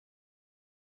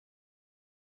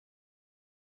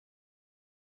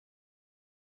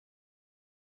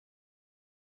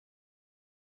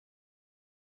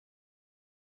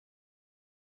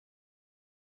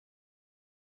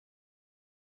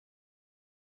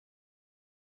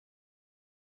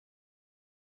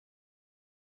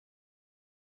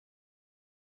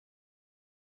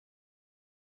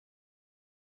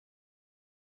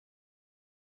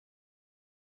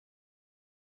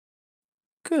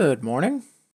Good morning.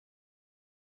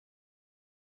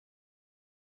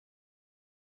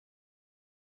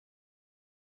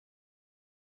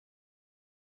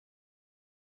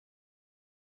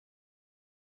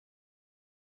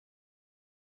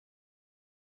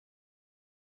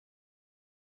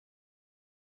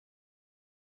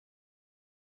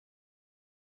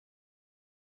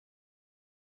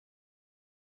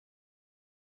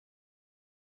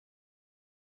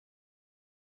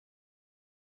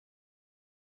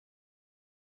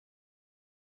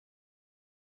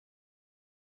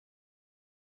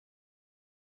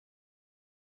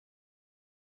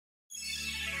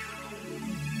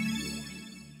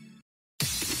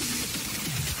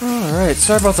 Alright,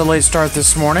 sorry about the late start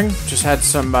this morning. Just had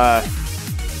some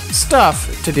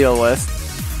stuff to deal with.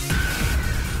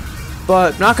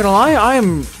 But not gonna lie, I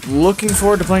am looking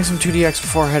forward to playing some 2DX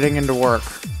before heading into work.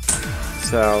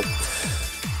 So,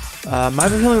 my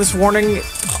feeling this morning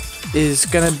is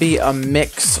gonna be a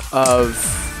mix of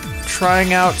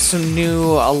trying out some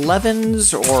new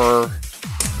 11s or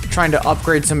trying to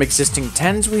upgrade some existing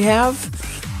 10s we have.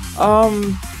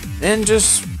 And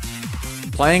just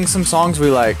playing some songs we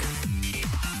like.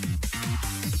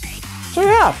 So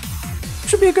yeah,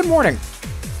 should be a good morning.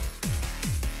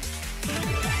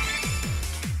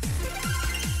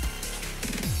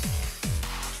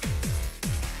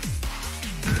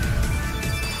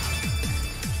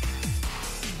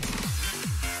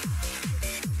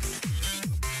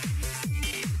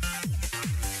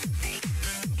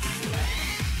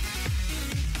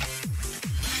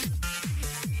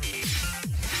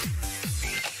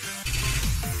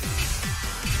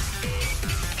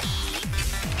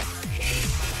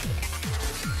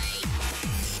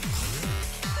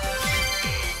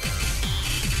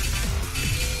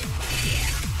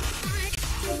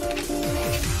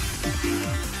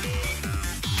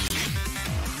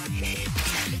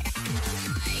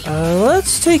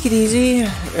 Let's take it easy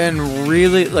and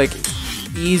really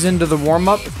ease into the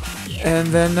warm-up, and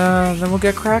then we'll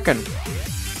get cracking.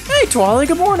 Hey, Twally,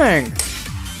 good morning.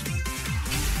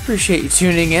 Appreciate you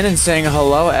tuning in and saying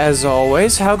hello as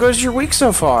always. How goes your week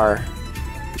so far?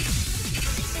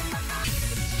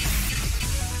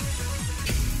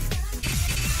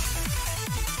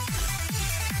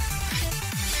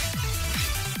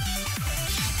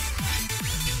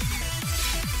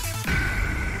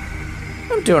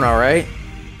 I'm doing alright.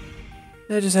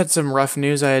 I just had some rough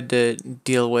news I had to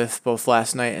deal with both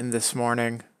last night and this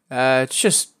morning. It's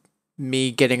just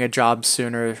me getting a job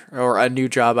sooner, or a new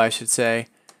job I should say,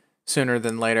 sooner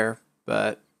than later,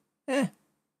 but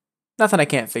nothing I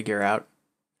can't figure out.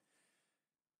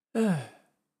 It's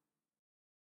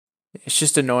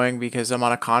just annoying because I'm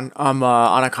on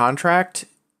a contract,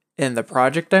 and the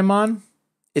project I'm on,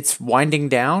 it's winding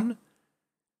down.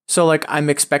 So, I'm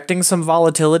expecting some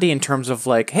volatility in terms of,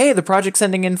 hey, the project's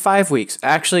ending in 5 weeks.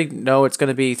 Actually, no, it's going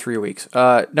to be 3 weeks.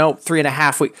 No,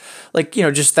 3.5 weeks.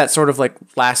 Just that sort of,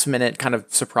 last minute kind of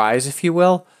surprise, if you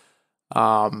will.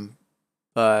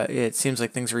 But it seems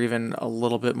like things are even a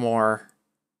little bit more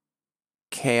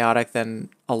chaotic than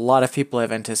a lot of people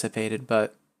have anticipated.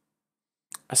 But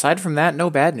aside from that, no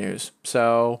bad news.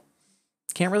 So,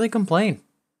 can't really complain.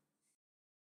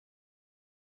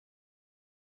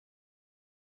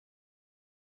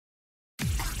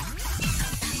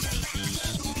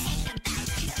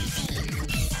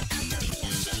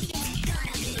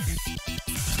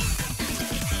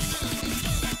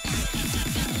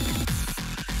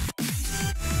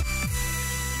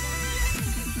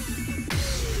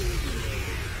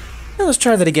 Let's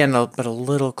try that again, but a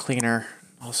little cleaner.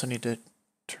 Also need to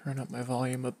turn up my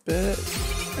volume a bit.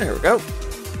 There we go.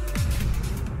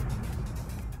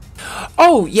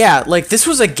 Oh, yeah, this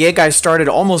was a gig I started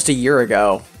almost a year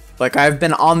ago. I've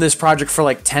been on this project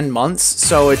for 10 months,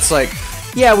 so it's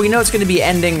yeah, we know it's going to be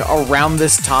ending around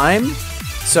this time.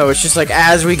 So it's just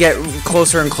as we get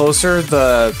closer and closer,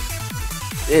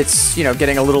 it's,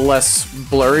 getting a little less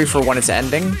blurry for when it's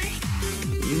ending.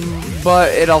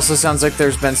 But it also sounds like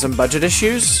there's been some budget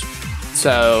issues,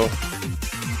 so...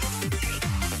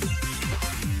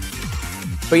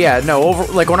 But yeah, no,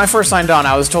 when I first signed on,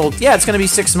 I was told, yeah, it's gonna be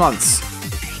 6 months.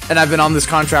 And I've been on this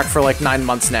contract for 9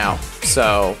 months now,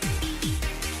 so...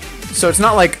 So it's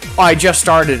not oh, I just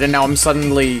started and now I'm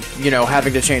suddenly,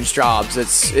 having to change jobs.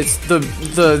 It's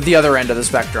the other end of the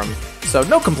spectrum. So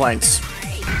no complaints.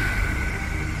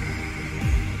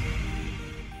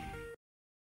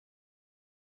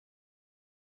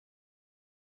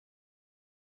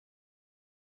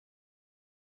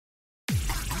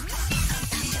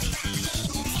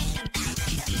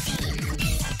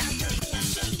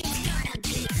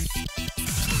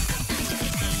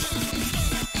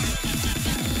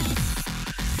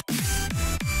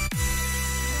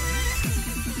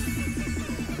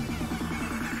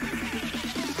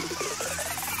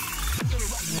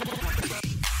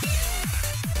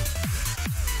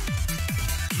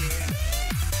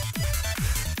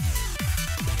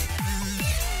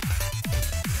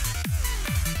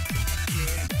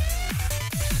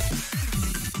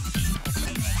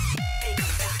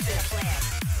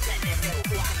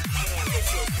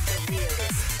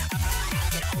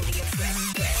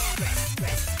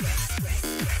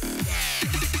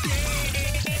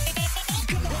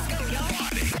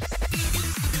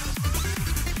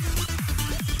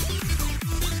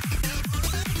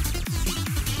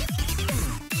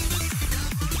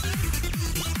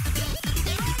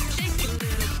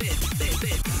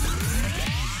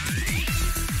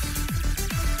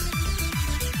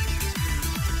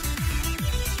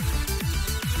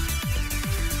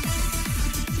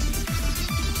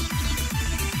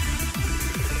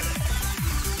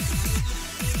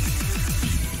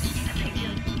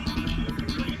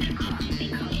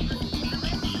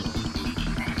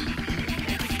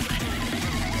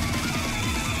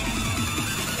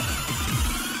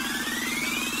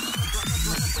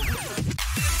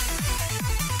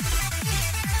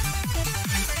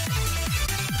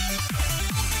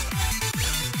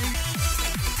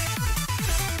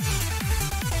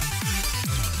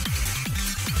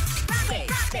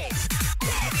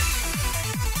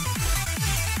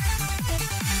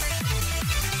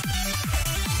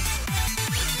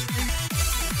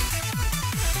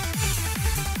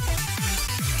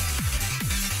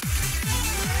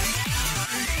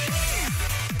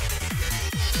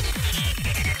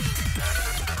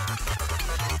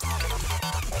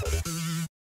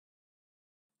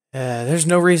 There's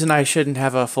no reason I shouldn't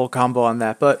have a full combo on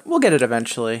that, but we'll get it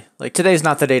eventually. Like, today's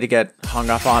not the day to get hung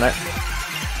up on it.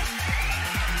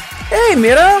 Hey,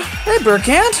 Mira! Hey,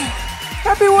 Burkant!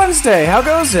 Happy Wednesday, how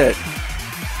goes it?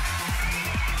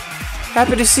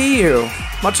 Happy to see you.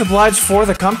 Much obliged for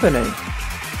the company.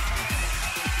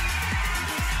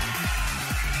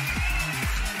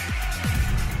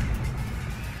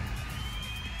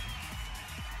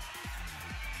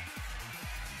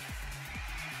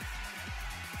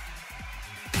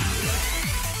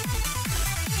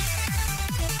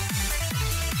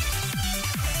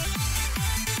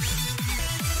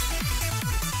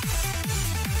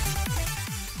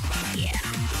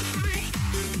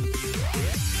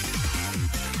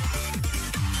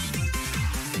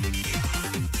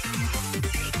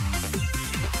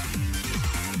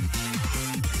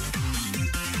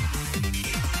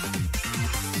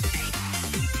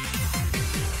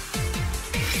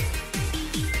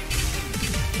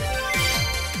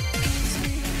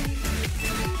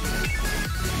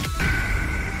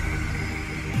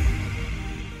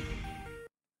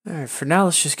 Alright, for now,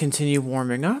 let's just continue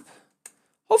warming up.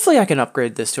 Hopefully I can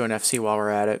upgrade this to an FC while we're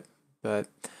at it, but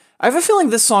I have a feeling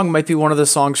this song might be one of the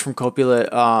songs from Copulate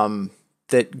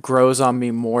that grows on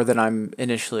me more than I'm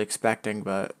initially expecting,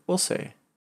 but we'll see.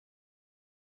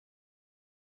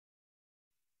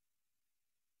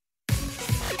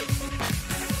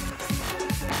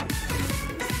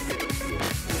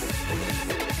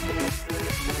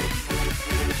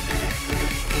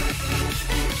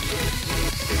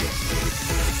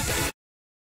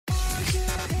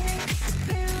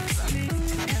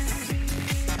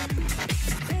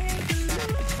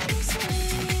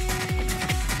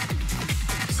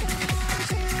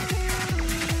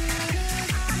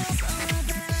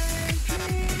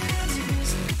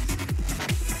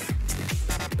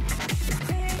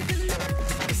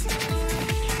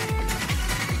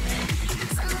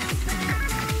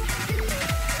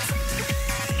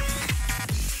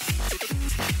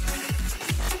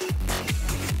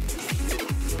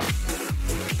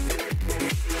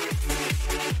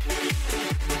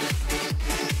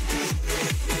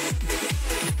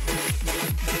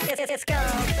 Let's go.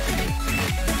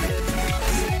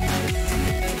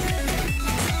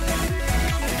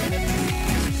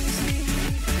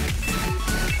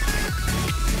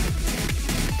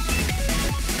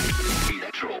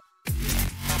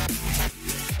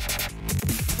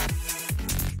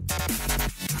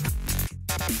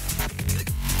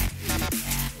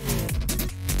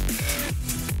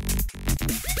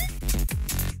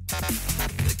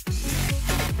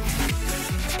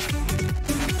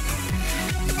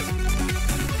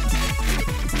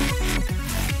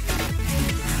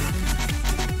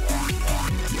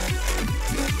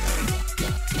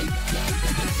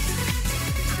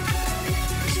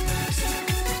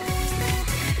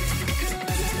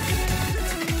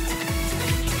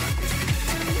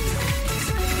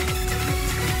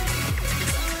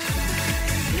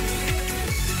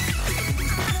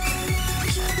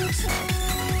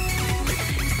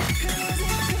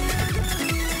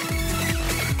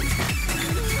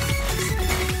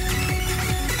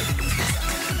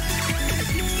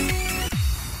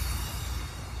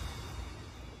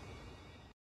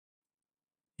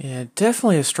 Yeah,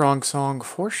 definitely a strong song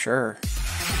for sure.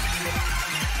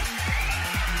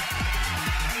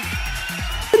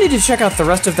 I need to check out the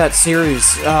rest of that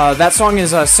series. That song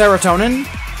is Serotonin,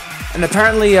 and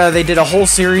apparently they did a whole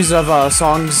series of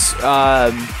songs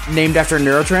named after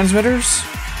neurotransmitters.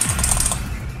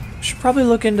 Should probably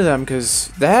look into them, because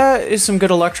that is some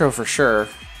good electro for sure.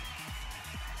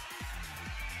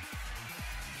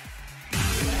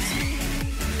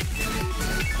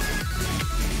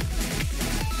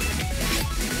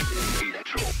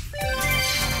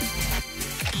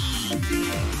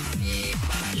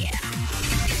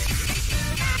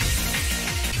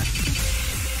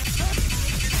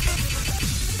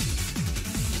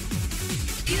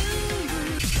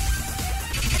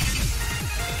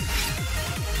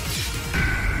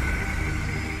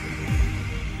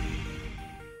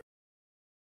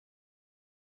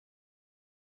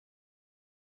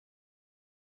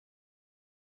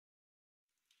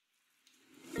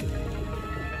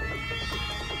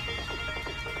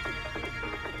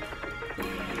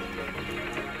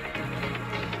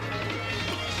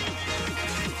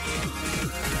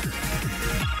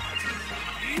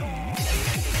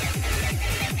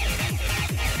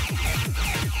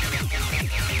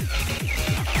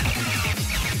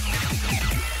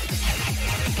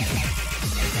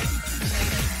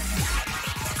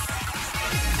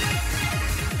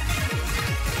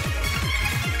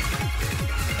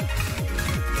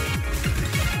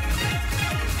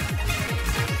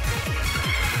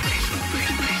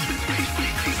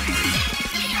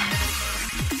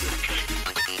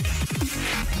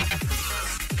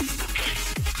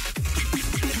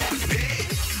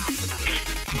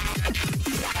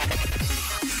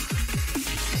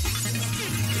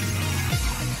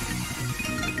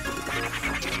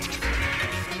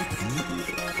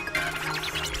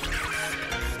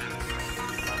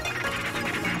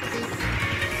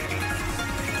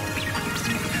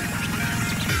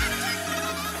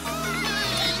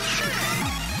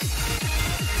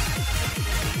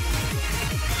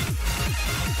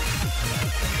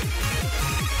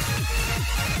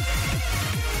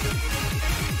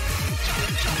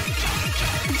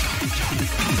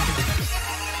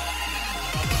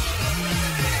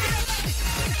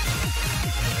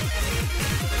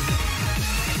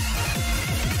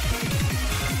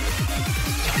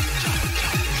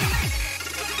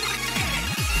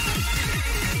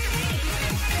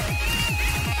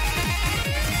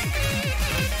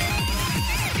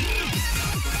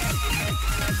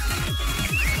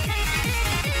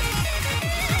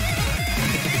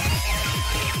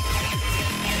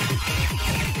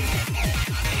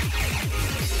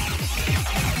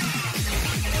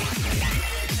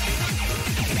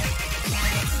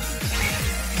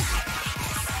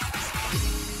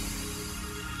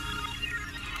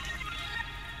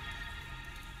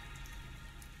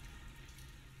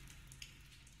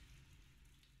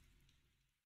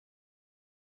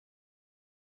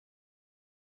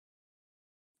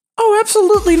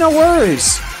 absolutely no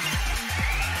worries.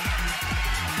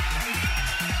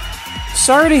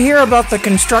 Sorry to hear about the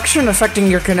construction affecting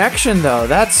your connection, though.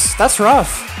 That's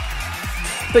rough.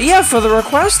 But yeah, for the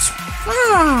request,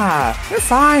 you're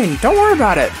fine. Don't worry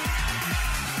about it.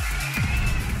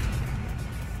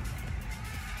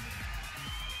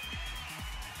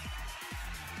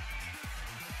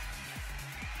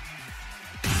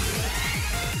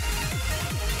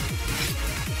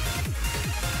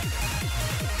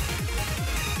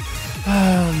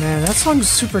 Oh man, that song's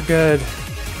super good.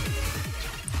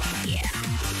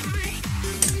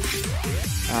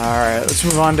 Alright, let's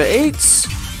move on to 8s.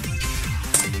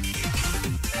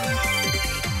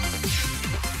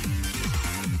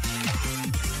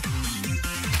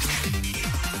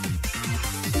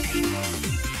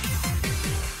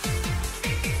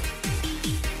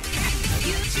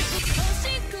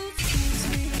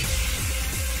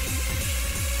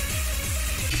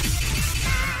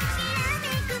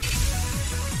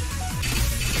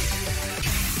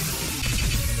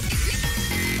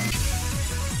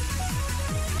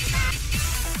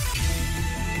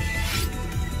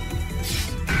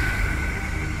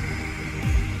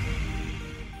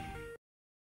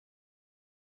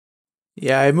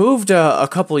 Yeah, I moved a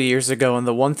couple years ago, and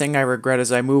the one thing I regret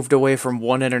is I moved away from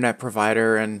one internet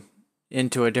provider and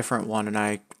into a different one, and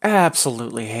I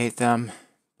absolutely hate them.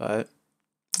 But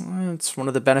it's one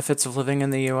of the benefits of living in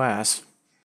the US.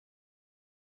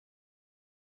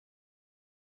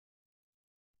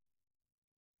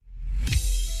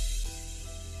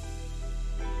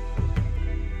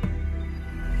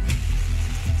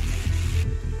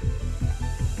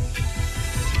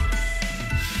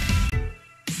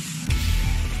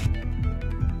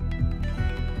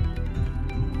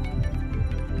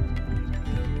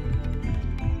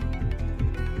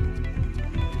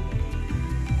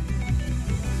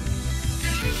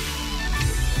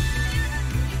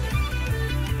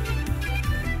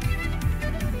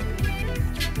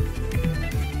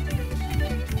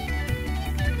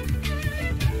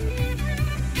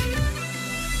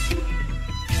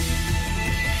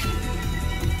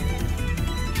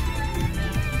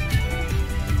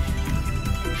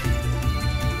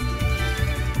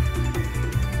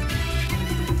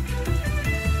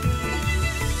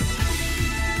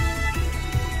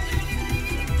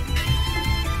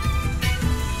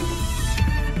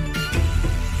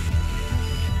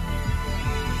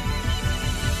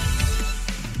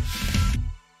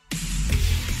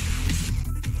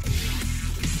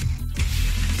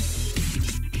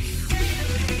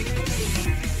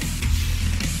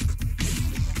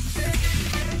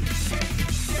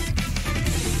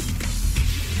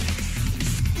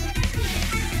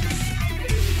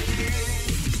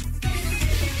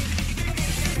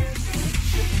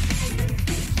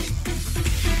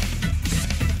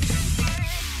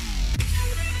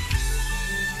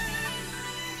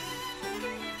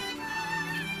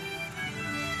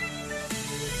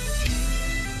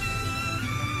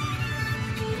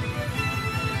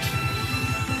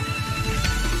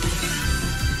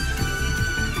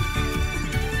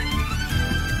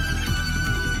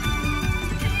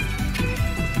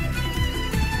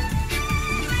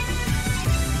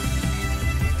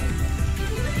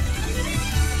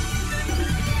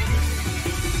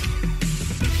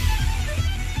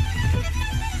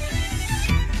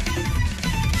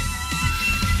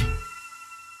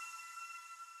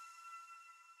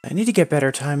 I need to get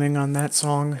better timing on that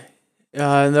song.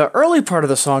 In the early part of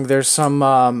the song, there's some,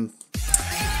 I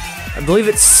believe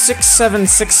it's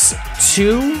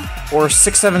 6762 or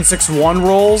 6761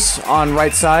 rolls on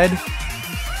right side.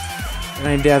 And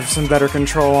I need to have some better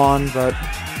control on, but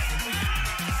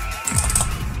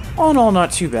all in all,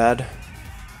 not too bad.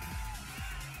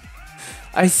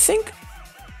 I think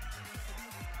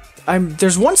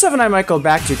there's 1/7 I might go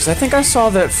back to, because I think I saw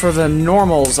that for the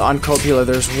normals on Copula,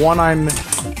 there's one I'm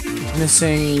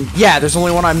missing. Yeah, there's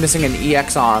only one I'm missing an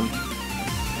EX on.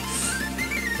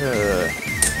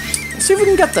 Let's see if we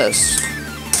can get this.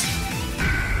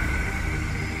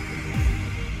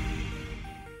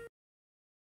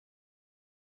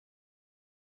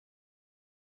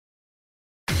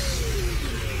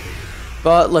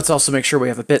 But let's also make sure we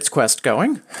have a bits quest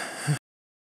going.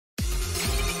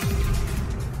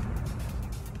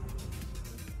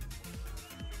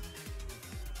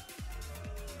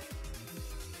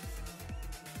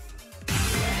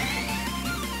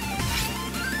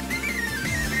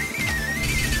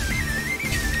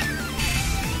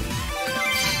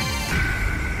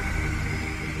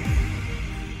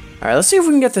 Alright, let's see if we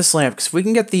can get this lamp, because if we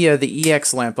can get the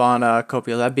EX lamp on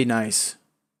Copia, that'd be nice.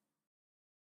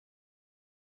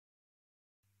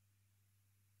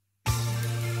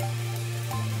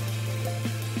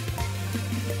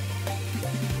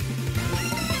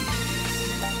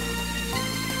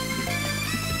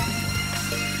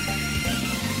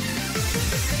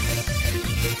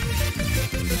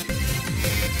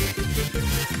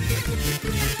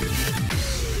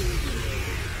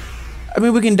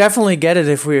 mean, we can definitely get it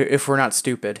if we're not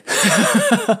stupid.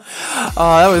 Oh,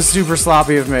 that was super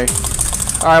sloppy of me.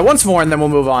 All right, once more, and then we'll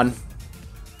move on.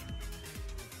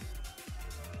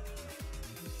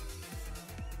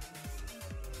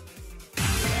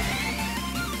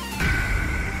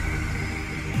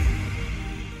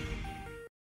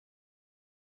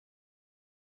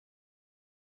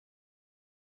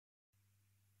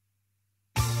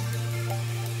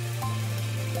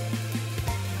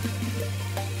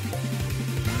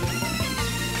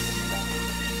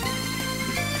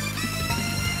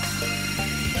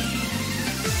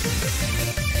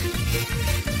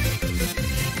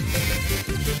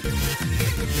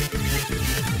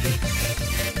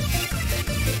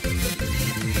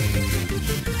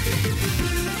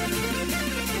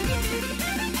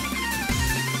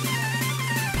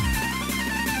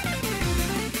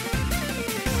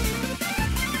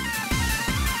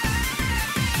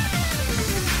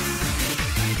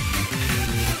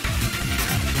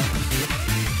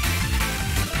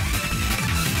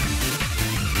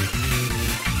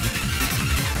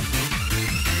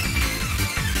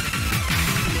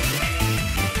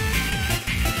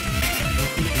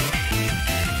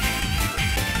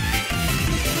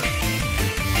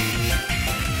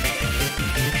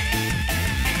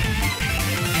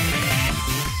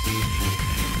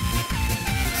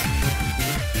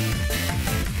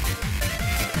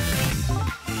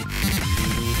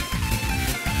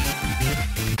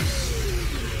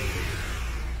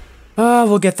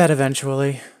 We'll get that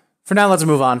eventually. For now, let's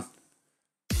move on.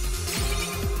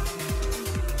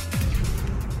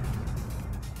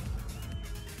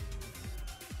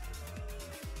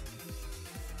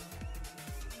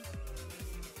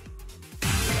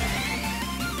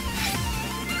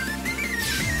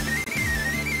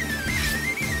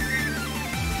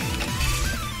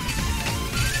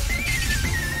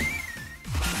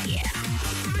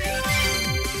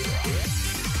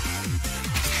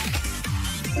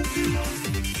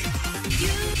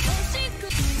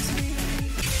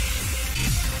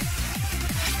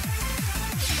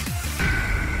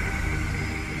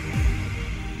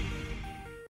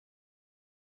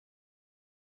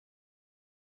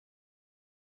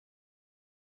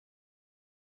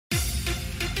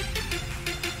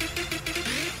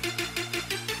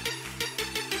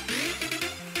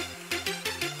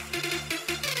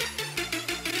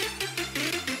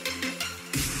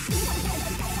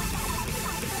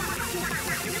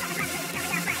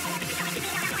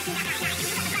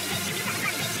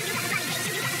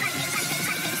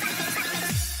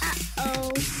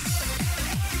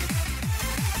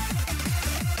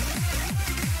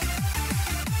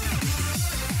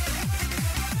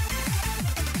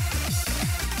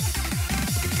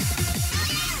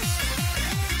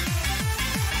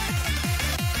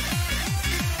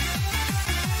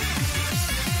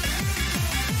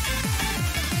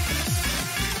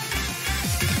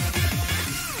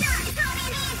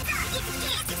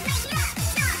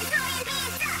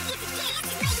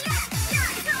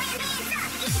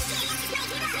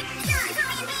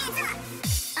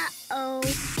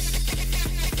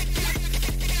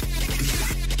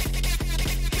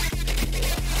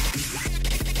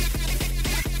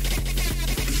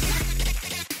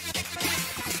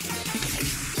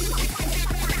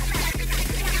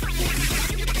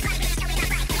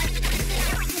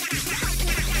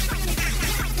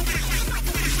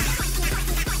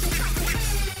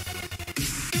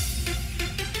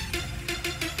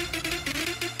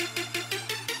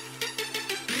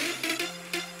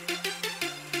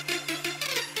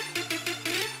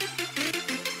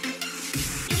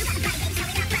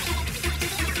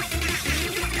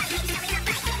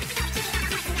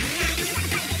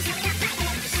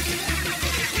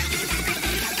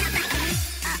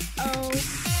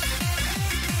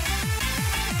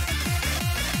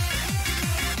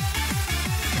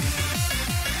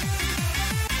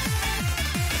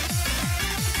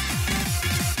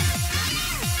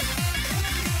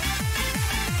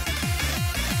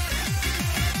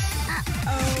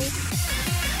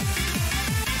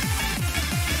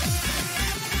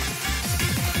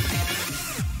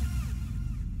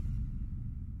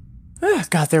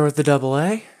 Got there with the double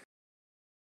A.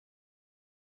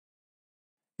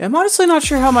 Yeah, I'm honestly not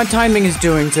sure how my timing is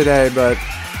doing today, but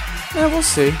yeah, we'll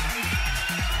see.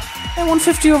 Yeah,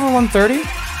 150 over 130.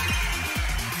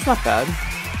 It's not bad.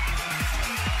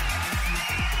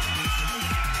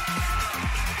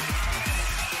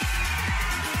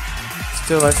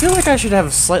 Still, I feel like I should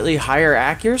have slightly higher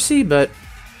accuracy, but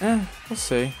we'll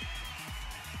see.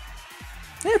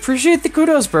 I appreciate the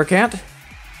kudos, Burkant.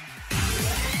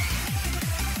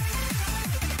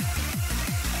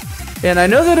 And I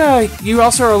know that you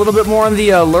also are a little bit more on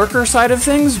the lurker side of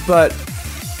things, but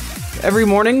every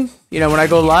morning, you know, when I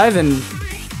go live and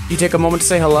you take a moment to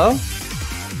say hello,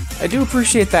 I do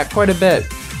appreciate that quite a bit.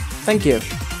 Thank you.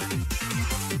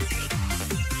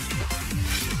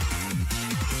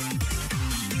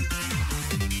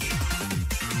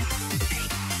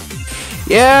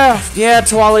 Yeah,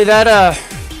 Tawali,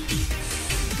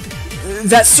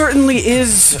 that certainly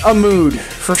is a mood,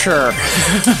 for sure.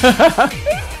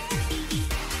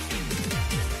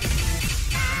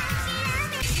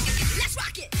 Let's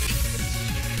rock it.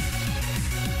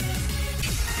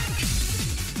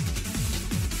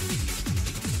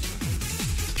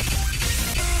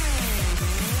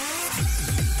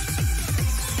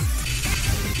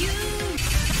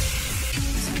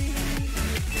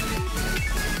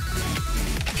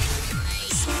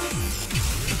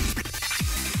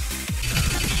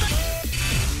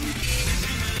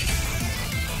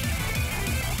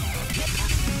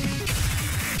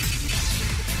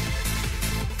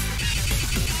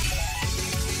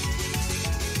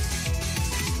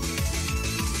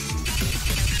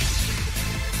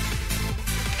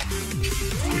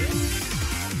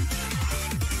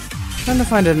 Trying to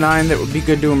find a 9 that would be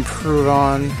good to improve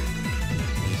on.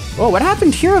 Whoa, what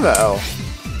happened here, though?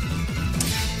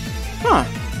 Huh.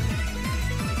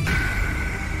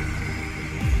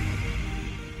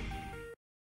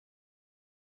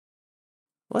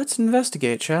 Let's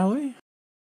investigate, shall we?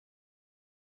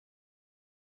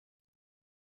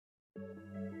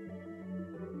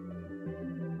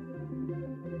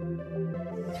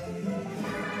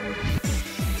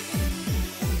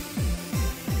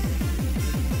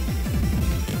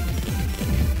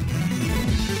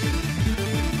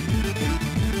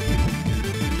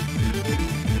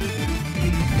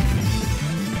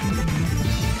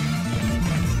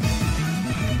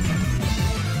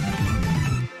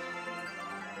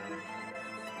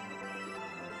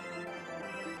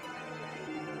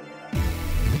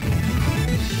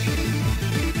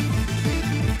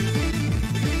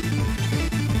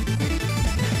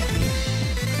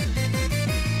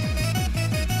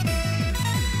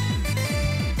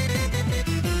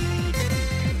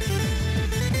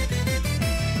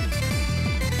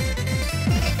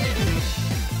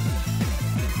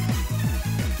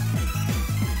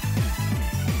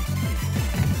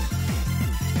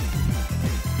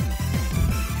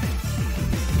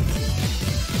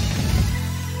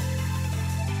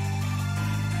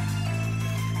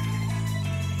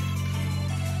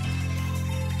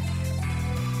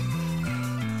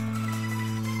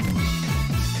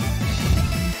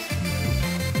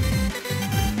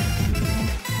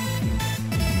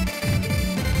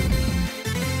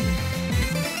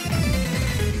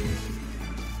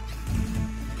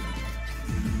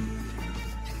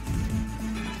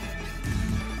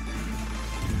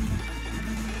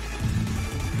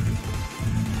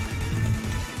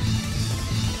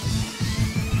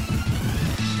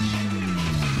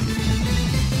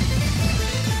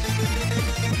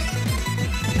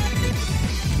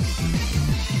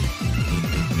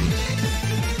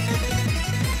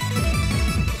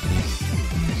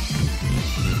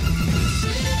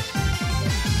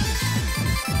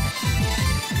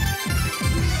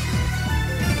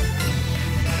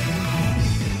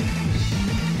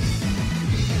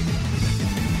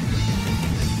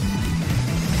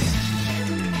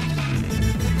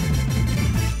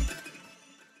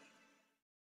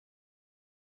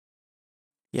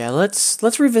 Yeah,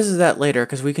 let's revisit that later,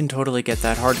 because we can totally get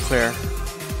that hard clear.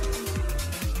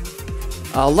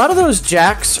 A lot of those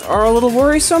jacks are a little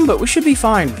worrisome, but we should be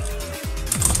fine.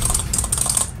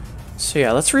 So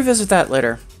yeah, let's revisit that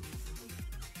later.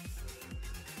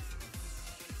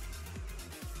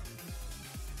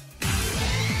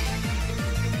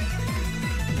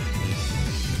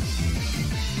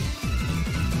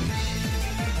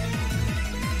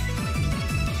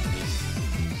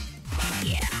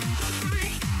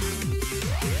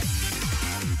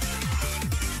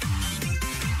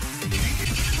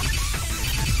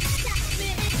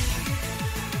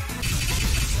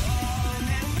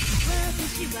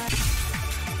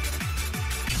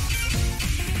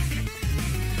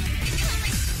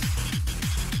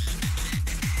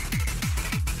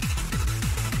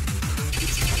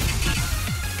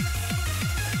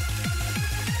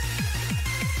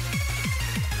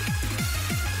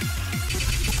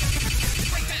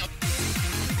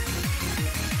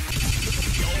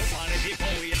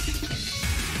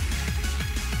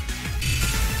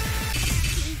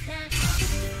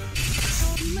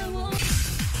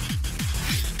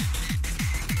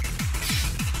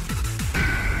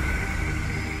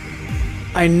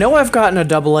 I know I've gotten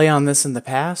a AA on this in the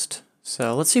past,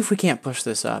 so let's see if we can't push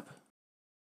this up.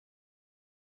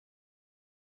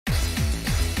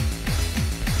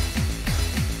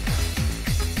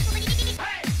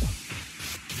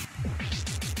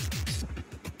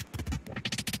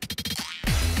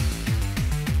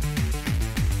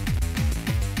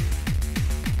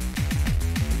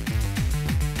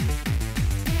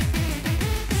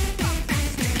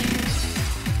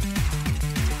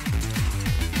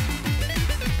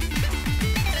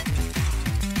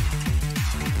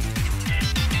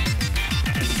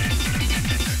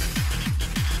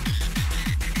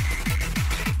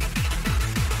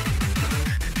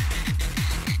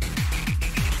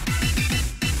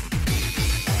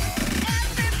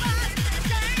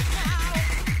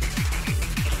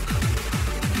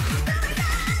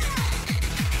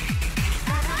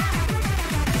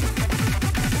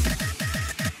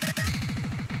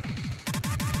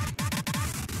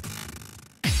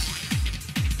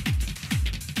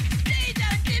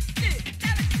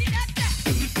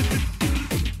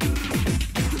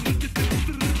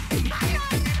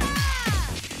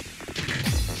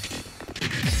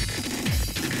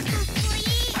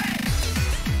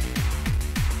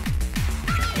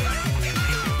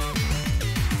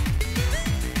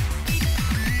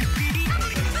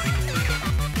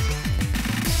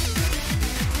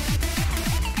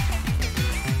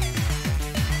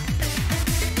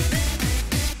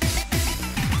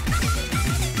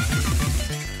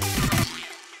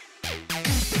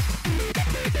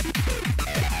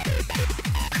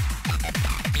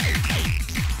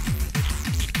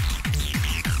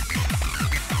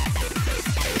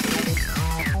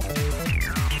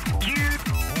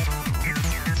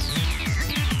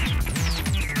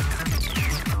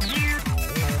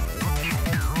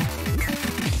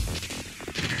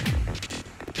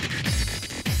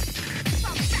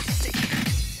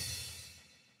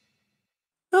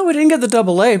 we didn't get the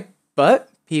double A, but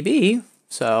PB,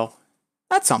 so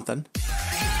that's something.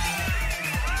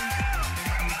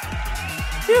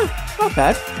 Yeah, not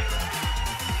bad.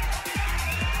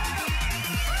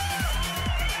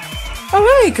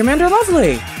 Oh hey, Commander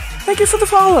Lovely! Thank you for the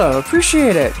follow,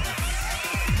 appreciate it.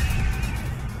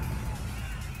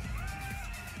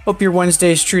 Hope your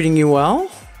Wednesday's treating you well.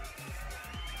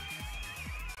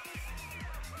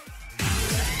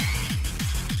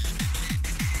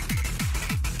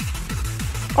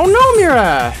 Oh no,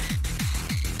 Mira!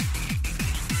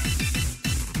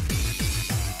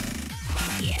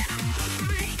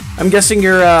 I'm guessing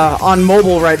you're on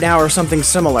mobile right now or something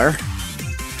similar.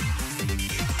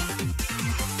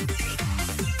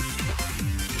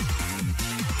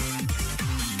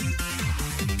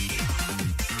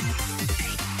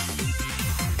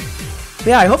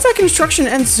 Yeah, I hope that construction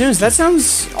ends soon. That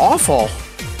sounds awful.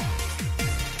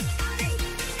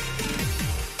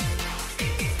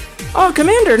 Oh,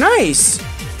 Commander, nice.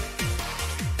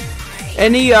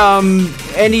 Any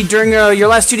during your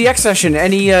last 2DX session,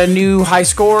 any new high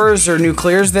scores or new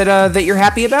clears that you're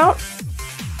happy about?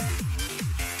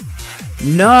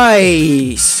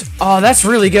 Nice. Oh, that's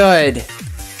really good.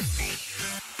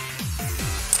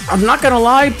 I'm not gonna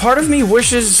lie, part of me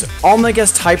wishes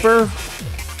Almaguest Hyper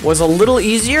was a little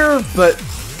easier, but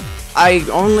I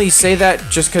only say that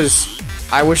just because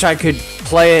I wish I could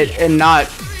play it and not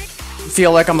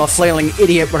feel like I'm a flailing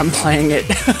idiot when I'm playing it.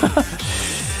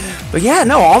 But yeah,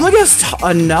 no, Almaguest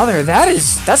another.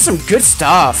 That's some good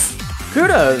stuff.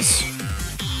 Kudos.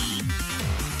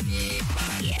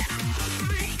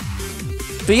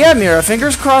 But yeah, Mira,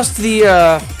 fingers crossed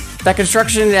that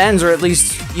construction ends, or at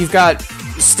least you've got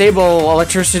stable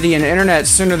electricity and internet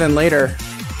sooner than later.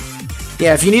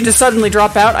 Yeah, if you need to suddenly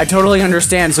drop out, I totally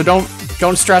understand, so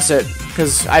don't stress it,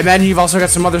 because I imagine you've also got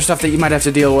some other stuff that you might have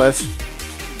to deal with.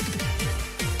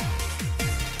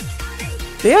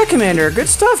 But yeah, Commander, good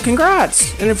stuff,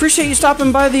 congrats, and appreciate you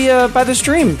stopping by the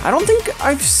stream. I don't think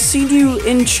I've seen you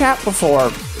in chat before.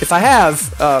 If I have,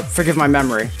 forgive my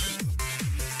memory.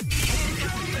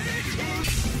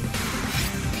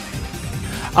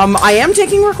 I am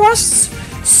taking requests,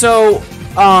 so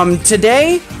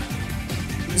today.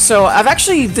 So I've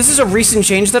actually, this is a recent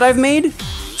change that I've made.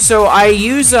 So I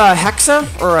use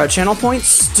Hexa, or channel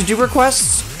points, to do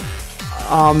requests.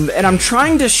 And I'm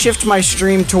trying to shift my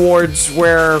stream towards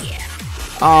where,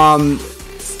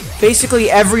 basically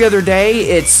every other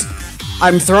day,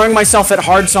 I'm throwing myself at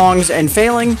hard songs and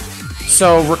failing.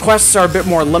 So requests are a bit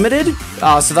more limited.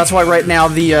 So that's why right now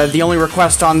the only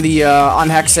request on on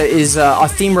Hexa is a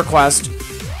theme request.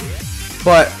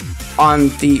 But on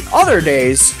the other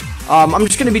days, I'm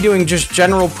just going to be doing just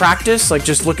general practice, like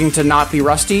just looking to not be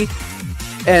rusty,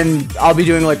 and I'll be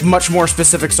doing like much more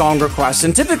specific song requests.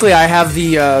 And typically I have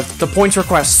the points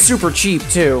requests super cheap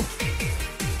too.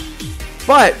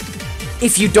 But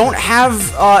if you don't have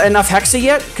enough Hexa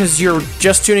yet, because you're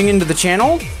just tuning into the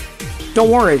channel,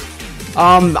 don't worry.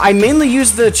 I mainly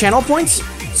use the channel points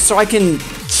so I can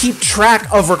keep track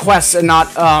of requests and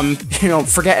not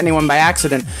forget anyone by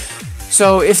accident.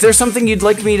 So if there's something you'd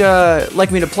like me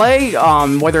to play,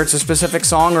 whether it's a specific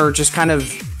song or just kind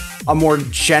of a more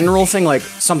general thing, like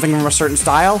something from a certain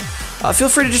style, feel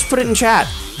free to just put it in chat.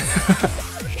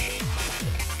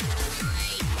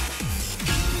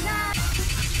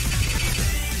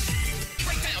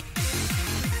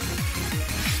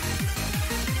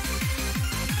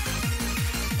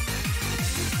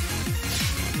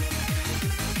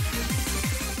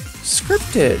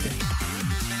 Scripted.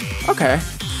 Okay.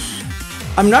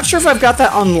 I'm not sure if I've got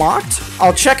that unlocked.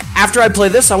 I'll check after I play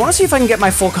this. I want to see if I can get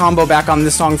my full combo back on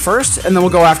this song first, and then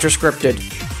we'll go after Scripted.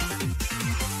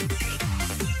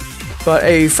 But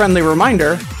a friendly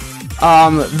reminder,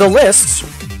 the list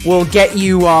will get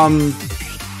you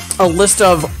a list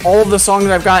of all of the songs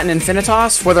I've got in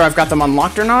Infinitas, whether I've got them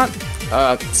unlocked or not.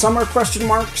 Some are question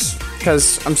marks,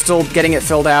 because I'm still getting it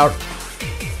filled out.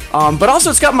 But also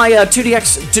it's got my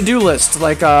 2DX to-do list,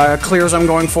 like clears I'm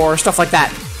going for, stuff like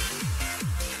that.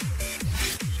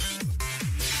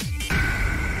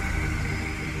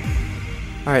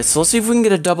 Alright, so let's see if we can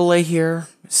get a double A here,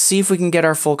 see if we can get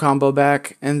our full combo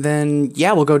back, and then,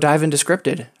 yeah, we'll go dive into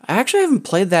Scripted. I actually haven't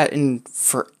played that in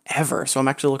forever, so I'm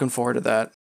actually looking forward to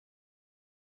that.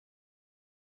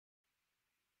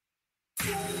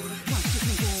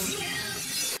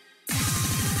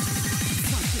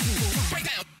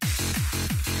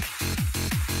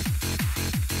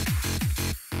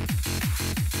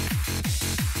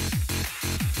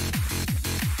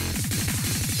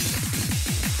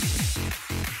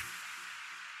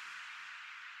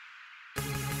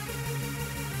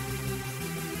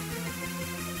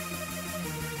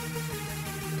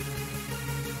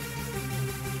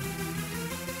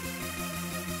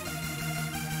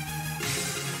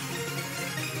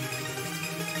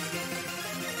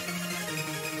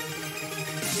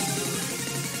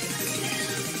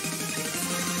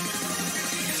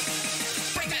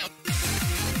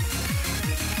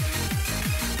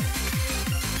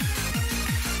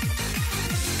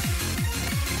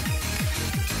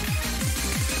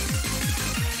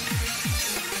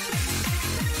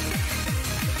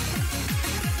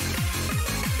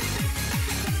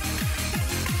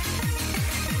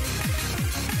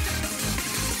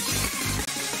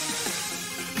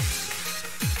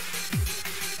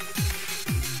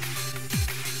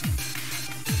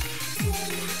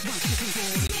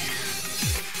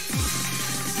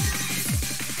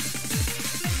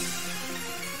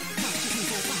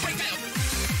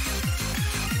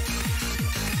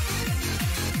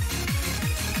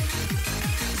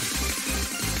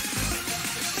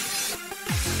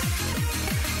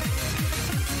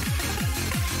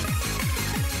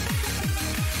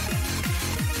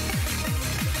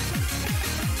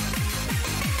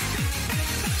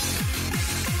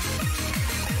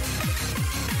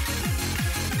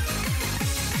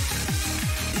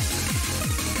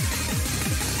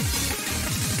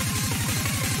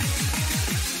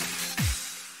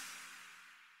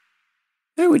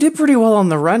 we did pretty well on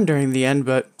the run during the end,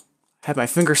 but had my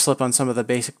finger slip on some of the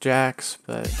basic jacks,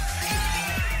 but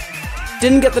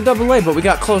didn't get the double A, but we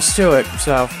got close to it,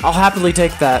 so I'll happily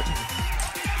take that.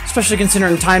 Especially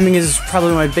considering timing is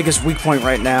probably my biggest weak point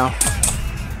right now.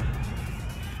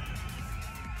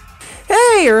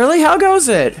 Hey, Early, how goes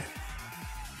it?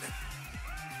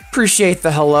 Appreciate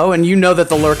the hello, and you know that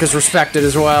the lurk is respected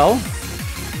as well.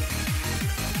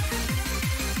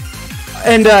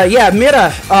 And, yeah,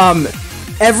 Mira,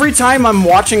 every time I'm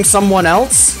watching someone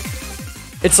else,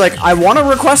 it's like, I want to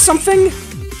request something,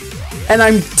 and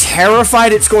I'm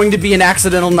terrified it's going to be an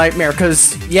accidental nightmare,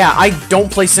 because, yeah, I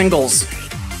don't play singles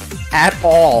at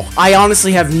all. I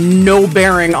honestly have no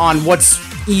bearing on what's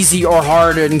easy or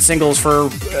hard in singles for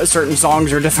certain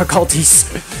songs or difficulties.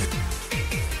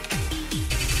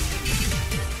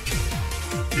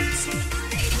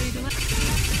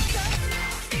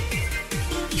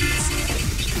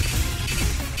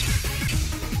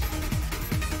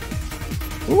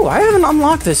 Ooh, I haven't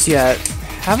unlocked this yet.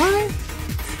 Have I?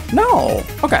 No.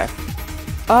 Okay.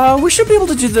 We should be able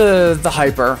to do the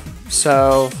hyper.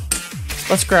 So,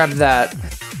 let's grab that.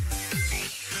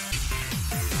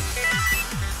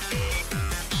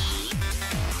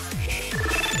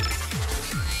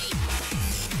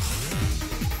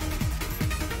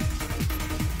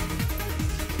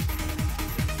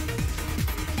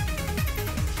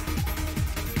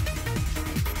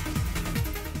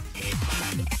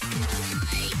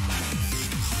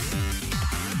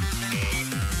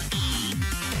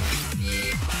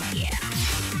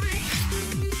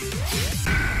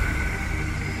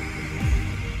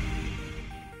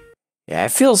 Yeah, I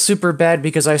feel super bad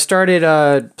because I started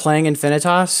playing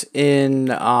Infinitas in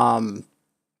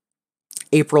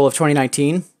April of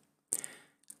 2019.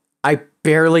 I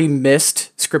barely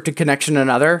missed Scripted Connection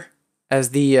Another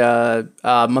as the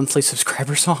monthly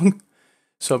subscriber song.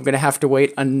 So I'm going to have to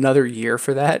wait another year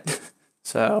for that.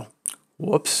 So,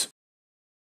 whoops.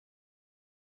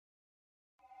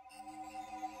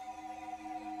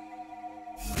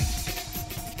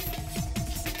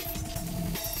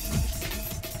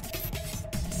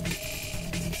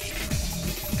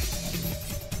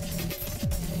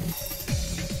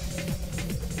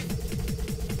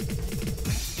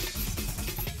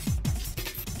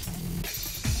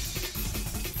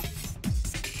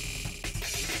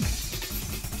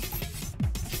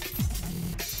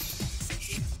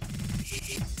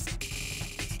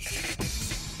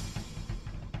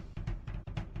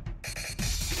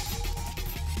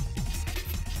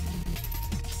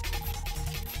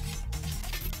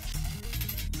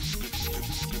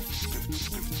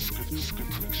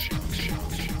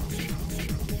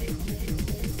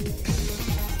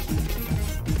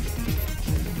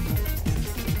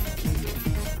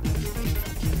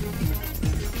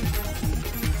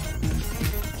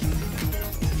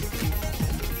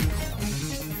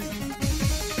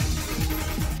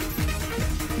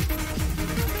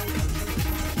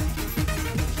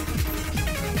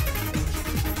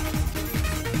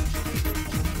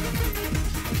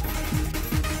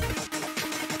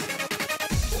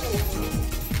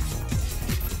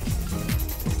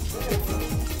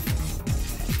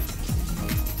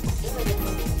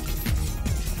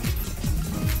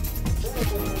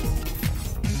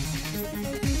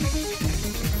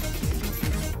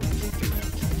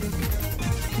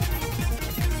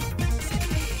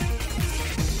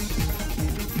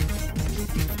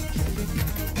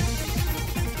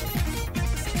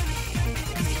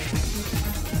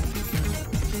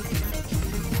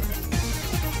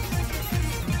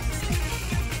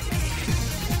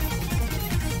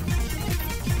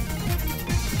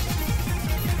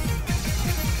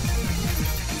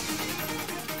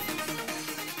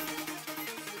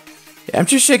 I'm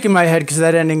just shaking my head because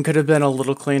that ending could have been a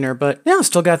little cleaner, but yeah,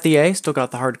 still got the A, still got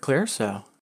the hard clear, so.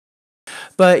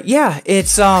 But yeah,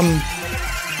 it's, yeah,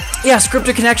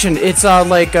 Scripted Connection. It's,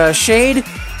 like, Shade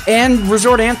and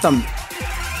Resort Anthem.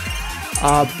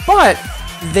 But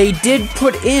they did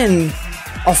put in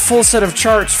a full set of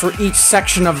charts for each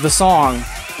section of the song.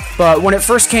 But when it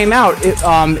first came out,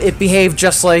 it behaved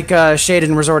just like, Shade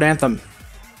and Resort Anthem.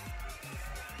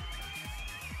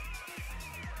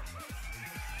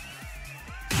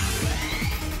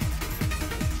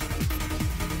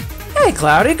 Hey,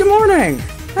 Cloudy, good morning!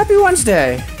 Happy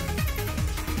Wednesday!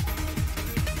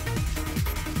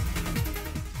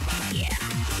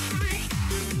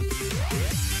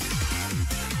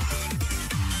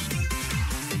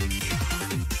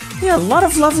 Yeah, a lot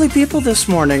of lovely people this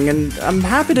morning, and I'm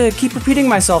happy to keep repeating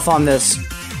myself on this.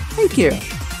 Thank you.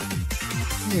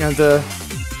 You know,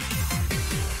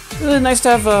 really nice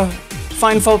to have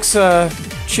fine folks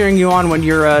cheering you on when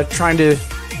you're trying to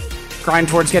grind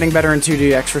towards getting better in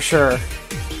 2DX for sure.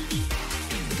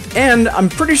 And I'm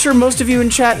pretty sure most of you in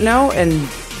chat know, and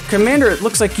Commander, it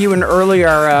looks like you and Early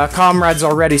are comrades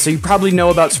already, so you probably know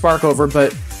about Sparkover,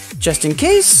 but just in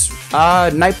case,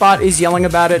 Nightbot is yelling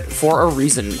about it for a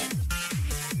reason.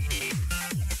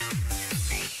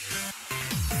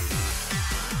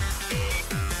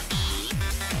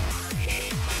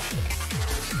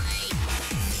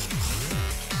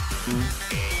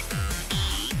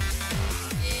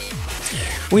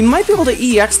 We might be able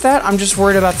to EX that, I'm just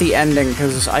worried about the ending,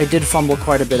 because I did fumble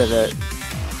quite a bit of it.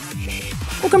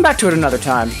 We'll come back to it another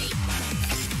time.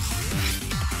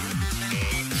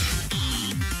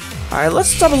 Alright,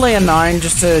 let's double A a 9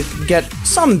 just to get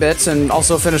some bits and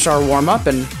also finish our warm-up,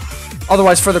 and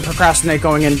otherwise further procrastinate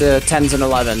going into 10s and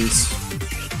 11s.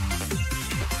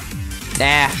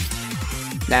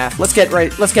 Nah, let's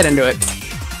get into it.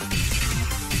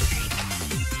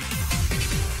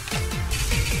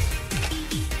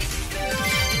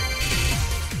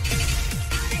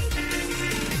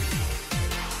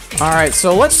 Alright,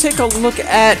 so let's take a look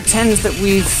at 10s that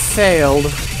we've failed.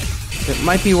 It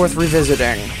might be worth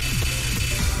revisiting.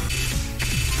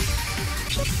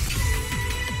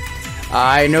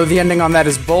 I know the ending on that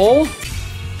is Bowl.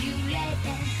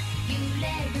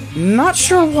 Not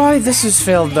sure why this has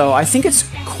failed, though. I think it's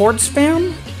chord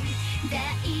spam?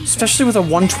 Especially with a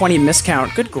 120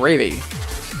 miscount. Good gravy.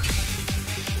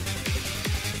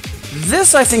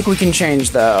 This I think we can change,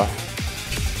 though.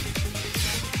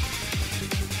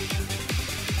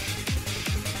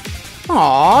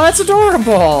 Aw, that's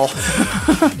adorable!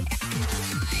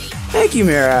 Thank you,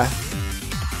 Mira.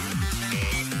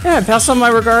 Yeah, pass on my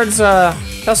regards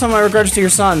to your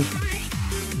son.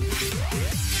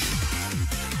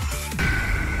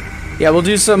 Yeah, we'll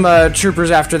do some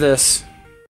troopers after this.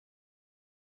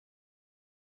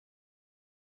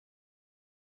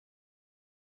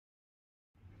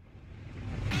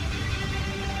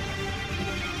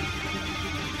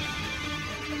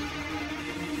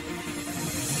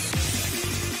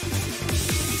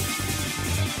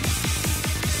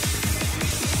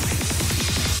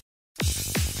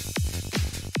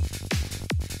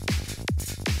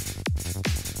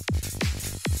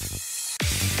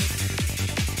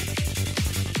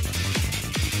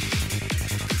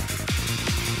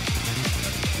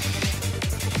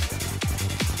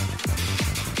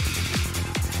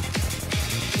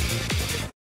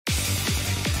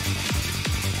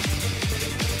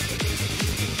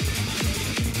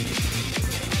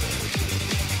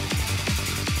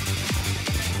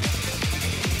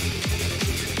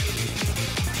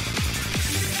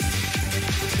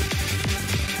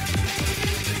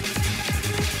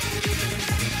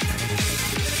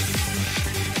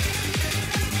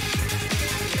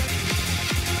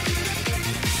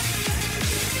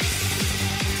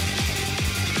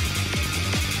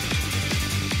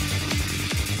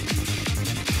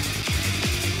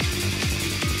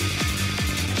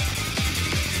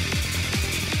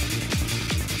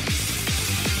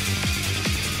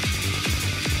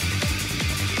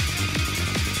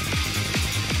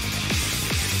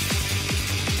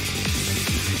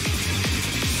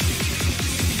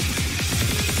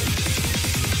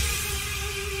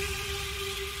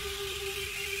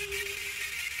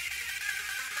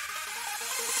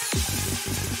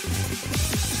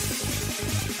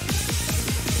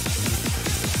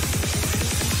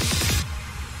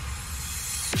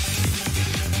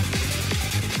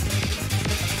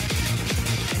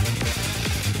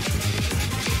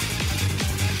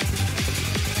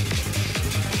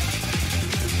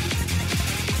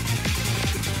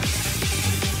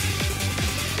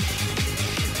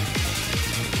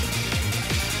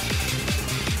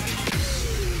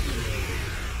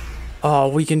 Oh,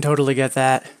 we can totally get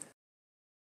that.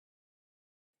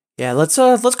 Yeah, let's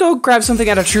go grab something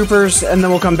out of Troopers, and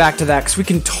then we'll come back to that, because we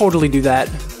can totally do that.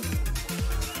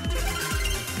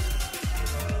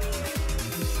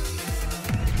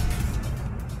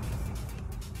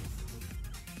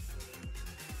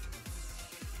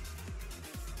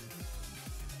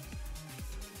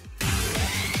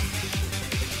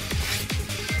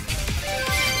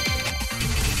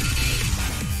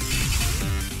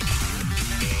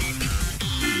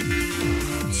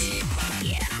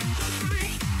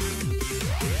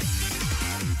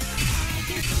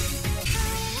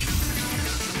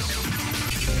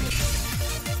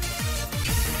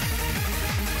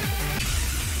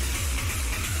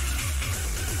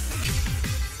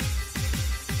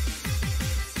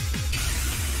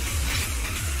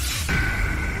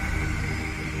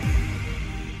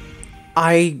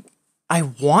 I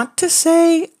want to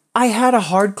say I had a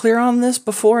hard clear on this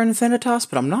before Infinitas,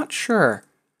 but I'm not sure.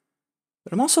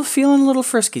 But I'm also feeling a little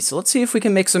frisky, so let's see if we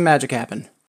can make some magic happen.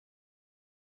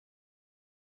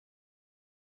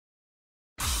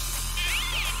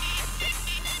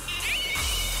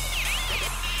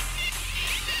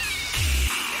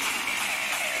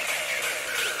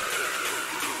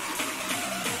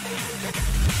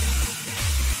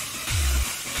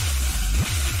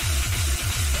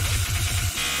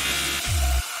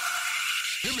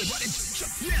 Everybody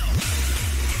jump now.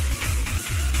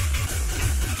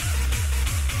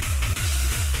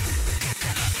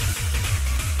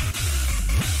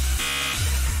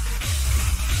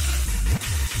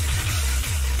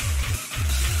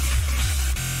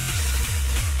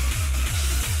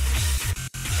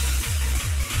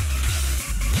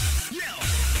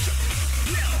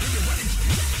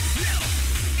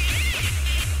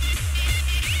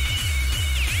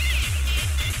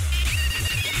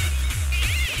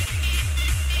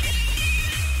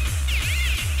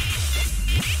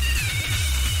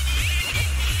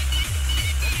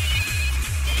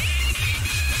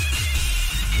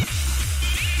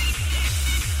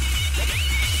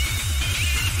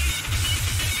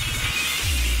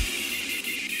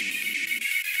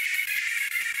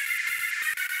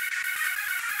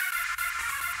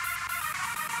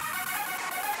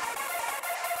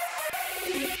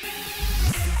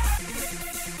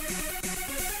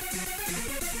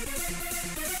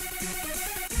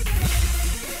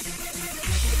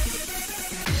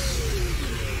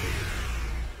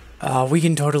 We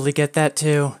can totally get that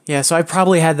too. Yeah, so I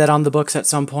probably had that on the books at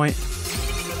some point.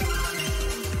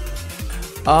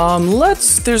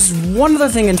 There's one other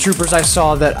thing in Troopers I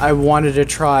saw that I wanted to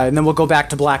try, and then we'll go back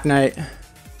to Black Knight.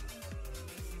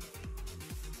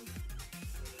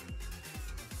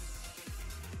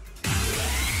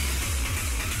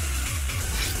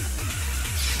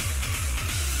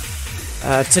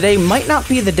 Today might not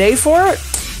be the day for it,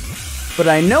 but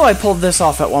I know I pulled this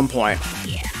off at one point.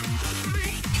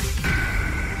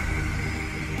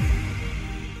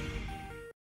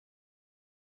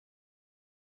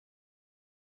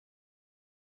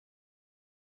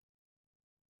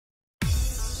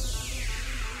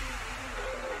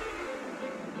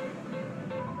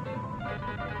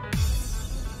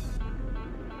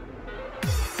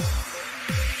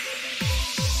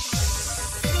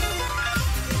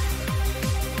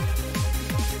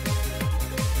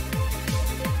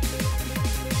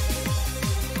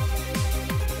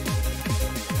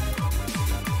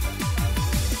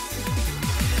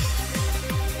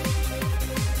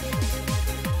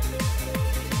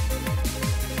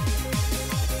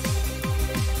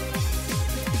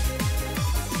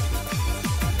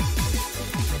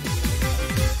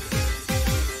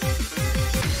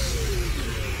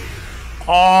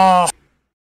 Oh.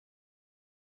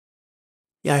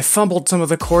 Yeah, I fumbled some of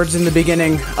the chords in the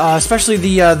beginning, especially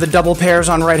the double pairs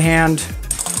on right hand.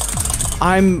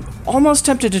 I'm almost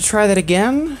tempted to try that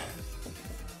again,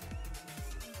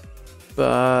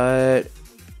 but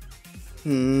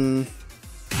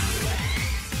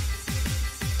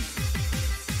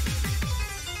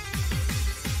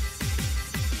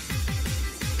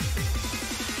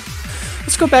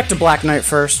let's go back to Black Knight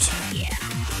first.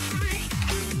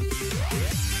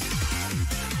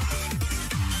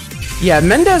 Yeah,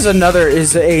 Mendez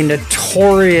is a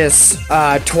notorious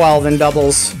 12 in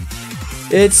doubles.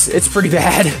 It's pretty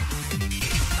bad.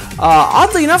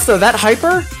 Oddly enough, though, that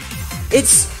hyper,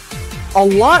 it's a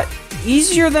lot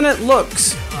easier than it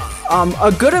looks.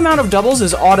 A good amount of doubles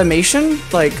is automation.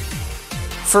 Like,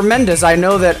 for Mendez, I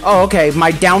know that, oh, okay,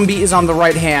 my downbeat is on the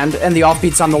right hand and the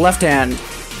offbeat's on the left hand.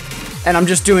 And I'm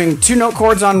just doing 2-note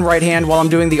chords on right hand while I'm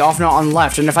doing the off note on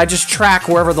left. And if I just track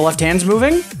wherever the left hand's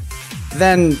moving,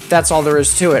 then that's all there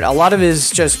is to it. A lot of it is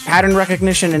just pattern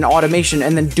recognition and automation,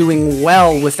 and then doing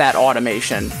well with that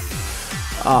automation.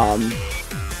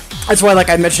 That's why, like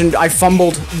I mentioned, I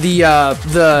fumbled the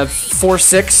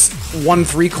 4-6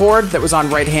 1-3 chord that was on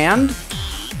right hand.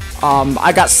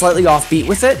 I got slightly off beat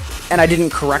with it, and I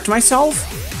didn't correct myself,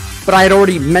 but I had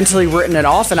already mentally written it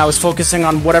off, and I was focusing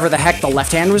on whatever the heck the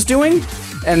left hand was doing,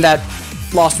 and that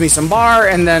lost me some bar,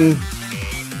 and then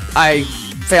I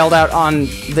failed out on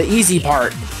the easy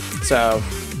part. So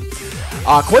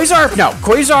Quasar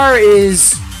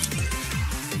is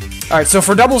alright. So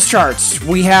for doubles charts,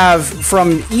 we have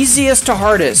from easiest to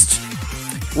hardest,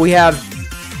 we have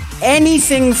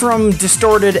anything from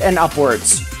distorted and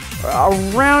upwards.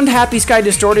 Around Happy Sky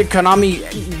Distorted, Konami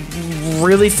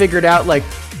really figured out like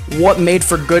what made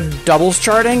for good doubles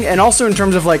charting, and also in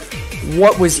terms of like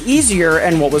what was easier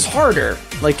and what was harder.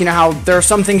 Like, you know how there are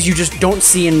some things you just don't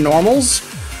see in normals,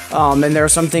 and there are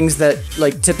some things that,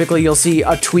 like, typically you'll see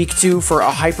a tweak to for a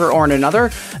hyper or in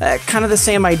another. Kind of the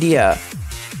same idea.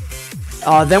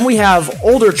 Then we have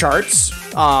older charts.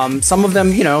 Some of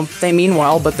them, you know, they mean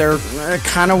well, but they're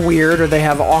kind of weird, or they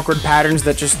have awkward patterns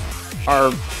that just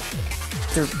are...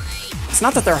 It's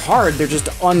not that they're hard, they're just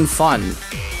unfun.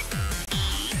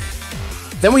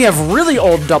 Then we have really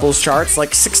old doubles charts,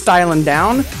 like 6 Dial and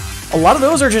Down. A lot of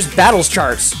those are just battles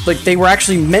charts. Like, they were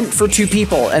actually meant for 2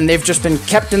 people, and they've just been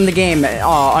kept in the game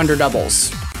under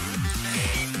doubles.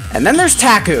 And then there's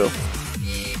Taku.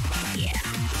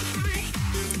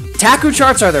 Taku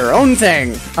charts are their own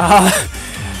thing.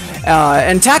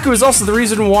 And Taku is also the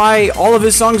reason why all of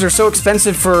his songs are so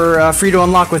expensive for free to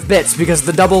unlock with bits, because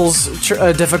the doubles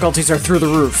difficulties are through the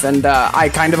roof, and I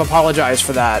kind of apologize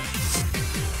for that.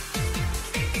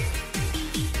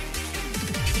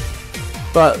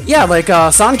 But yeah, like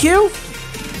Sankyu,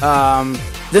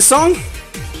 this song,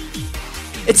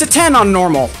 it's a 10 on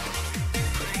normal.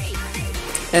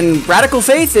 And Radical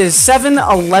Faith is 7,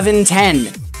 11,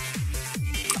 10.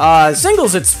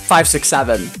 Singles, it's 5, 6,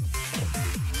 7.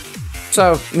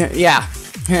 So, yeah.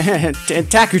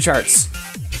 Taku charts.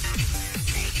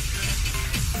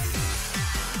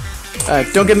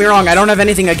 Don't get me wrong, I don't have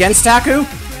anything against Taku.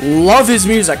 Love his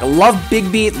music, love big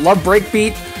beat, love break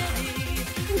beat.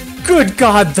 Good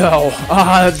God, though.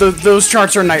 Those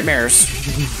charts are nightmares.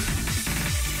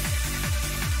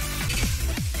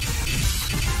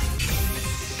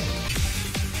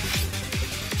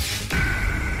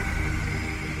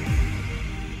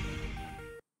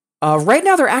 Right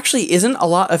now, there actually isn't a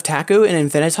lot of Taku in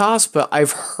Infinitas, but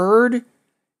I've heard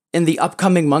in the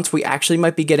upcoming months we actually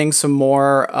might be getting some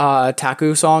more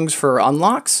Taku songs for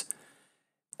unlocks.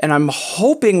 And I'm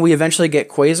hoping we eventually get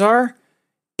Quasar.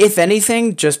 If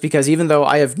anything, just because even though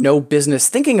I have no business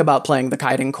thinking about playing the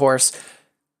Kaiden course,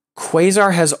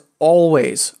 Quasar has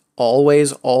always,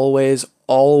 always, always,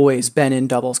 always been in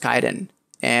Doubles Kaiden.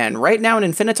 And right now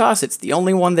in Infinitas, it's the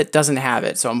only one that doesn't have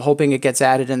it. So I'm hoping it gets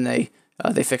added and they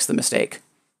fix the mistake.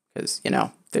 Because, you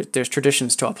know, there's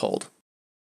traditions to uphold.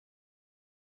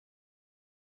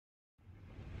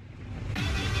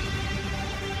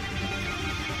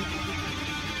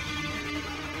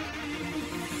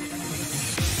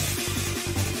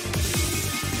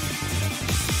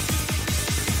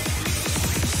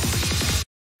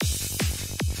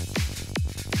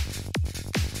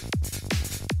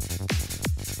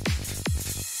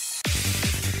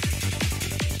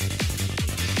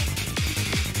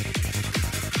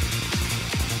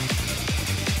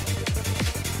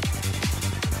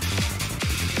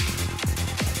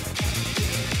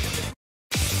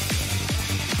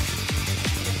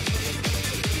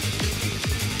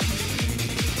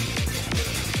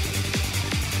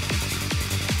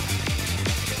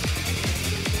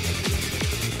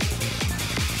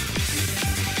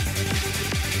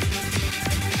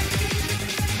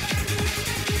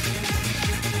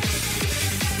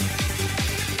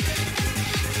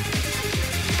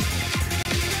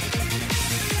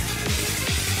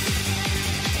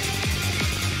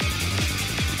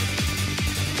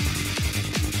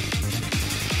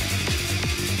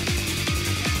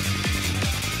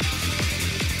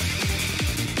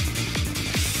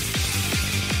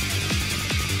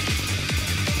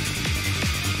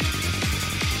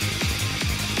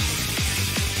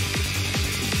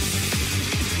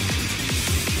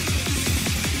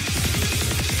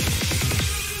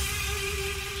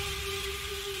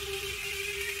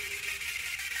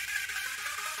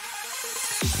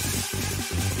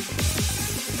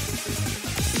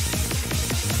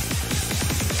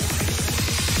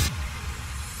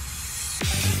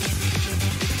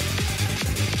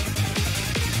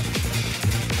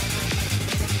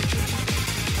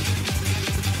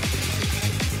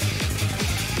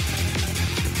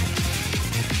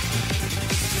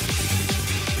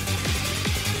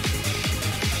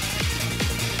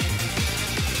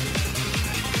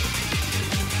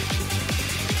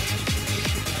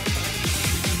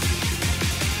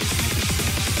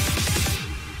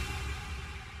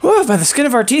 Whew, by the skin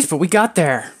of our teeth, but we got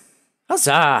there.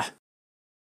 Huzzah!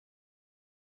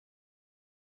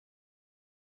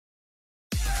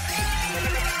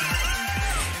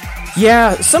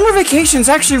 Yeah, summer vacation's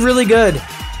actually really good.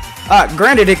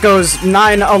 Granted, it goes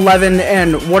 9, 11,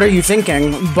 and what are you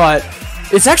thinking, but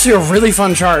it's actually a really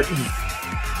fun chart.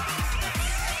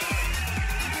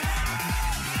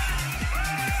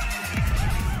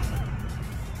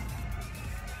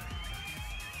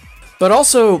 But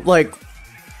also, like,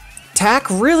 TAC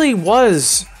really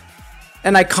was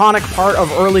an iconic part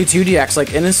of early 2DX.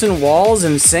 Like, Innocent Walls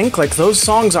and Sync, like, those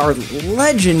songs are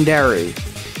legendary.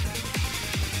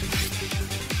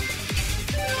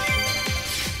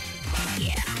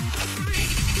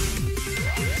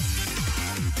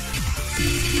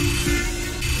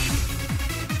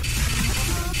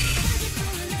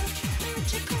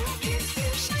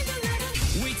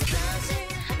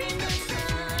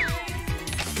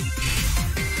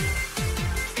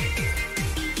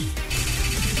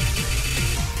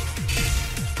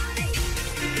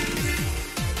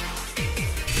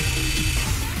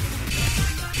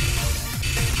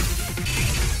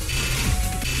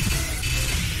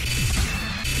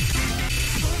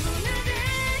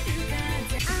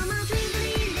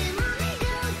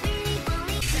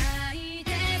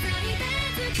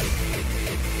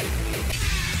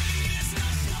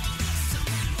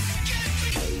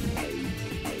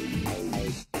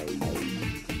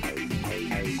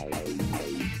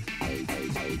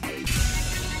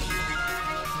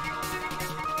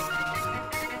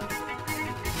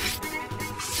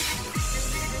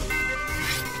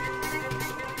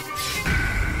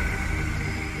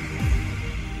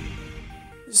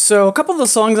 So a couple of the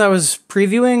songs I was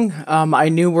previewing, I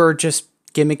knew were just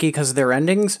gimmicky because of their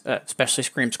endings, especially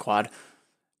Scream Squad.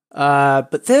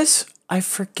 But this, I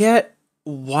forget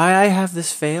why I have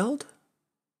this failed.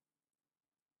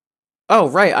 Oh,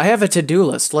 right, I have a to-do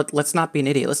list. Let's not be an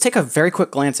idiot. Let's take a very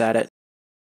quick glance at it.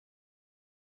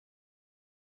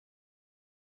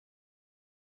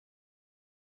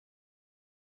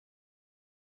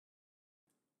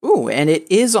 Ooh, and it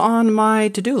is on my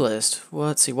to-do list. Well,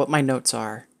 let's see what my notes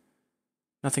are.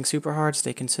 Nothing super hard,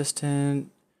 stay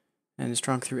consistent, and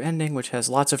strong through ending, which has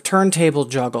lots of turntable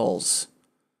juggles.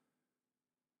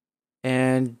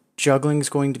 And juggling's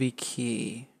going to be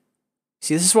key.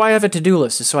 See, this is why I have a to-do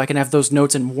list, is so I can have those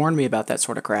notes and warn me about that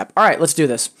sort of crap. All right, let's do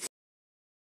this.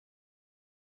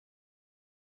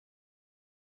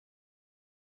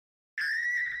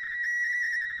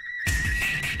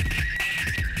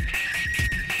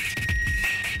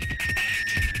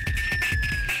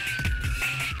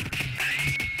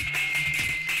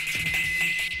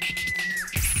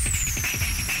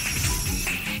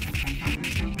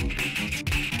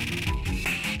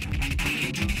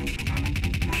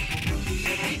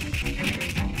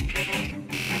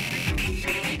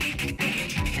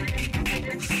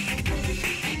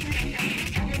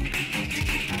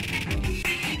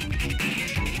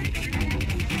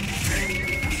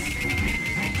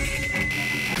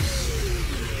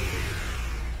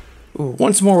 Ooh,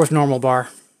 once more with normal bar.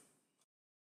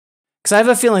 Because I have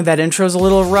a feeling that intro's a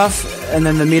little rough, and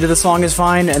then the meat of the song is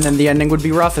fine, and then the ending would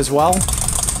be rough as well.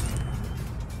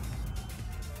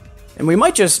 And we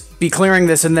might just be clearing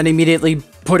this and then immediately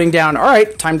putting down,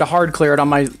 alright, time to hard clear it on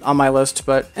my list,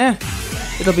 but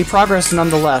it'll be progress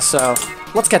nonetheless, so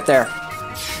let's get there.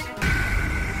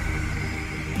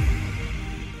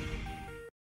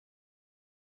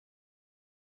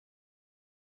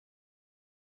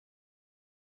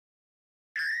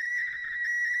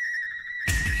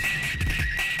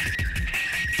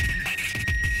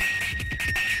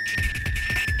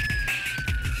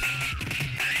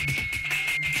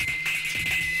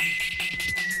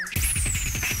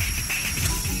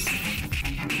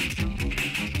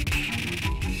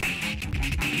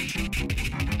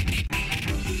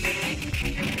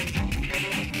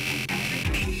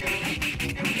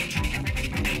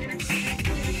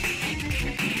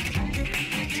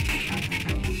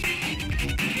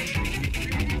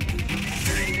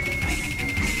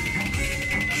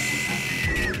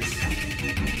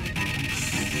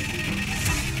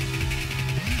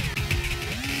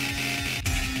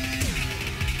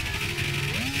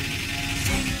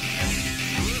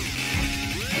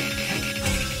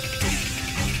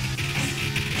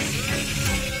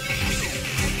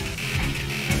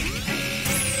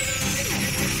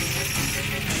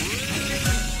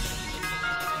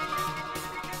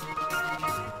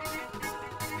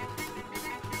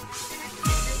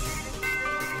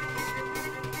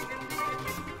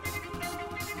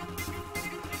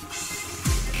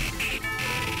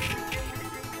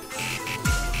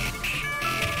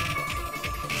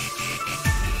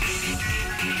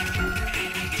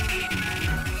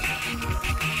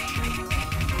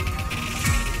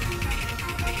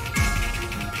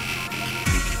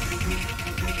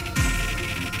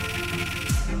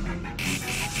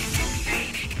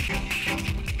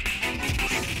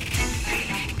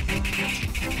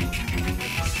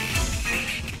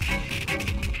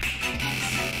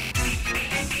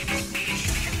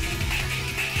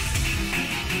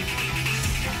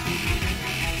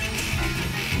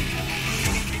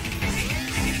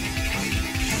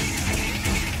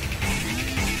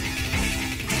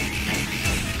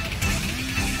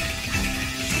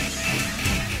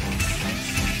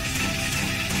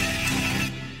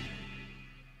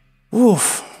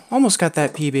 Oof, almost got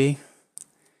that PB.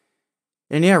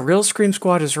 And yeah, real Scream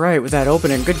Squad is right with that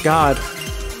opening, good god.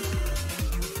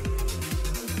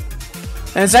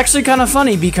 And it's actually kind of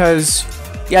funny because,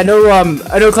 yeah, I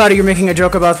know Cloudy, you're making a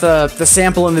joke about the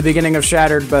sample in the beginning of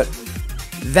Shattered, but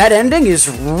that ending is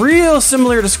real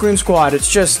similar to Scream Squad.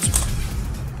 It's just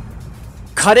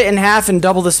cut it in half and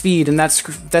double the speed, and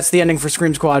that's the ending for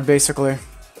Scream Squad, basically.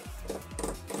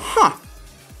 Huh.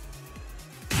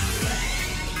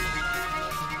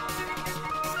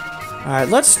 Alright,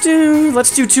 let's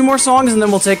do 2 more songs and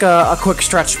then we'll take a quick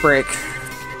stretch break.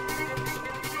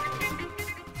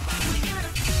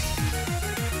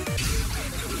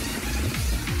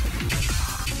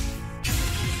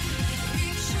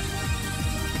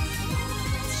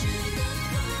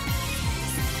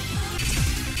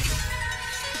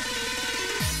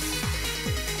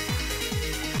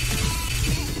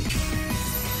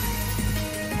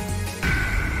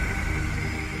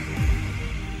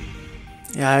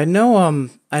 Yeah, I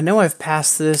know I've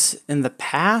passed this in the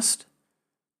past,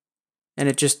 and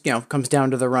it just, you know, comes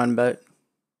down to the run, but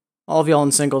all of y'all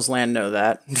in singles land know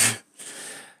that.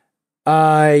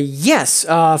 Yes,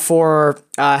 for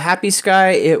Happy Sky,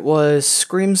 it was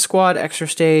Scream Squad, Extra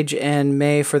Stage, and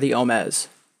May for the Omez.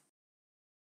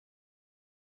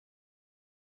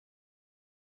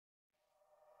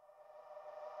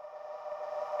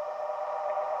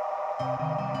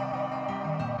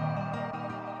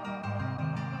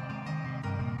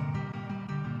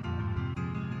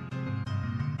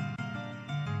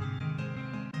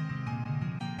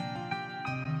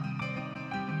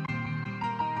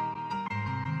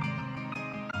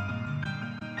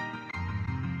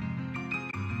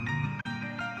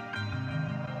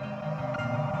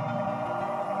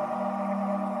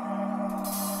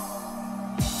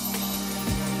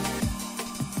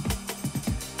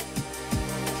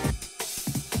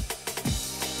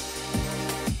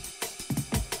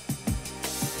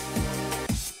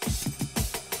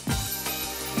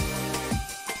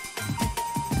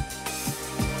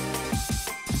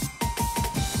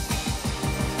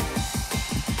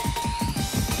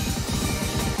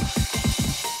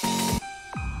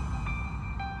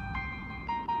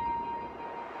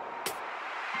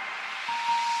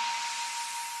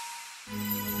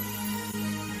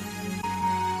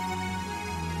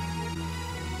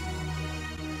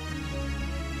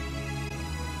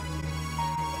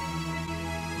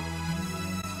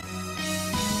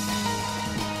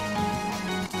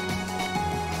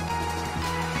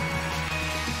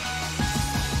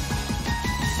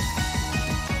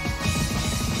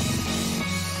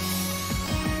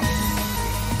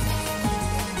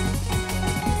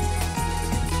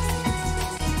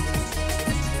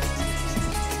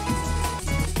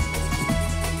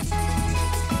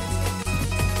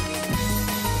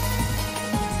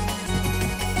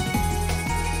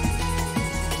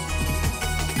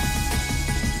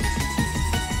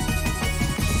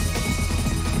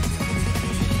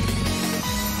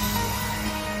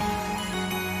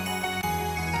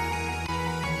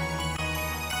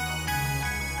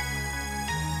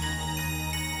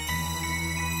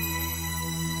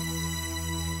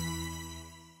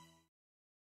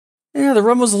 Yeah, the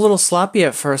run was a little sloppy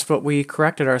at first, but we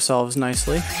corrected ourselves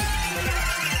nicely.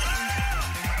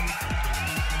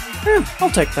 Yeah, I'll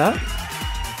take that.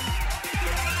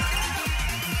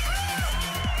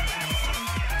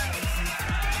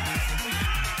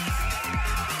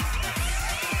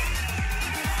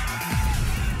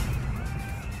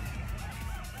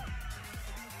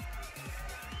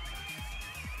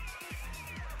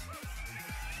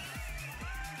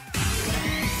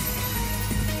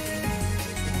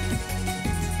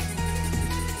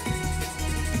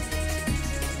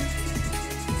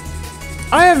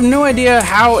 I have no idea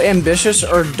how ambitious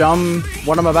or dumb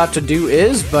what I'm about to do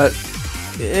is, but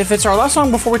if it's our last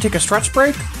song before we take a stretch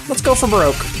break, let's go for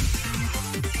broke.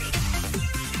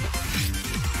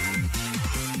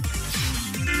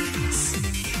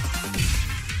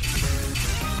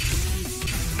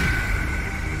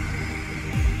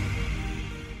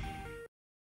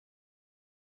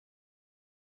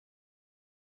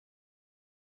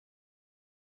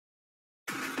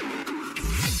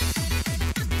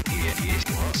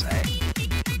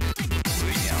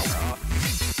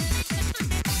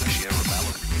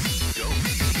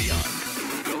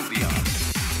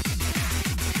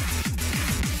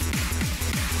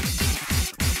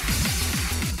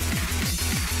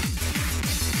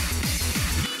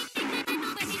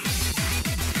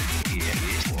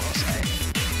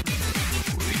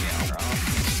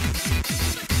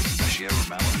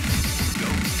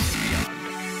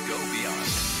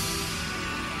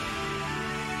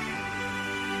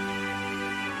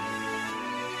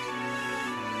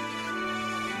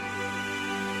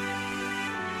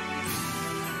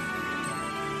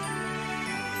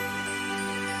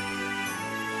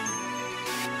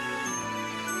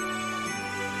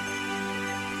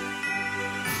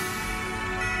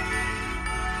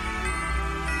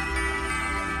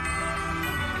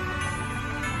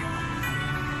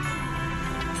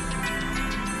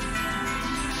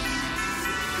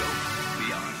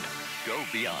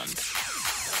 Beyond.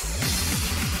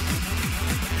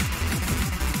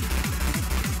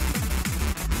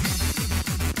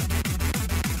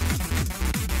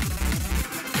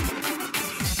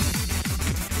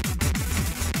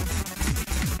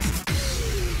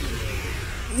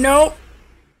 Nope.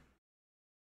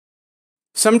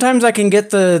 Sometimes I can get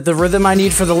the rhythm I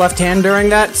need for the left hand during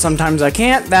that. Sometimes I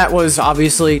can't. That was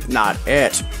obviously not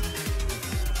it.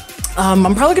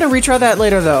 I'm probably gonna retry that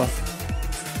later though.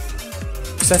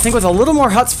 So I think with a little more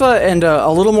chutzpah and a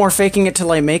little more faking it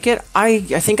till I make it, I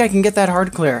think I can get that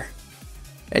hard clear.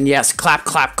 And yes, clap,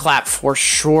 clap, clap for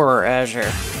sure,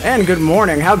 Azure. And good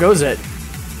morning, how goes it?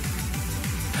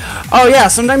 Oh yeah,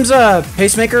 sometimes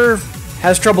Pacemaker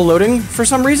has trouble loading for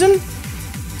some reason,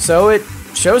 so it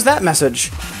shows that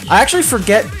message. I actually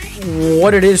forget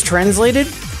what it is translated.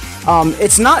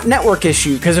 It's not network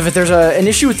issue, because if there's an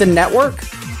issue with the network,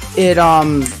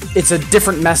 it's a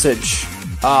different message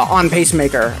on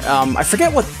Pacemaker. I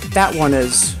forget what that one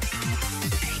is.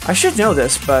 I should know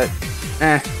this, but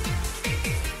eh.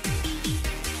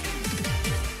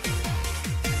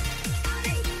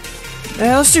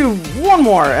 Let's do one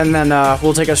more, and then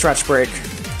we'll take a stretch break.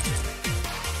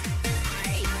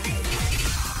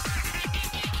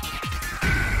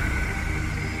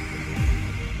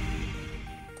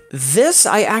 This,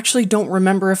 I actually don't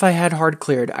remember if I had hard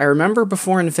cleared. I remember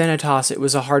before Infinitas, it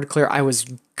was a hard clear I was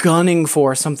gunning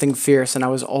for something fierce, and I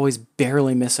was always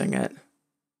barely missing it.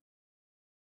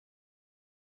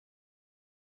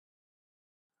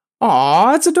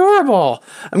 Aw, it's adorable.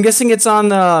 I'm guessing it's on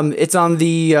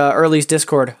the Early's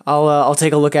Discord. I'll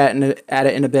take a look at it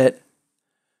in a bit.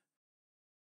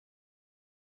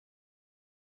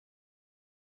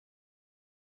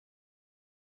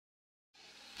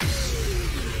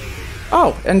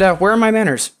 Oh, and where are my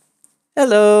manners?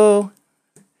 Hello.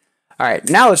 All right,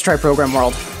 now let's try Program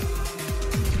World.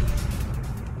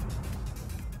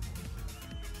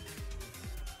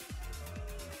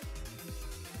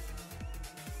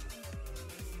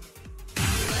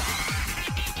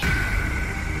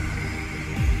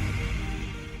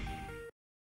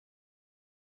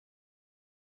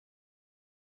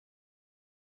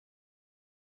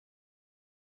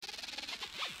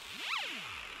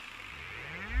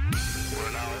 We're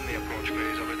now in the approach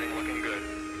phase, everything looking good.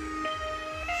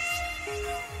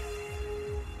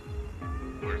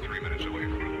 We're 3 minutes away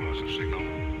from the loss of signal.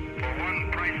 For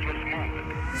one priceless moment.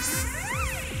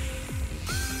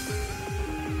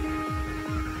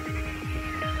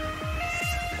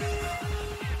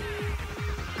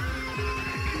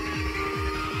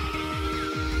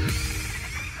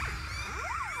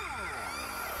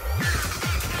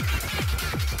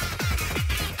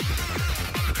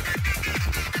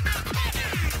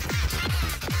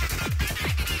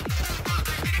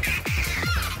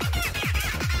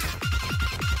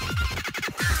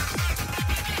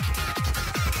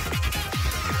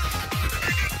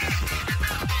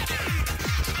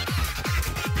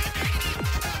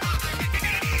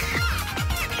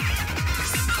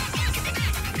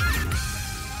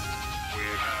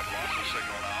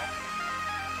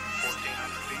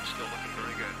 Still looking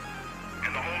very good.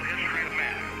 In the whole history of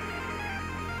man,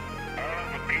 all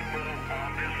the people on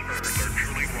this earth are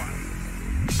truly one.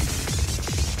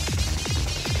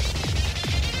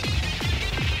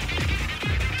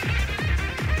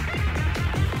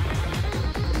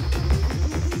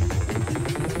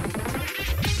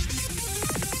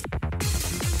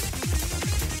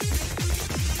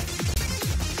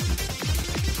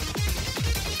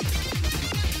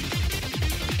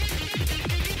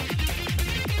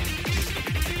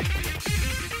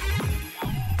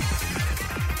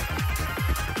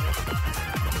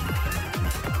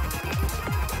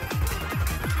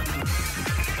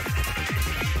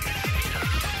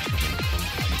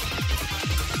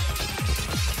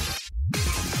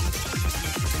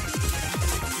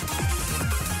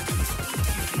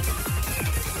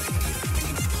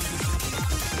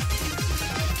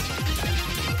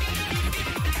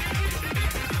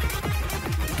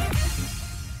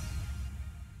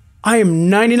 I am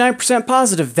 99%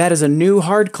 positive that is a new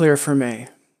hard clear for me.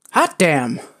 Hot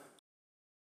damn!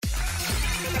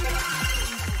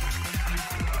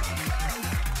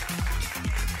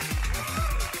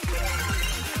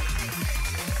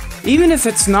 Even if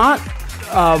it's not,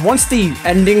 once the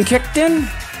ending kicked in,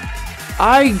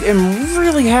 I am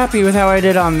really happy with how I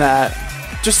did on that.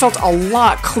 Just felt a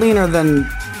lot cleaner than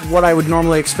what I would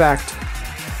normally expect.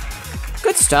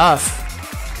 Good stuff.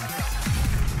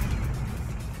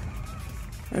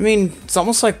 I mean, it's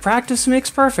almost like practice makes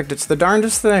perfect. It's the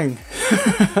darndest thing.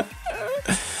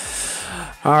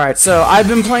 Alright, so I've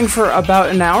been playing for about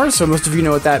an hour, so most of you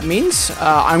know what that means.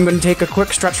 I'm going to take a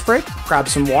quick stretch break, grab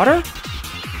some water,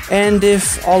 and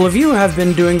if all of you have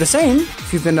been doing the same,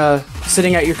 if you've been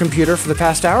sitting at your computer for the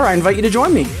past hour, I invite you to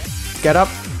join me. Get up,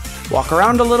 walk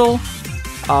around a little,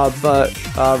 but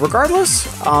regardless,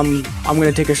 I'm going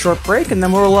to take a short break, and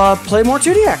then we'll play more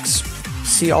 2DX.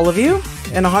 See all of you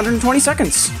in 120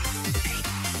 seconds.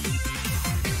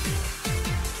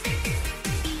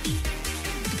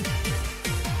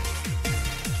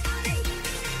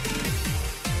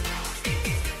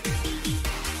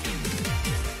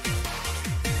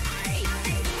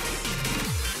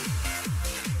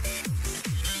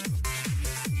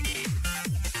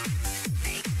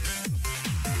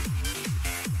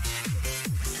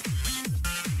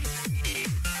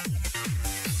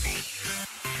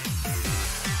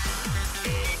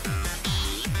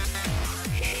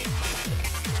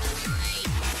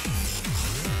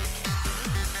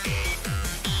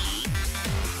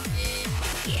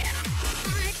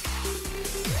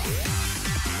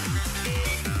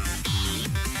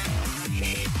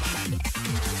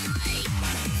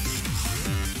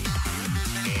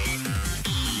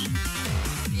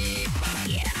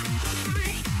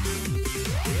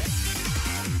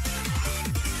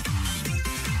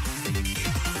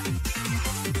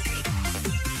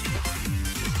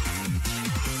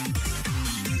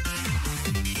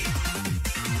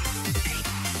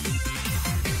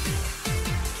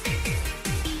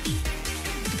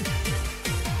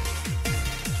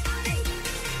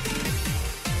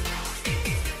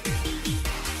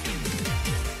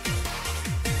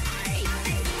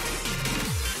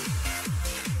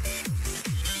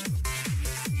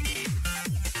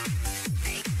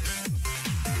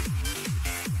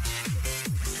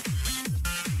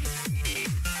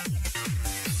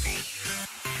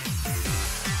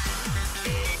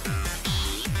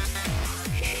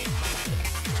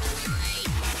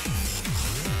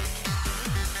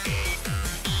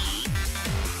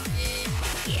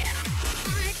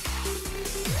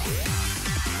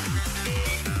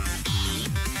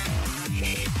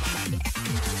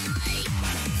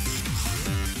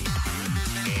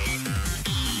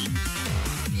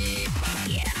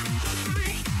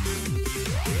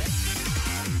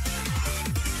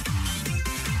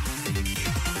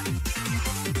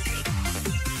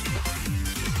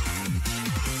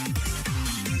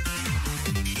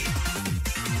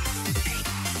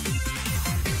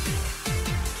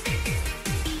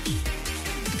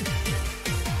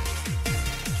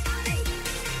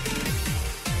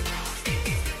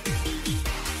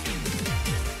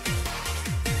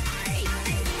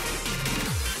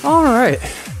 All right,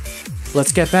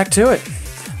 let's get back to it.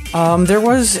 There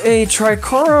was a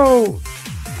Tricoro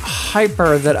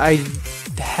hyper that I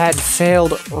had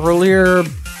failed earlier,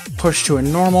 pushed to a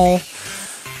normal.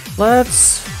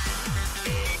 Let's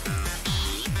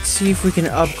see if we can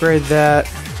upgrade that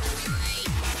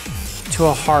to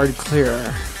a hard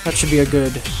clear. That should be a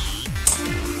good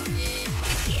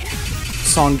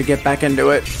song to get back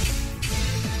into it.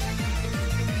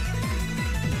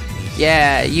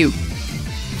 Yeah, you.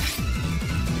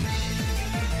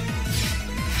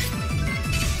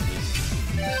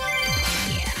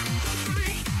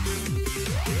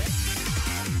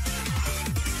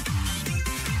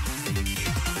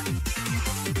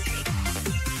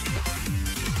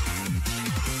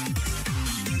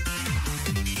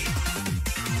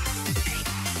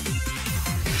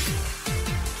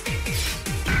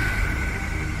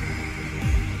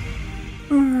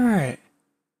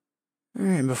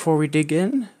 Alright, before we dig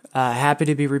in, happy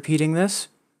to be repeating this.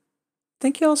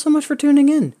 Thank you all so much for tuning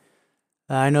in.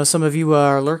 I know some of you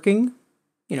are lurking.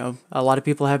 You know, a lot of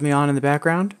people have me on in the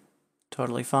background.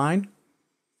 Totally fine.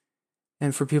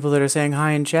 And for people that are saying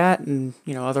hi in chat and,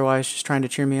 you know, otherwise just trying to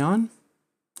cheer me on,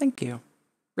 thank you.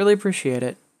 Really appreciate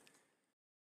it.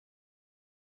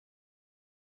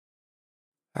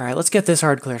 Alright, let's get this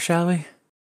hard clear, shall we?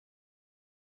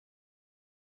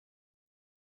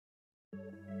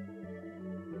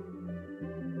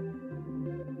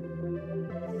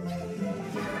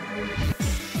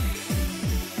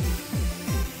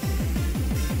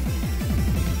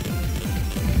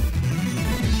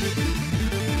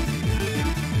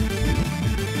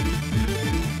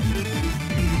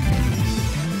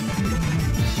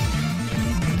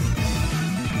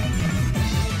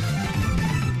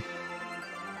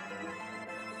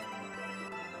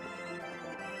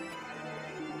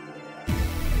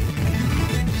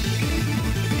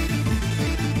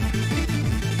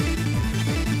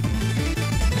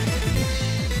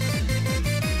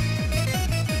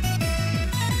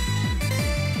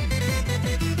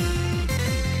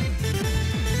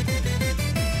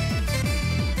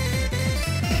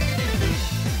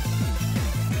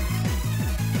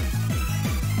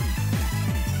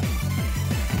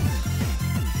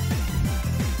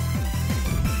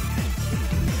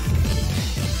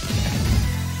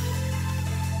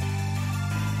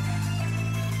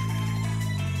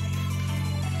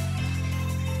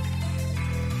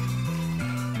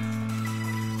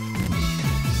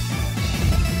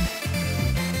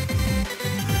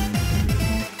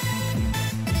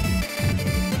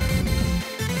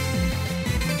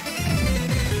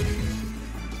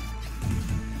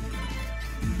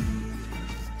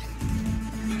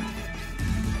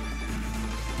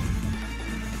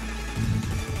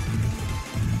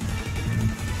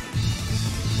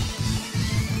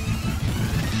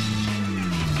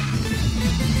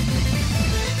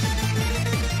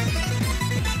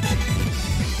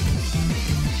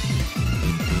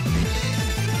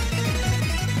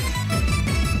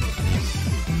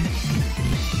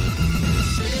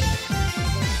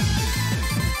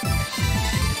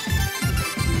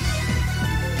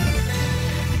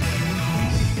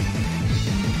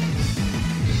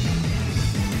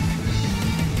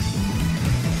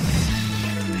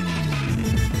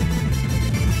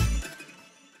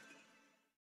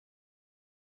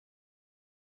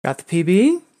 Got the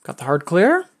PB, got the hard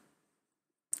clear.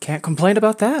 Can't complain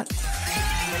about that.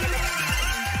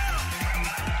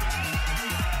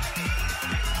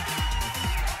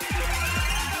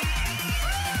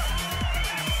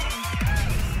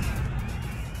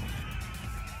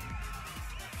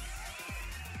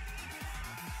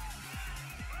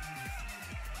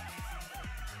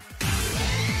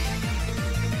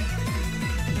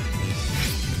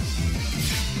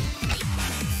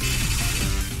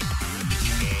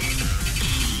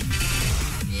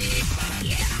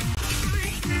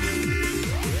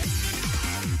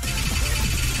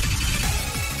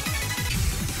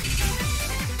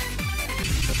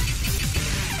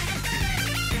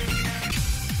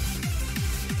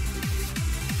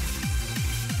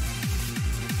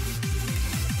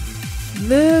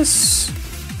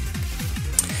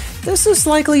 This is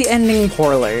likely ending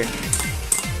poorly.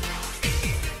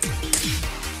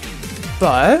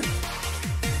 But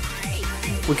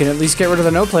we can at least get rid of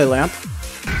the no-play lamp.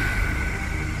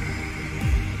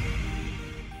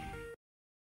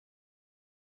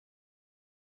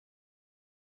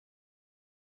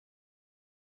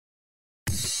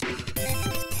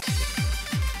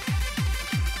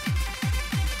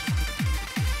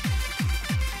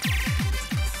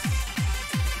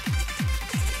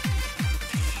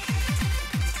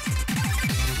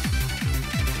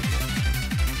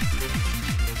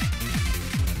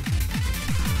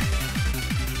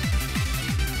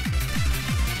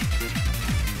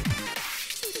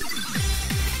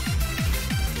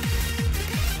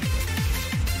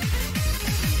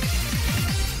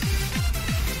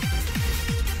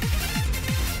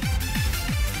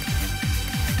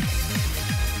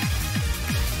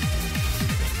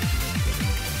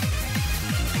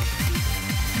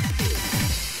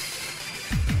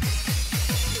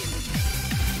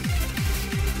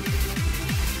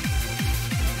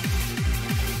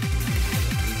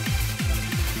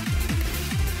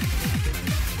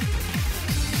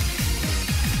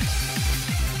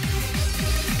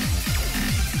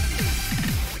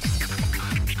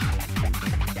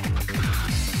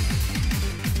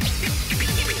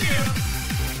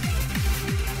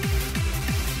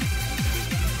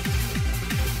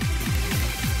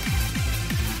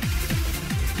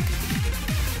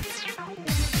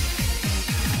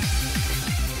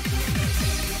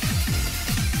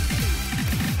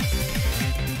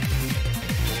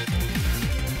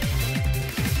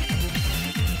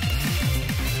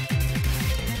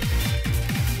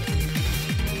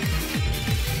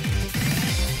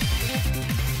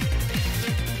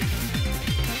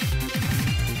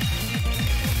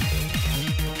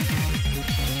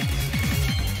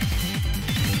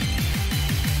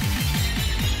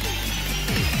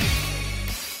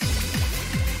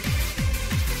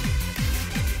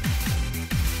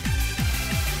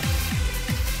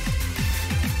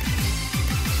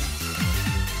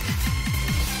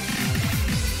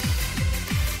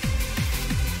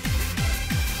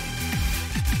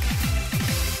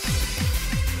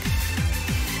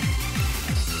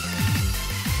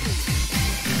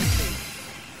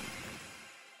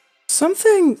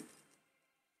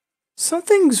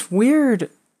 Something's weird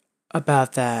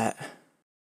about that.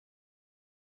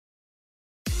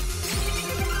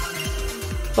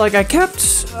 Like, I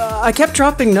kept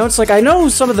dropping notes. Like, I know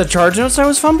some of the charge notes I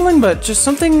was fumbling, but just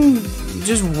something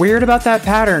just weird about that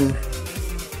pattern.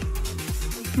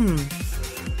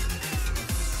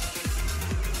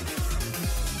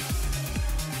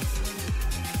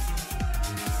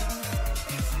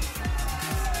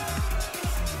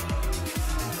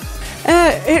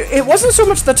 It wasn't so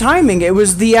much the timing, it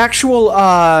was the actual,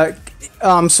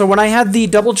 so when I had the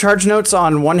double charge notes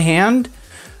on one hand,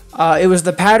 it was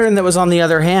the pattern that was on the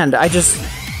other hand.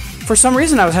 For some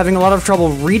reason, I was having a lot of trouble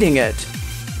reading it.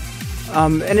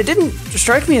 And it didn't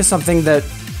strike me as something that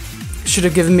should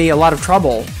have given me a lot of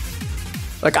trouble.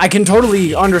 Like, I can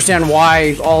totally understand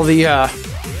why all the,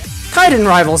 Kaiden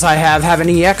rivals I have an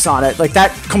EX on it. Like,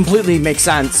 that completely makes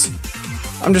sense.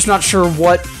 I'm just not sure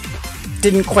what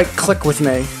didn't quite click with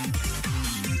me.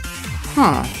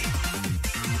 Huh.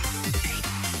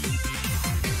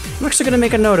 I'm actually gonna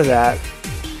make a note of that.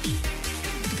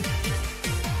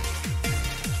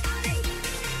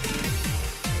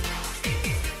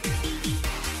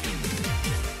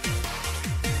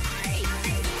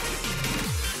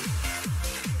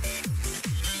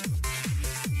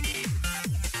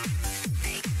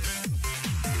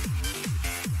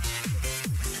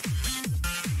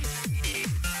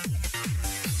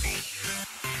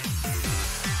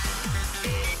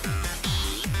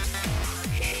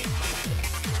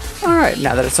 Alright,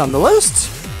 now that it's on the list,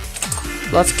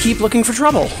 let's keep looking for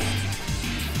trouble.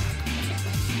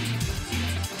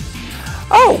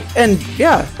 Oh, and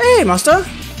yeah, hey, Musta.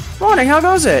 Morning, how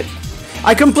goes it?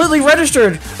 I completely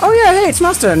registered. Oh yeah, hey, it's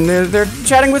Musta, and they're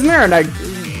chatting with Mira, and I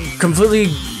completely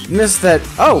missed that.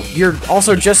 Oh, you're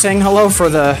also just saying hello for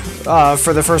the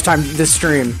first time this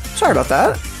stream. Sorry about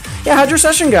that. Yeah, how'd your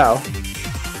session go?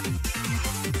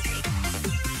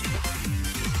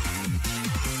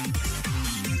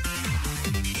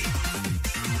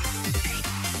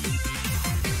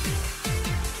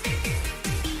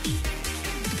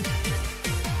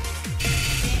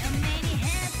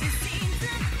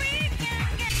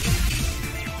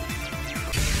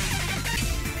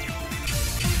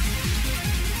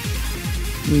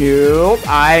 Nope,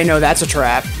 I know that's a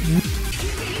trap.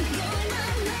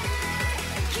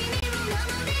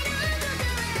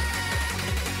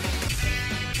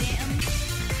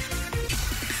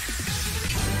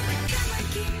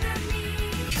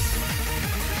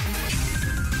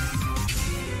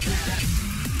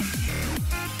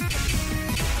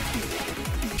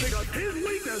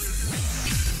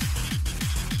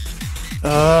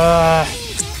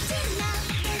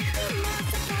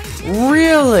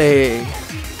 Really?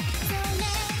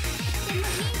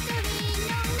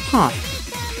 Huh.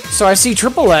 So I see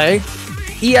AAA,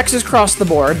 EXs across the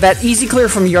board. That easy clear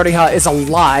from Yoriha is a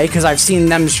lie, because I've seen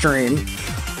them stream.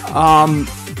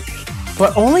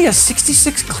 But only a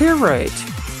 66 clear rate.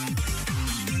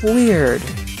 Weird.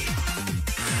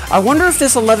 I wonder if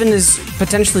this 11 is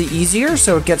potentially easier,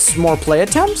 so it gets more play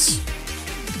attempts?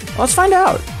 Let's find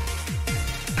out.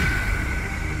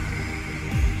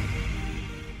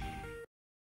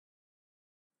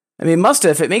 I mean, Musta,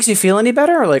 if it makes you feel any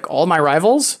better, like all my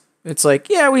rivals, it's like,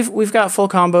 yeah, we've got full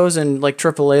combos and like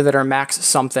AAA that are max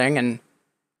something, and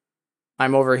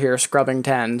I'm over here scrubbing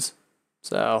 10s.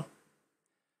 So,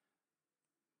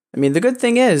 I mean, the good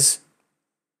thing is,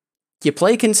 you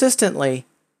play consistently,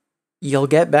 you'll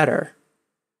get better.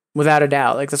 Without a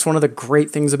doubt. Like, that's one of the great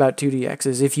things about 2DX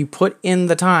is if you put in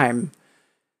the time,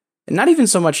 and not even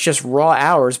so much just raw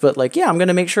hours, but like, yeah, I'm going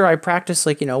to make sure I practice,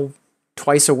 like, you know,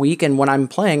 twice a week, and when I'm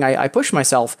playing, I push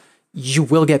myself, you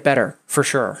will get better, for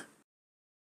sure.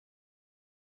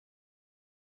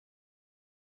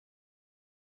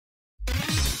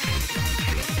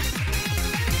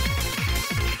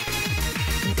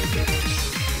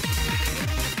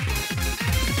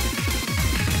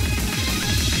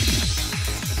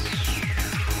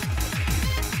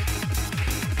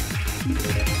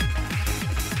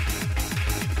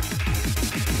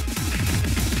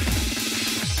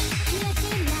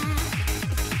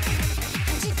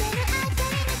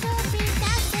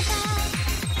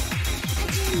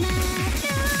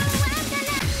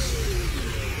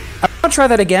 I'll try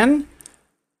that again,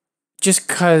 just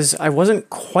because I wasn't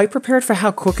quite prepared for how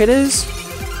quick it is.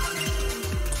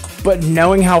 But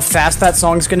knowing how fast that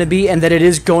song's going to be and that it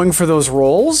is going for those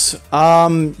rolls,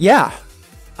 yeah,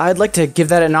 I'd like to give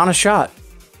that an honest shot.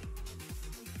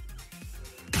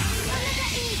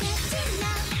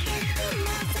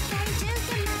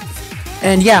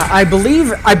 And yeah, I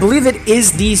believe it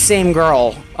is the same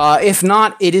girl If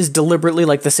not, it is deliberately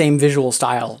like the same visual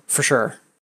style, for sure.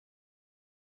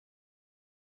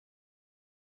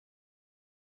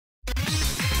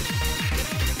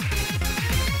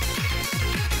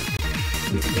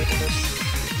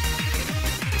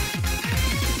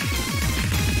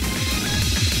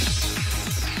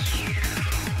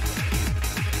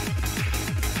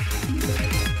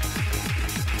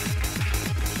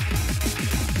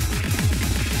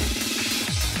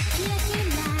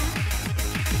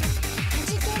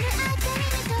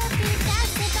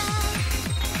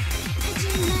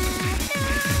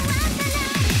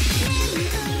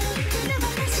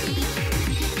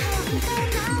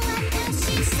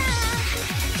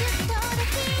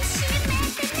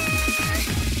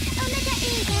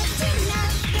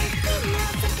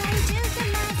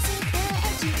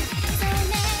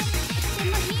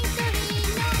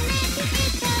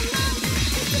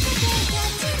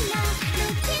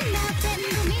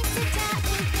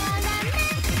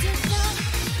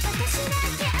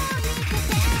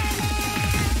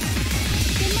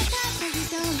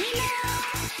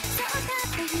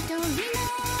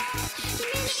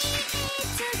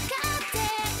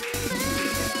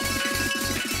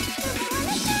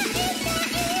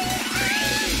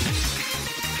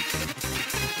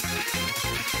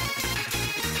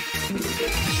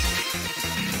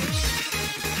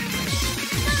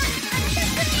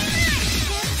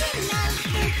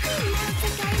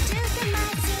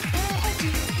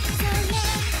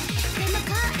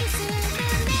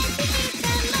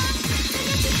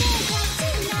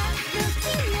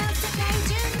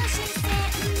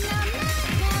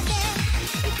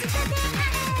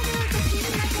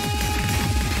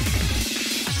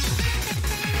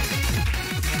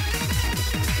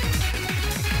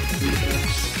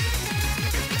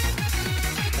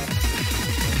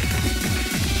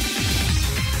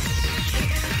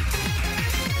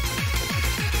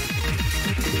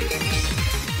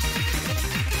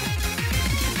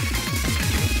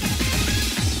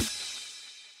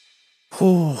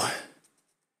 Ooh.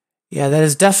 Yeah, that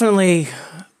is definitely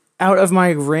out of my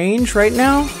range right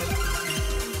now.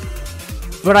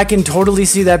 But I can totally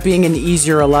see that being an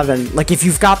easier 11. Like, if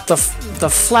you've got the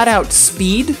flat-out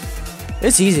speed,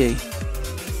 it's easy.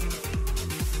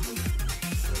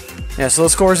 Yeah, so the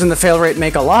scores and the fail rate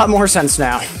make a lot more sense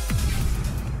now.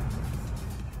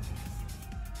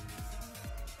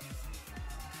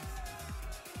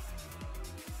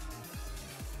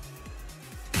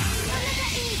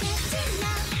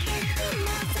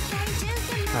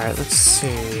 Alright, let's see.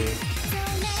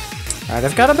 Alright,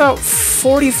 I've got about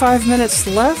 45 minutes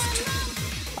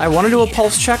left. I want to do a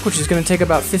pulse check, which is going to take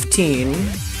about 15.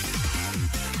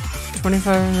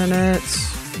 25 minutes.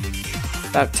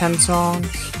 About 10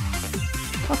 songs.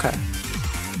 Okay.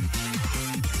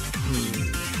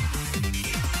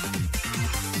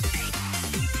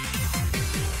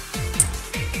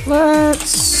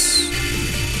 Let's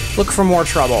look for more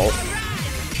trouble.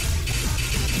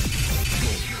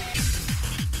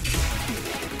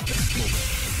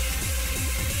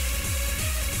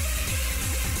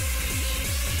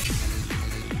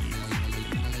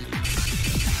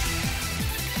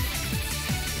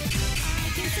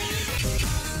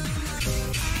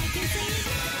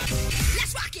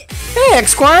 Hey,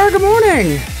 Esquire, good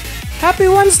morning! Happy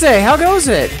Wednesday, how goes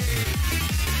it?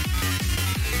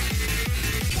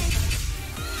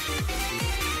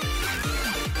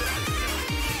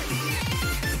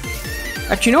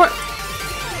 Actually, you know what?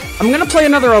 I'm gonna play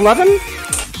another 11,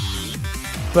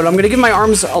 but I'm gonna give my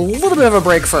arms a little bit of a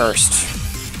break first.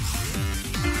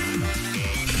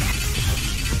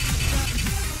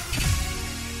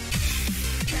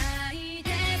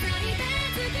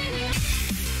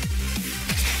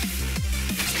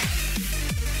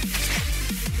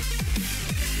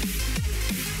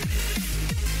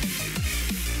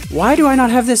 Why do I not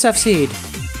have this FC'd?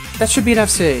 That should be an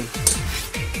FC.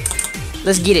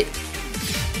 Let's get it.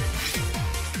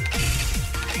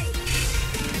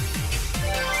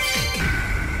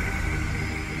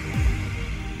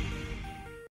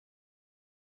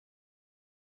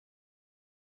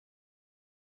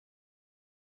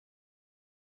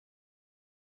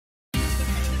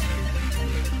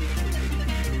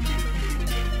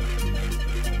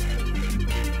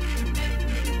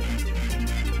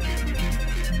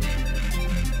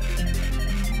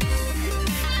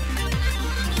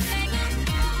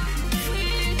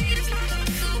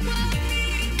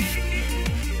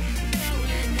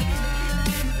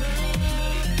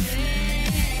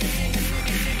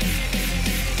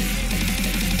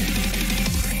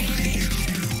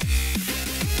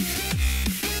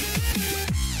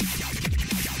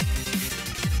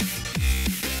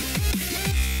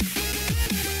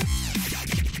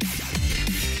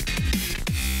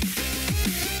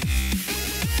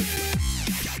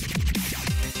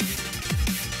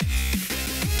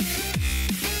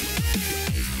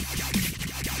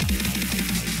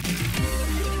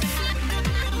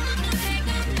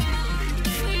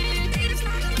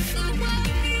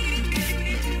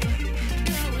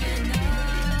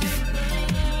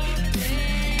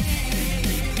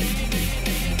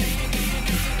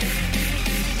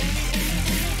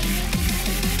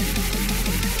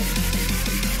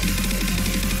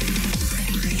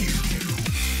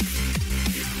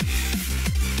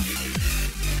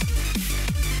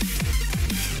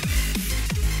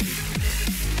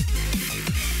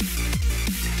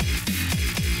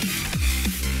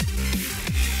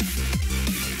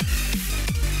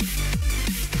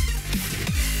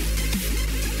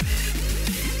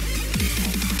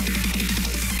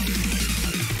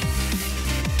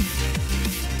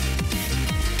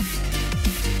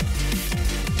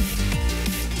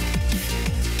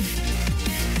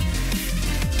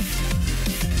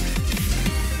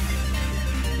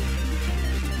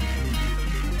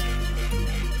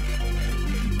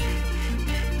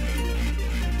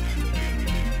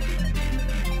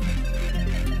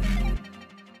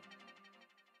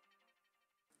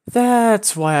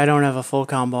 That's why I don't have a full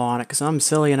combo on it, because I'm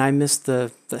silly and I miss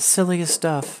the silliest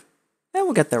stuff. And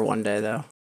we'll get there one day, though.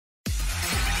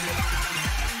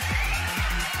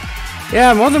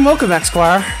 Yeah, more than welcome,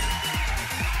 Esquire.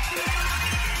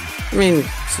 I mean,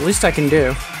 it's the least I can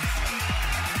do.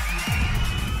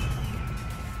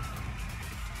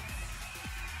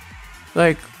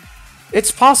 Like,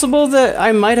 it's possible that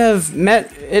I might have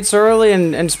met It's Early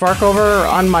and Sparkover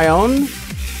on my own,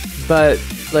 but,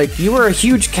 like, you were a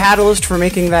huge catalyst for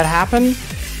making that happen,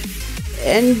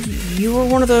 and you were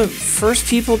one of the first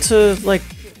people to, like,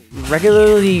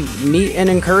 regularly meet and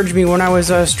encourage me when I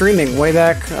was streaming way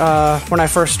back when I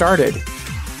first started.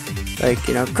 Like,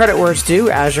 you know, credit where it's due,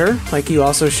 Azure, like, you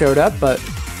also showed up, but,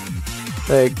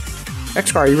 like,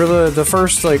 Xcar, you were the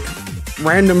first, like,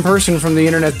 random person from the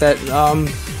internet that,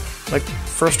 like,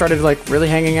 first started, like, really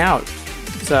hanging out.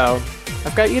 So,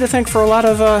 I've got you to thank for a lot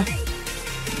of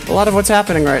what's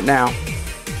happening right now.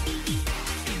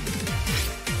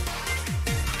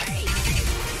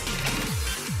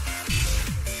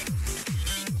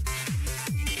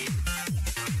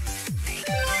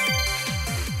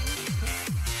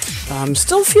 I'm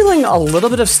still feeling a little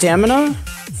bit of stamina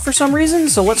for some reason,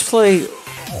 so let's play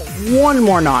one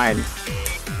more 9,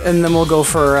 and then we'll go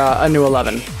for a new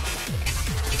 11.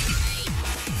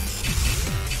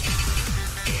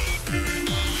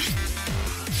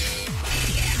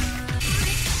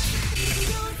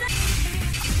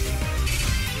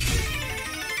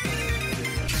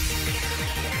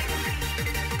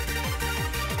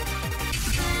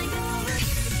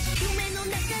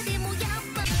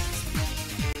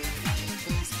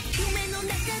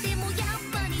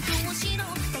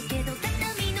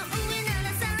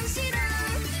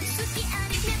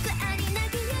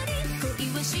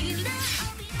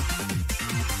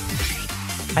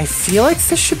 I feel like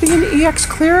this should be an EX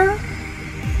clearer?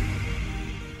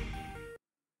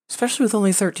 Especially with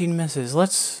only 13 misses.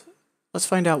 Let's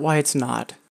find out why it's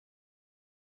not.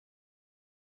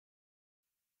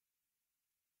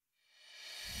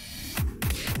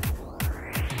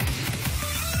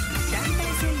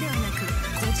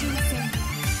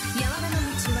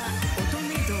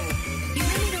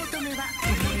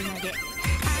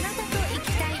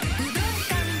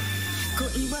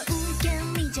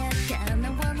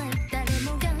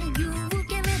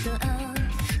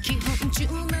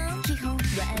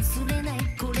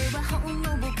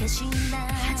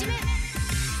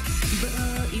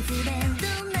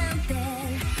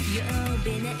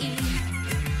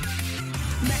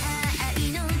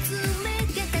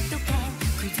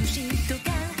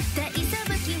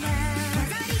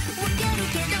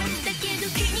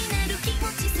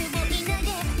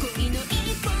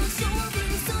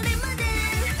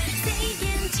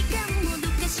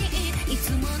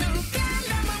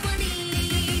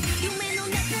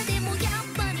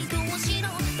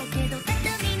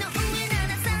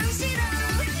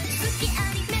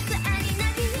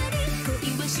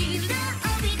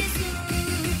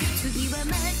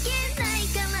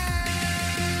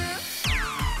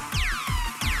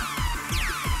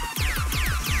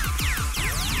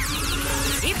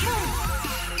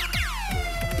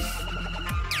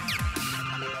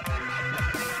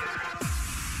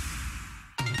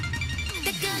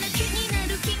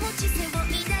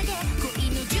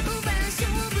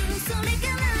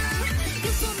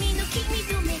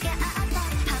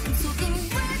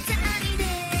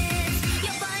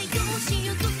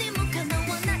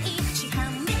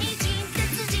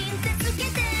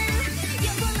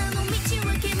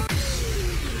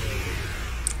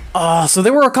 So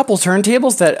there were a couple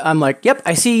turntables that I'm like, yep,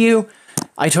 I see you.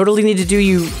 I totally need to do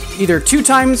you either 2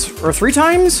 times or 3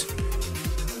 times.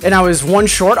 And I was 1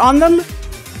 short on them.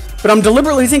 But I'm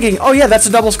deliberately thinking, oh yeah, that's a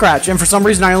double scratch. And for some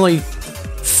reason, I only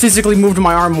physically moved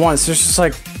my arm once. It's just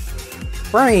like,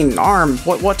 brain, arm,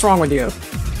 what's wrong with you?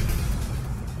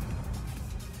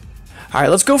 All right,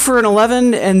 let's go for an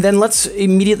 11, and then let's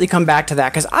immediately come back to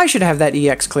that, because I should have that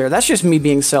EX clear. That's just me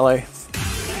being silly.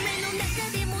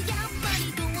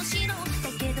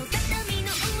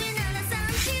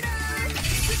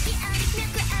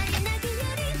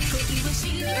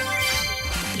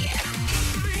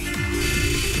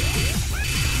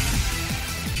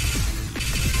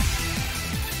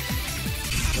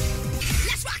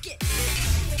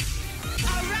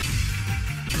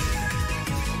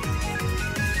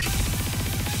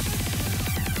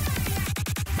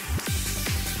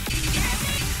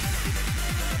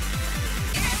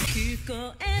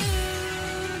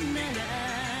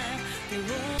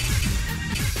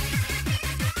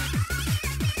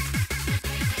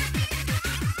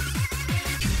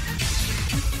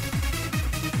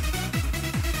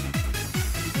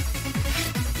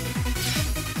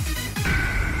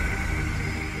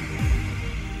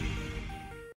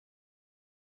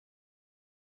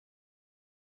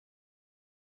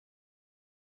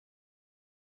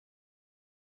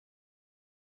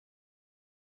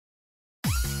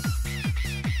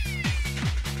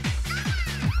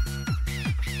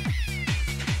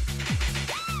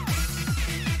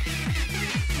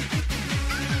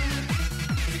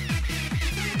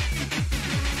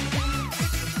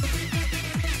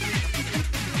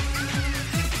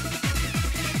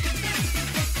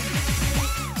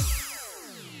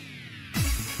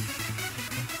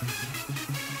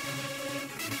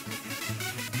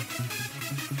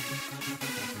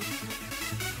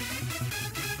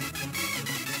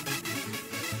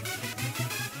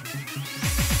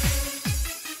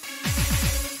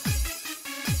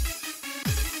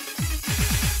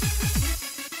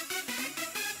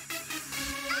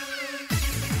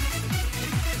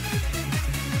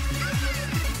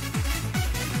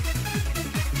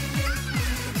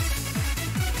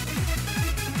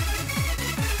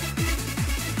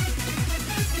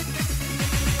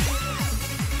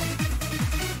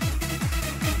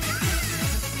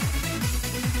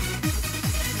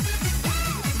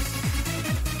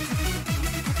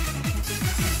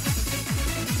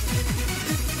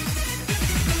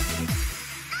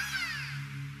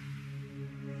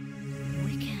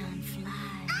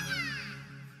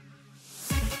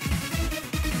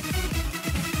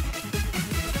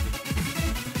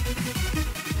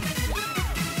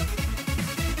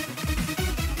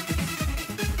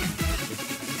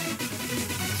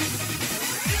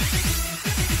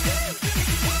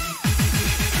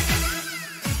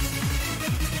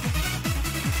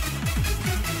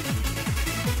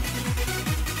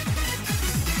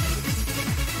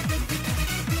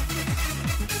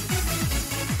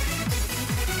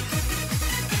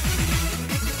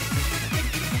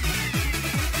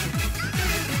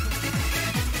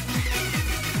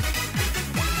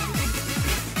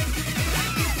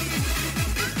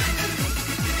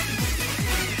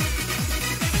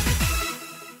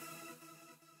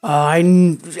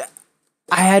 I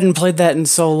hadn't played that in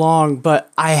so long,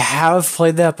 but I have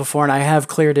played that before and I have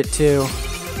cleared it too.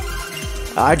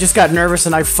 I just got nervous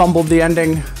and I fumbled the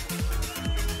ending.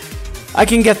 I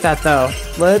can get that though.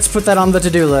 Let's put that on the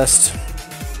to-do list.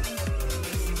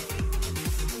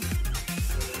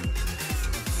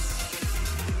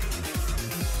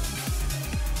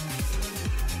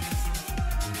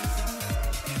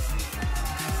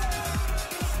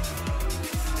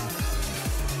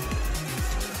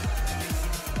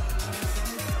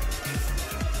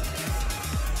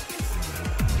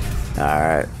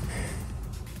 Alright.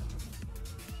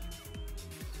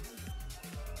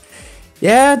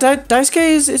 Yeah,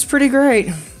 Daisuke is pretty great.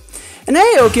 And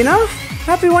hey, Okina!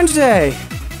 Happy Wednesday!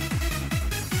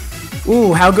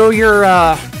 Ooh, how go your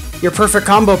perfect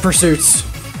combo pursuits?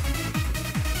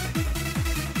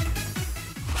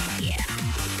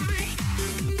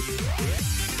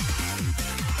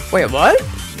 Wait, what?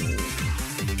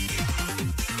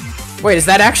 Wait, is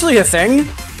that actually a thing?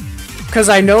 Because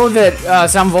I know that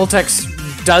Sound Voltex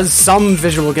does some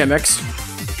visual gimmicks.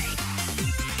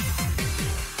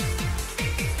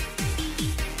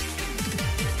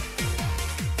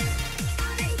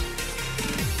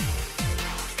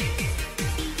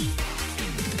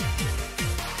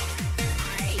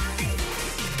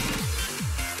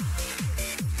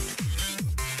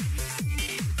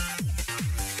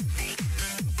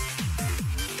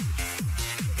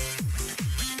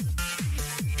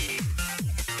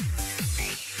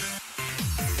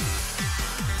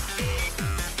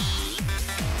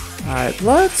 Alright,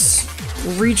 let's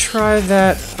retry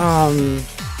that,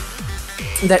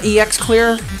 that EX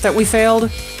clear that we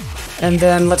failed, and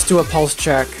then let's do a pulse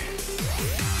check.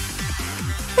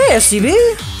 Hey, SCB!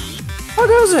 How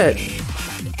goes it?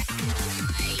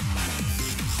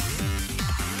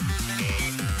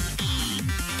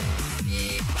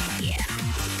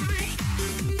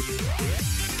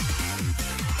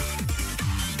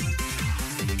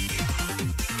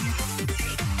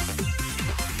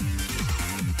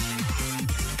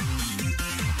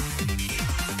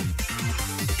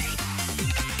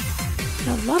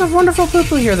 A lot of wonderful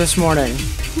poo-poo here this morning.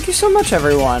 Thank you so much,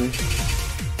 everyone.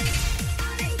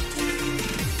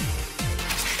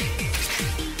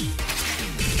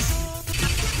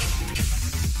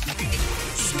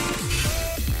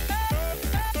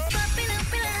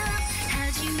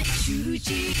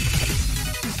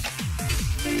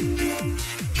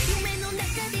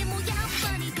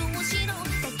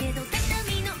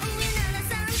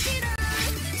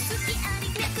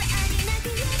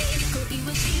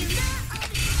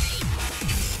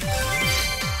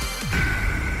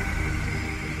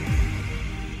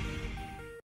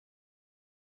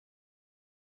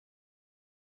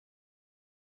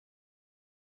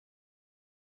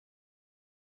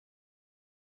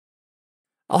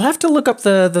 I'll have to look up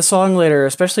the song later,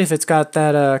 especially if it's got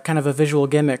that kind of a visual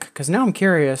gimmick, because now I'm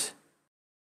curious.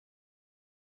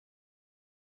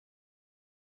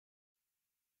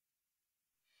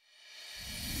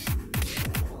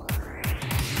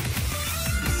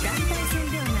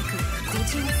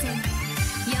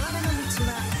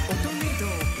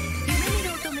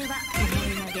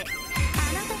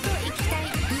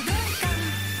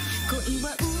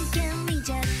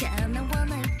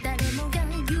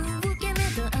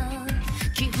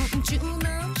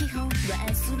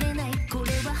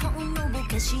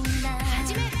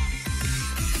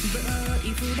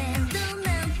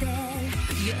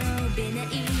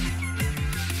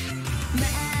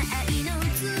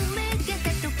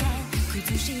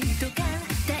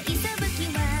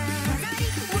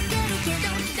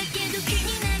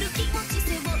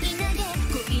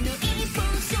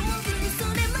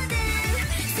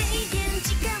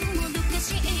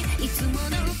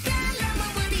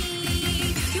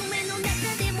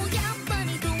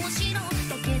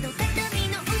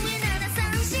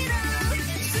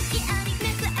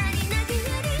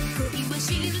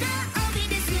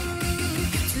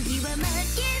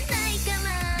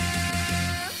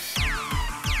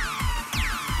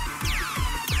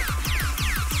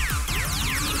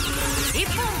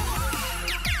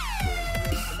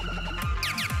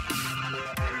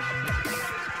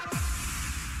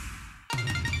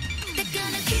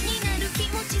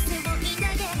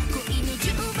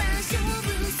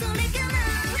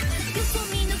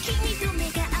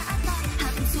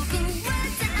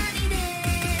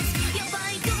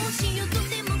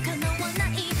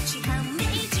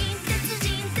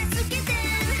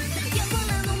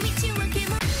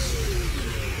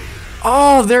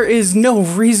 Oh, there is no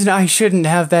reason I shouldn't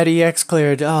have that EX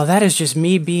cleared. Oh, that is just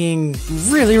me being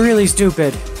really, really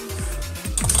stupid.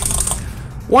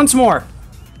 Once more.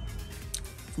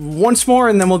 Once more,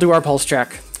 and then we'll do our pulse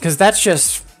check. because that's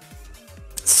just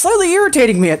slightly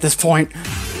irritating me at this point.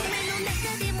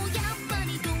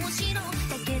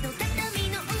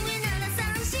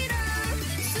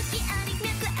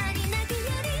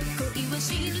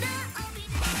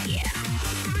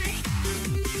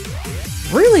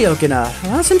 Really, Okina?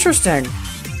 Well, that's interesting.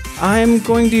 I'm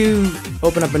going to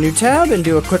open up a new tab and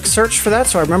do a quick search for that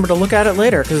so I remember to look at it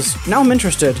later, because now I'm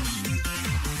interested.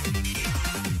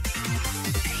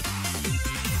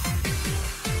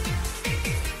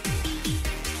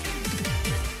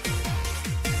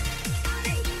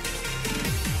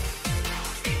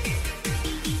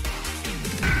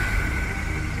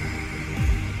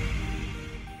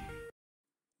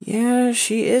 Yeah,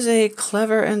 she is a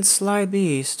clever and sly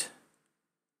beast.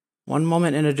 One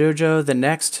moment in a dojo, the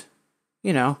next,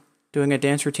 you know, doing a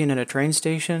dance routine at a train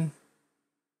station.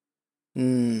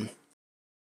 Hmm.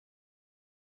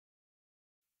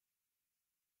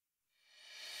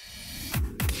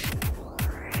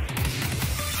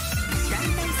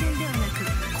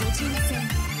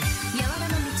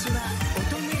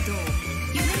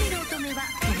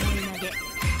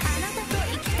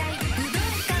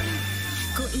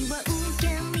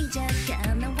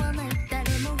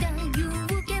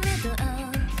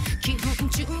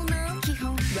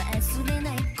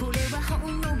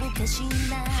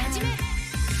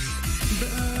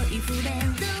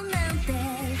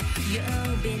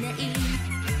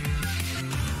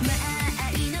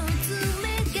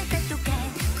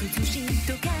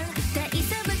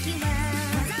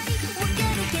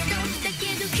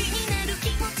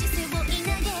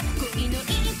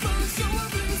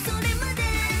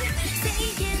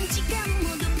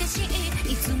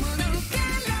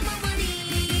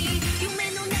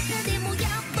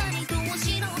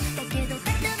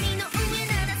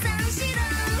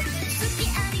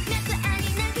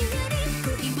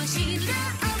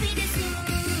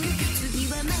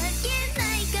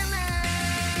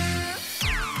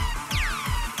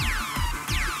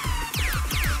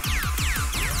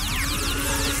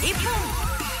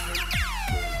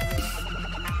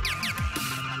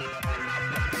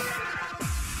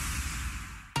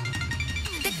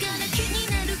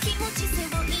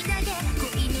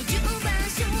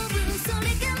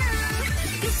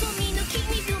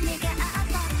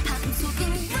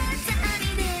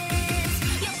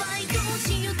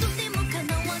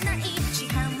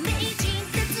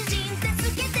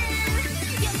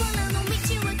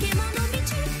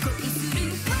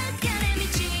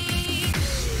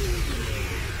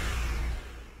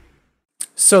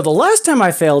 'So the last time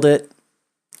I failed it,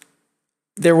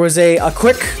 there was a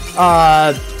quick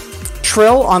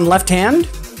trill on left hand,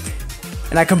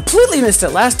 and I completely missed it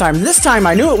last time. This time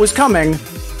I knew it was coming.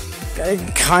 I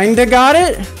kinda got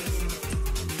it,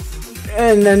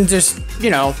 and then just, you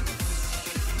know,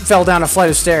 fell down a flight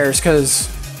of stairs because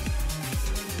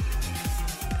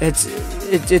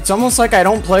it's almost like I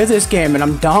don't play this game and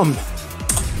I'm dumb.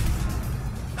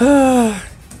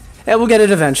 Yeah, we'll get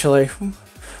it eventually.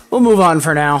 We'll move on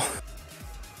for now.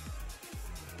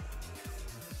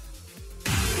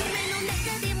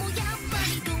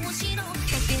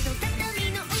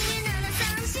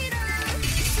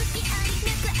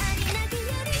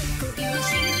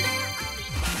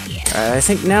 I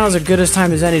think now is as good a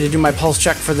time as any to do my pulse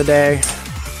check for the day.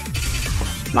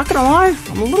 Not gonna lie,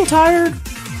 I'm a little tired,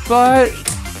 but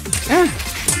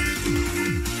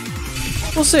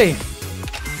we'll see.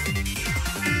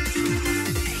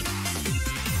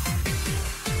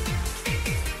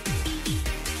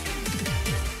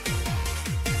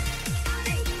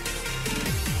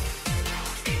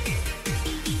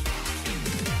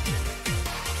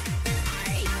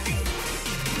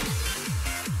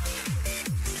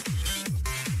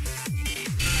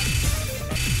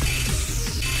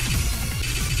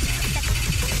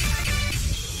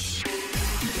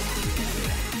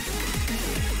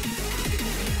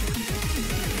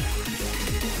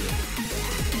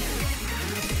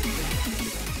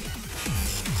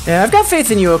 Yeah, I've got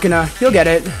faith in you, Okina. You'll get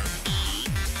it.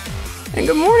 And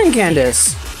good morning,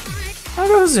 Candace. How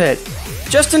goes it?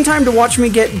 Just in time to watch me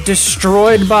get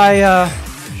destroyed by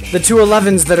the two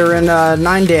 11s that are in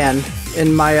 9Dan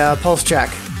in my pulse check.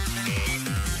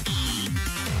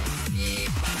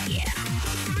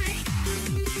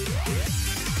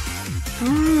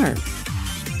 Alright.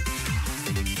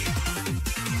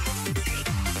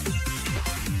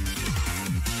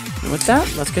 And with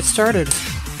that, let's get started.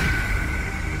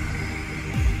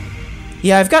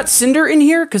 Yeah, I've got Cinder in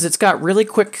here because it's got really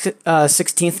quick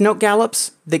 16th note gallops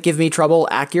that give me trouble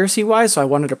accuracy-wise, so I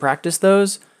wanted to practice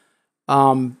those.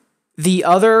 The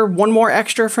other one more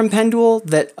extra from Penduel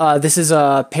that this is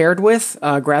paired with,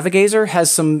 Gravigazer, has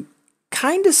some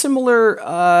kind of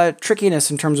similar trickiness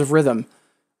in terms of rhythm.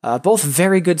 Both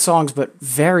very good songs, but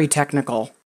very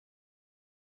technical.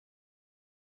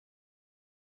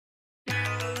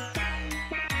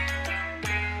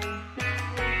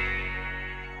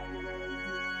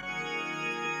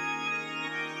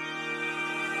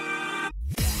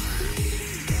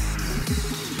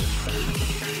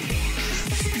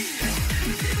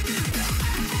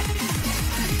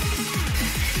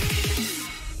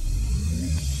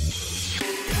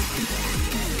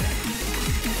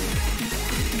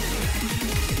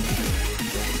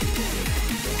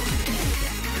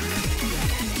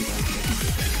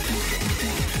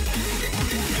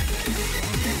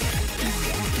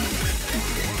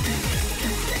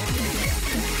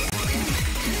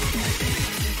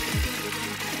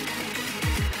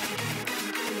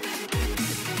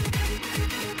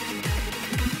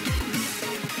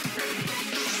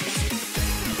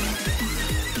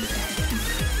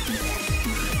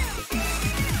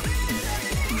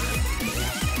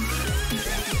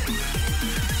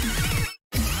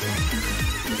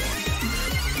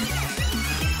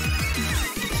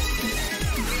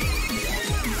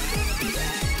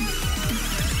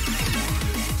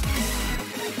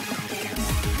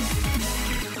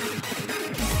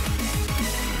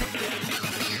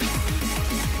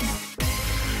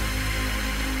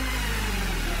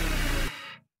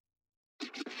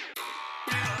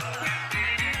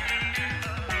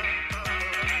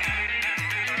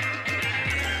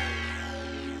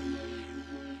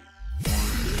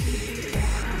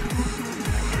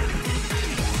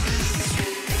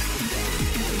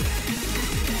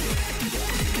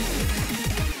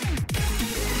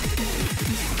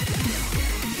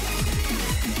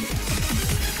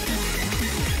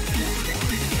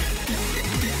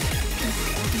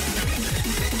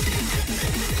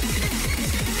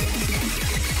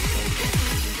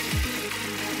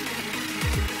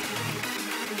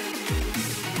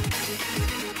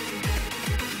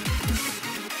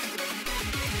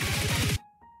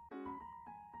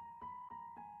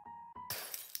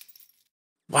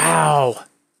 Wow.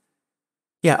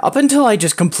 Yeah, up until I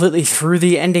just completely threw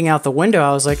the ending out the window,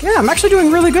 I was like, yeah, I'm actually doing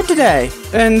really good today.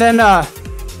 And then,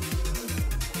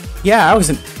 yeah, I was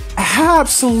an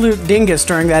absolute dingus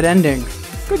during that ending.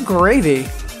 Good gravy.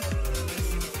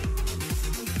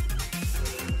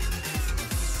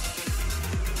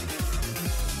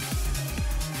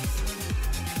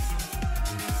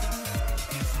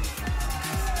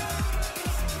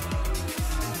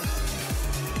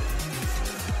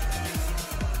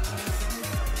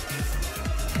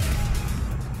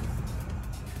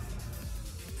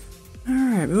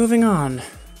 Alright, moving on.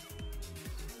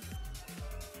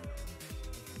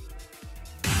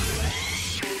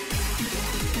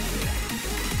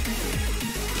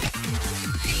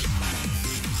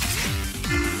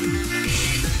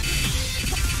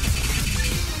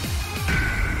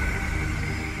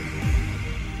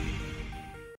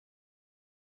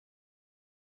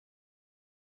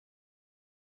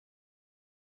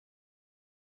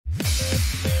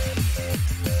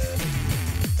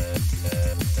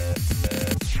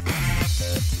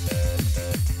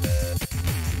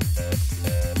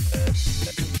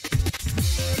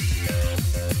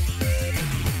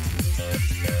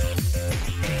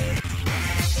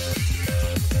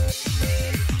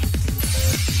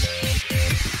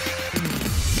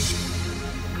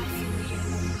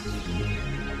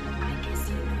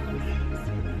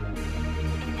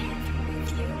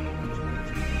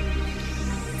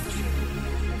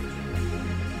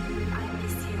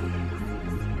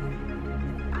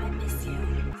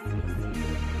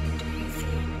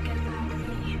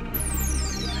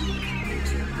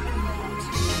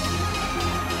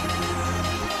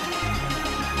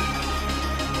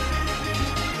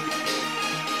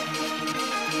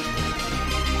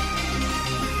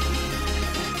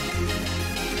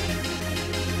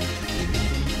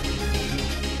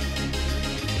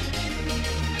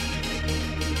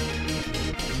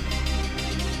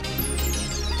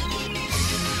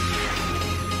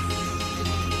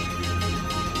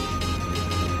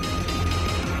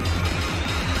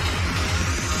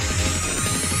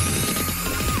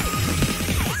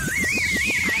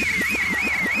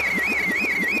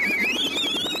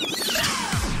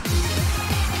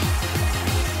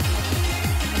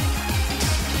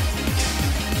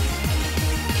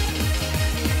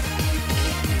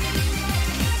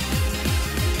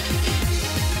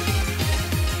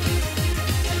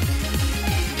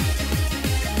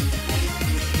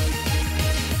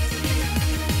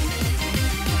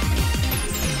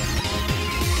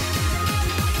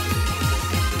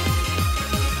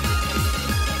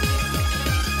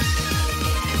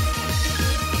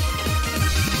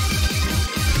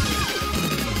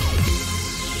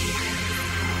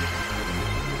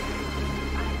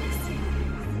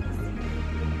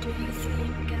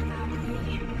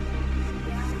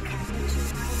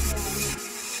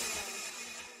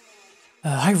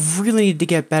 I really need to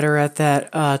get better at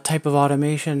that type of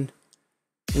automation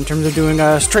in terms of doing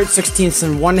straight 16ths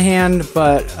in one hand,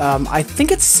 but I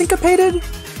think it's syncopated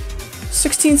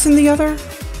 16ths in the other.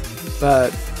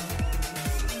 But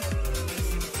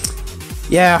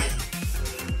yeah.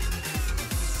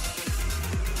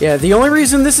 Yeah, the only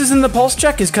reason this is in the pulse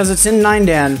check is because it's in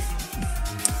 9Dan.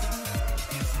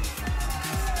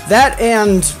 That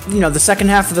and, you know, the second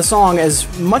half of the song, as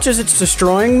much as it's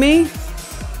destroying me,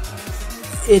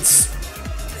 it's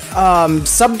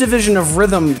subdivision of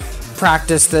rhythm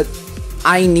practice that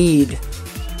I need.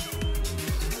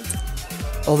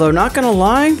 Although, not gonna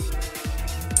lie,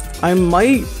 I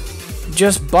might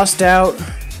just bust out,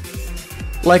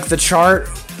 like, the chart,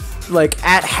 like,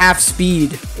 at half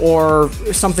speed, or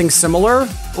something similar,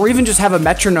 or even just have a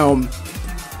metronome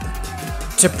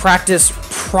to practice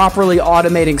properly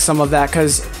automating some of that,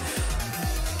 because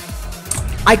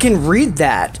I can read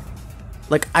that.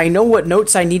 Like, I know what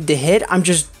notes I need to hit, I'm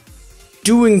just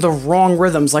doing the wrong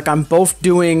rhythms. Like, I'm both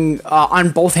doing,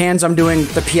 on both hands I'm doing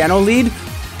the piano lead,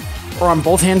 or on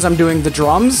both hands I'm doing the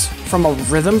drums, from a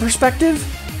rhythm perspective.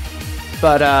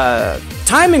 But,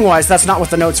 timing-wise, that's not what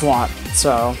the notes want,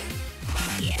 so...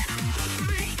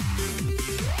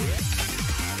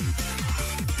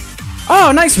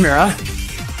 Oh, nice, Mira.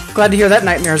 Glad to hear that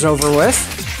nightmare's over with.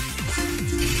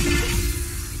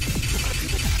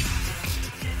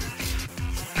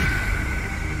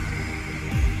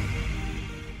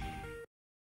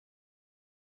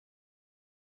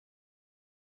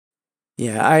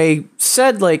 Yeah, I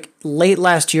said, like, late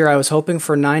last year I was hoping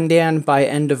for 9Dan by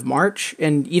end of March,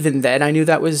 and even then I knew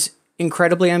that was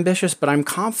incredibly ambitious, but I'm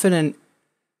confident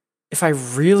if I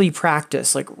really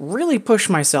practice, like really push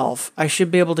myself, I should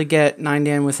be able to get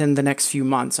 9Dan within the next few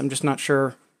months. I'm just not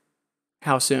sure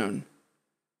how soon.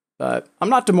 But I'm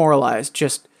not demoralized,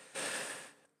 just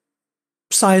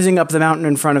sizing up the mountain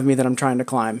in front of me that I'm trying to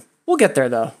climb. We'll get there,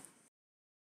 though.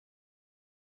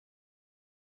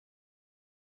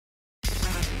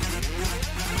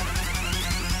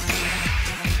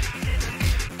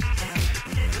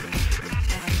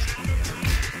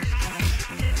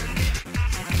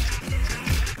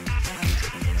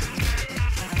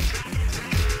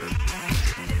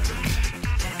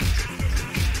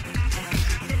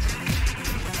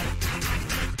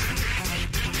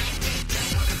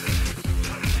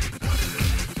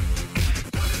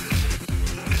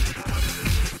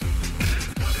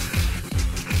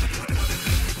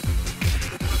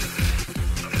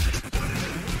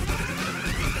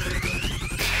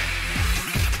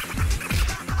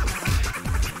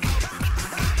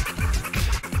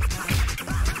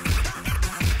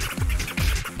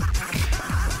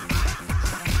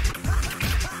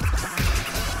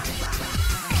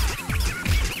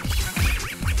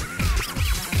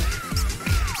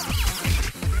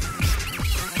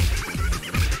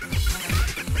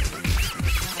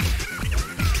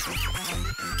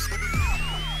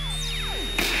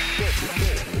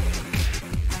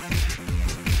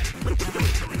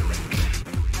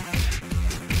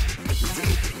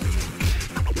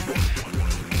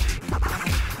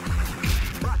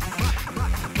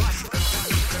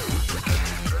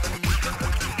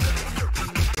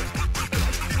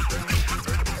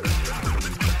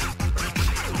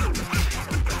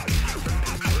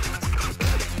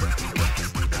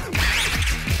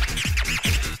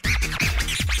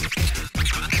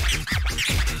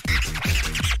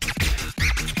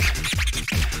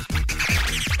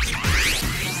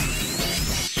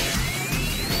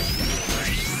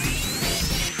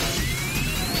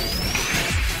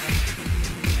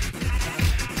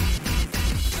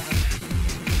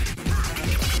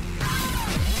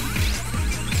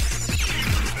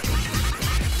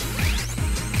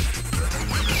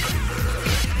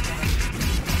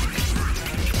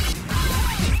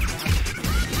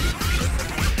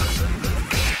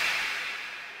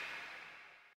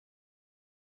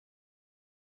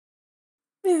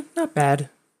 Not bad.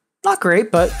 Not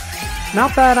great, but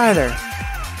not bad either.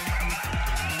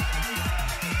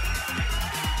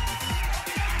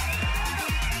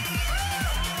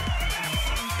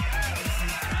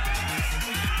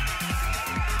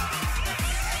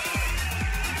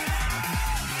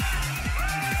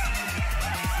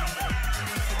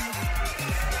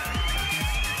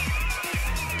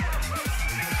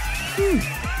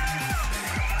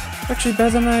 Actually better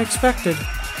than I expected.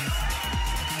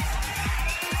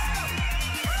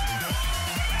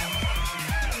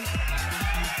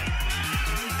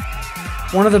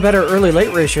 One of the better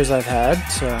early-late ratios I've had,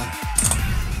 so...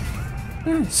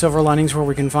 silver linings where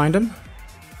we can find them.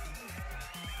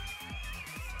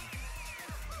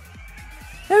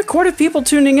 Yeah, quite a few people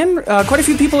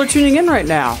are tuning in right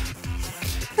now.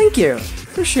 Thank you.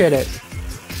 Appreciate it.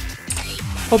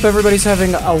 Hope everybody's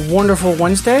having a wonderful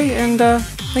Wednesday, and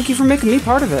thank you for making me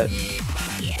part of it.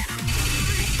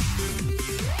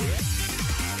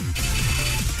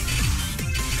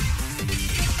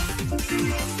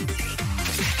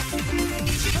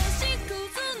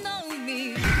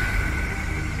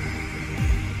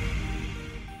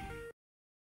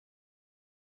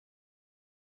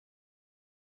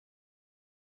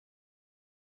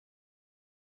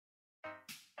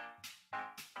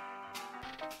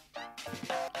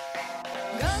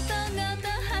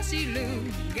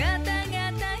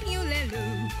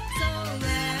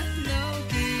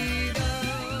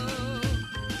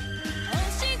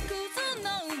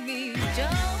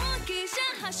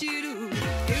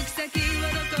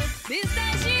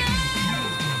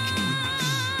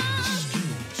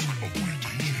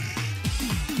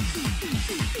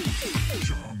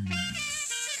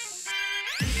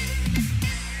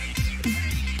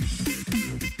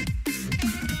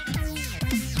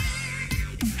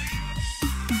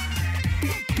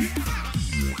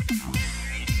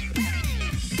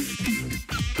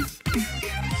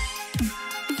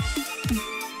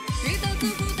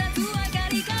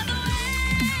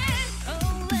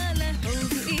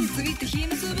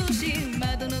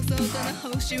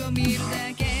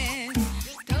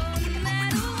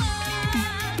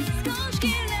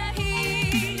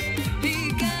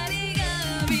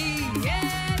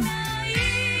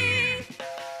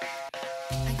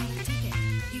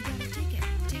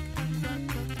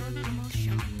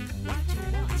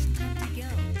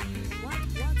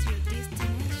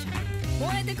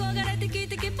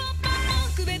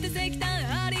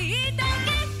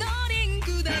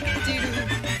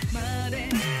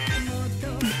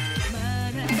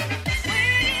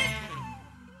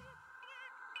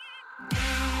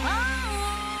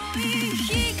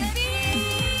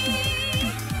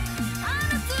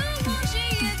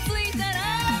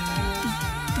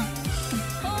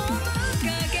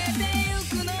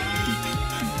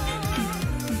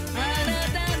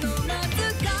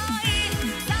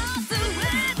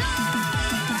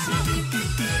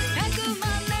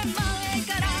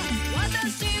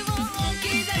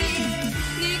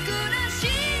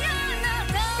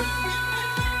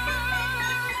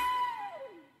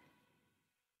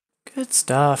 Good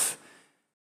stuff.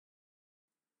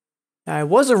 I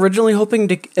was originally hoping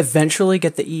to eventually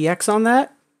get the EX on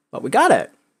that, but we got it.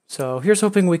 So here's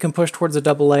hoping we can push towards a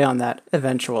AA on that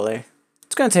eventually.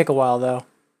 It's going to take a while though.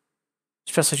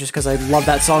 Especially just because I love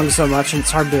that song so much and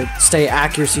it's hard to stay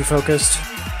accuracy focused.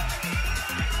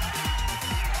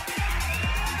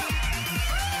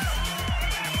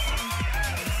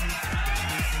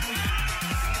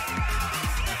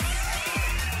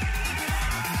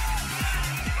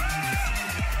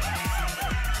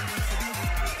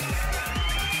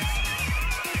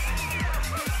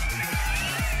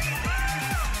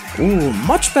 Ooh,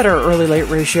 much better early-late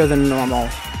ratio than normal.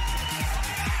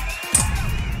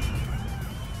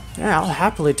 Yeah, I'll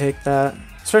happily take that.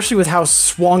 Especially with how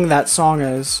swung that song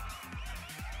is.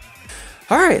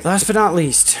 Alright, last but not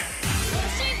least.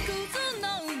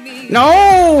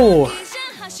 No!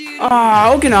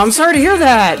 Ah, okay, I'm sorry to hear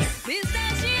that.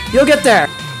 You'll get there.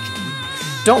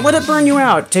 Don't let it burn you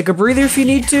out. Take a breather if you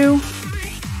need to.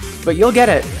 But you'll get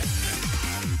it.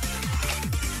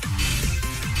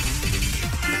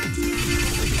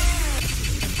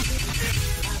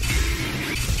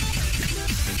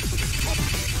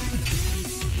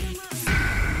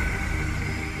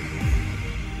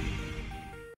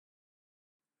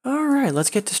 Alright,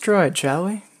 let's get destroyed, shall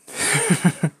we?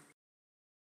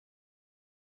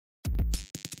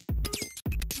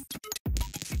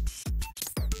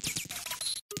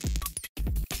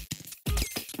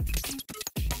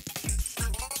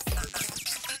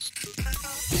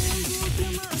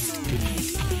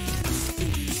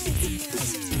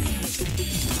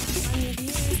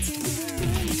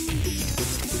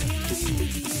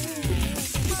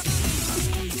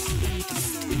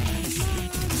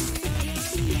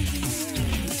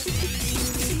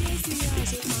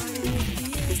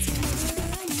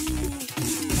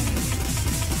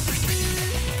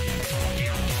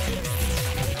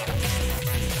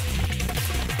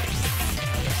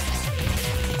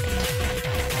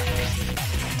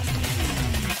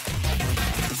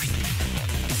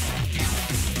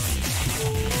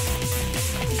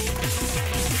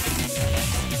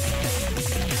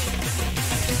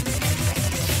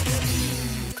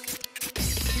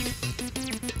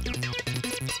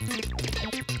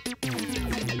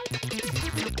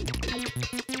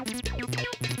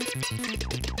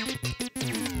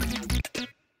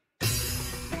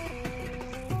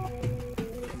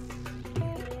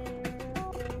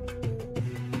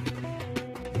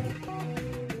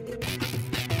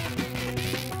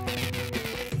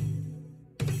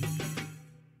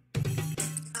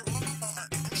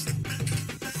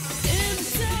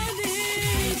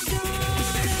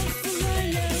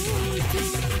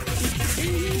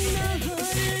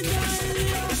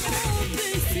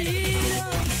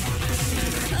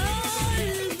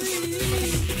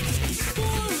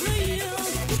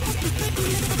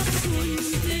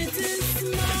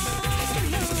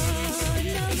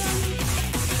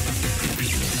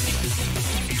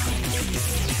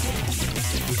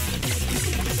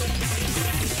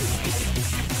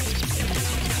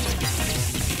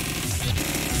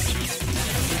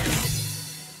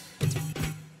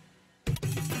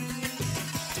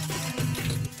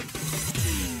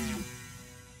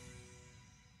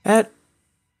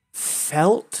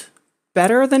 felt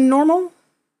better than normal,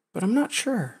 but I'm not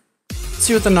sure. Let's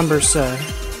see what the numbers say.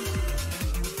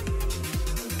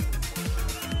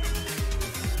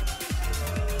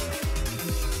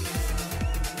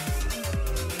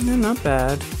 No, not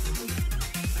bad.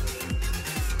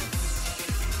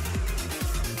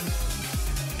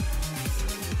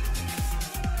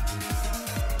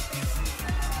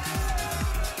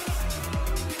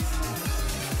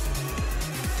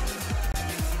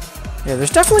 Yeah,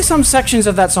 there's definitely some sections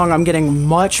of that song I'm getting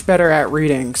much better at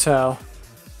reading, so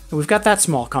we've got that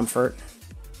small comfort.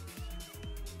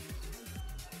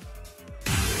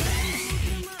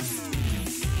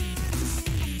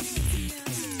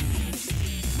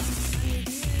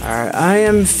 Alright, I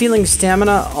am feeling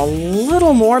stamina a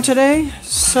little more today,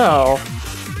 so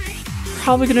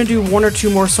probably gonna do one or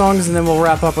two more songs and then we'll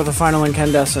wrap up with a final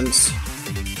incandescence.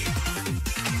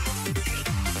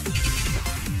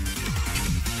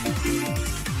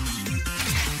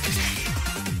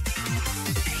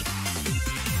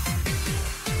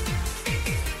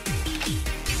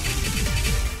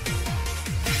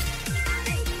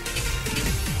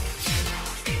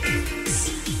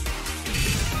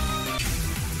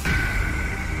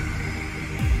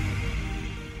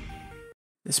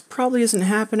 This probably isn't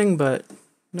happening, but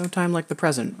no time like the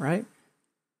present, right?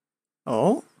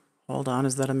 Oh, hold on,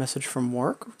 is that a message from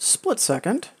work? Split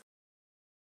second.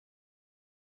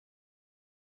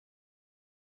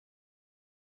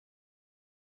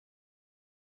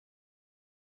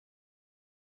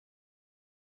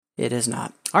 It is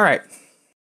not. All right.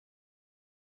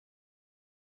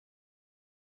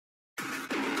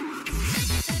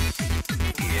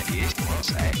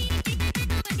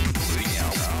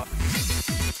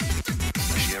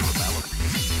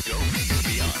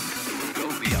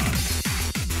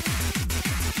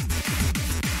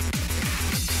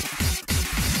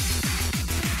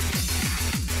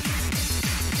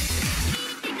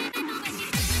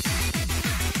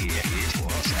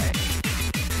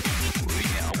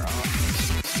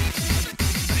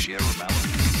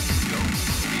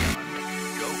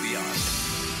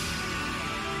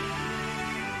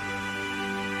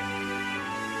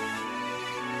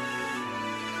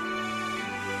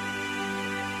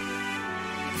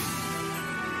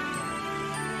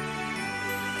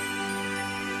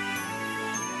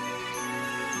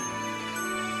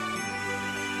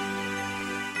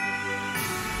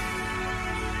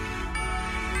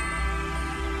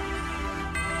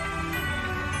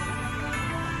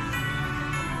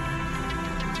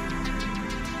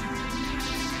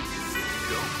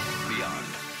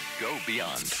 Go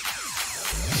beyond.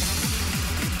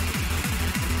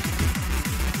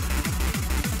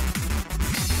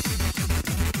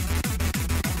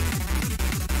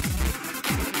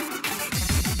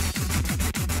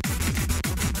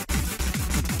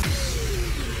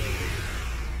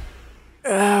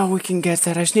 We can get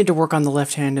that. I just need to work on the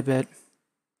left hand a bit.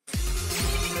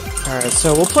 Alright,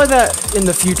 so we'll play that in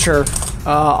the future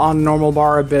on normal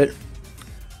bar a bit.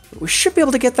 We should be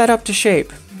able to get that up to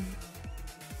shape.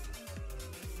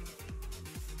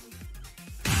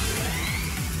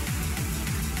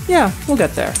 Yeah, we'll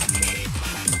get there.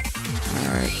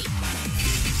 Alright.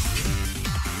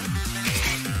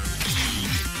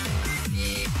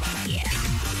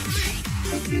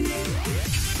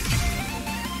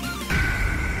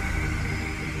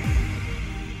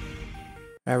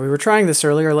 Alright, we were trying this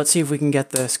earlier. Let's see if we can get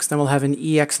this, because then we'll have an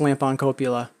EX lamp on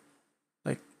Copula.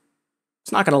 Like,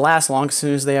 it's not going to last long. As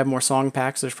soon as they have more song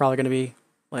packs, there's probably going to be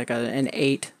like an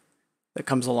 8 that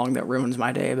comes along that ruins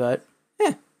my day, but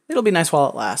it'll be nice while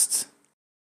it lasts.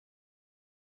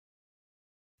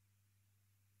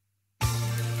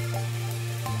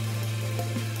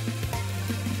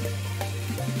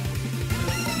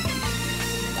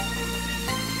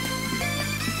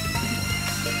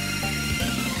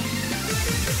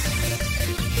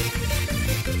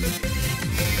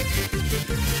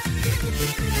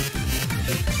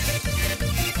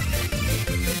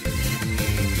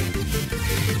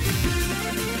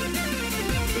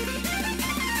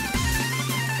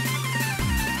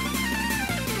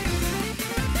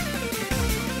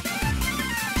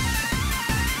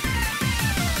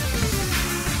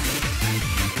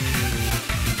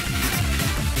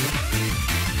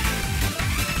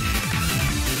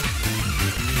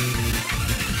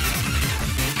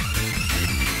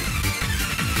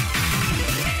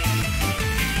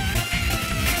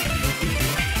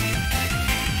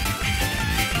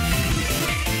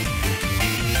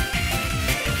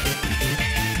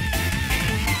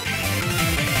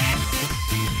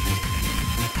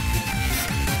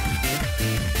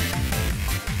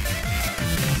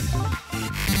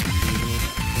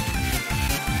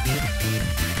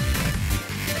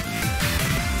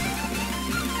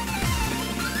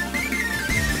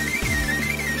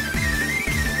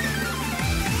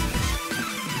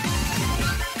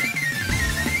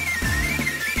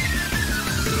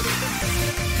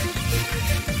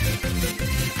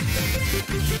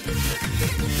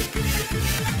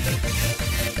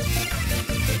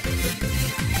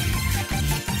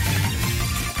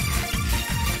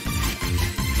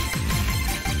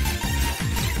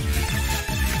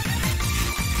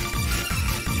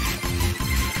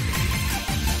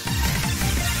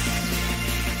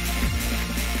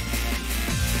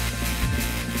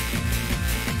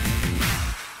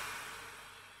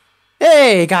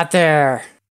 Hey, got there.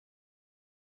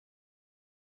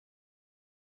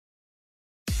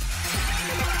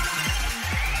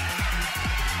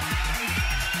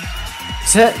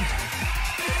 Sit.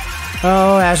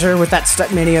 Oh, Azure with that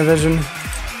Step Mania vision.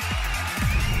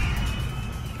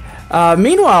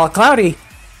 Meanwhile, Cloudy,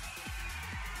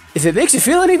 if it makes you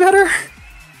feel any better,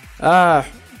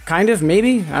 kind of,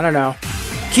 maybe, I don't know.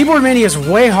 Keyboard Mania is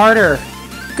way harder.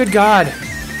 Good God.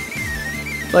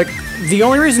 Like, the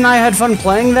only reason I had fun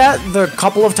playing that, the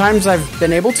couple of times I've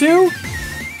been able to,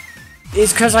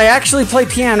 is because I actually play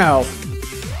piano.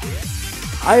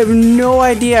 I have no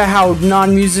idea how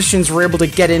non-musicians were able to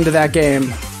get into that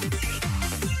game.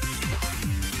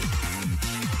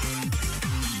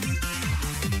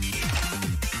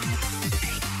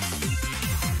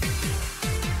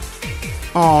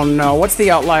 Oh no, what's the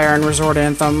outlier in Resort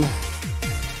Anthem?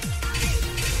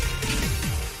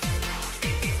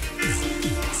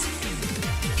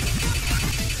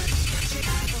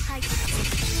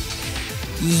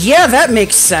 Yeah, that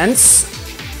makes sense.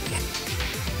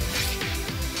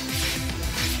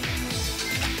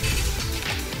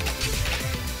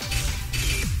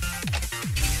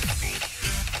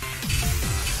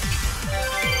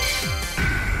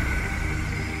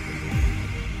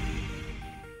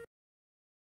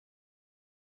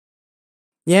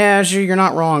 Yeah, Azure, you're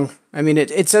not wrong. I mean,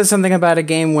 it says something about a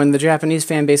game when the Japanese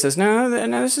fan base says, no,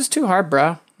 this is too hard,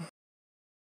 bro.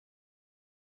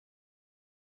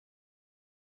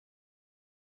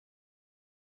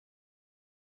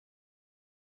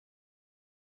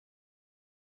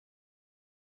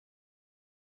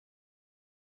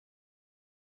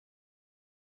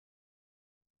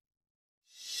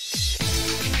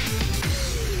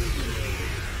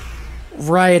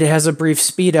 Right, it has a brief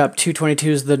speed up.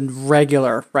 222 is the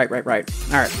regular. Right. Alright.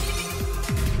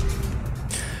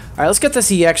 Alright, let's get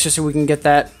this EX just so we can get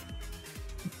that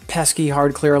pesky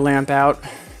hard clear lamp out.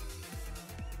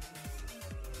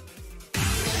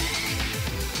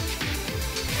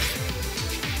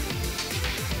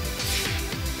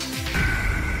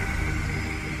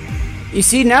 You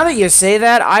see, now that you say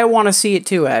that, I want to see it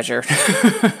too, Azure.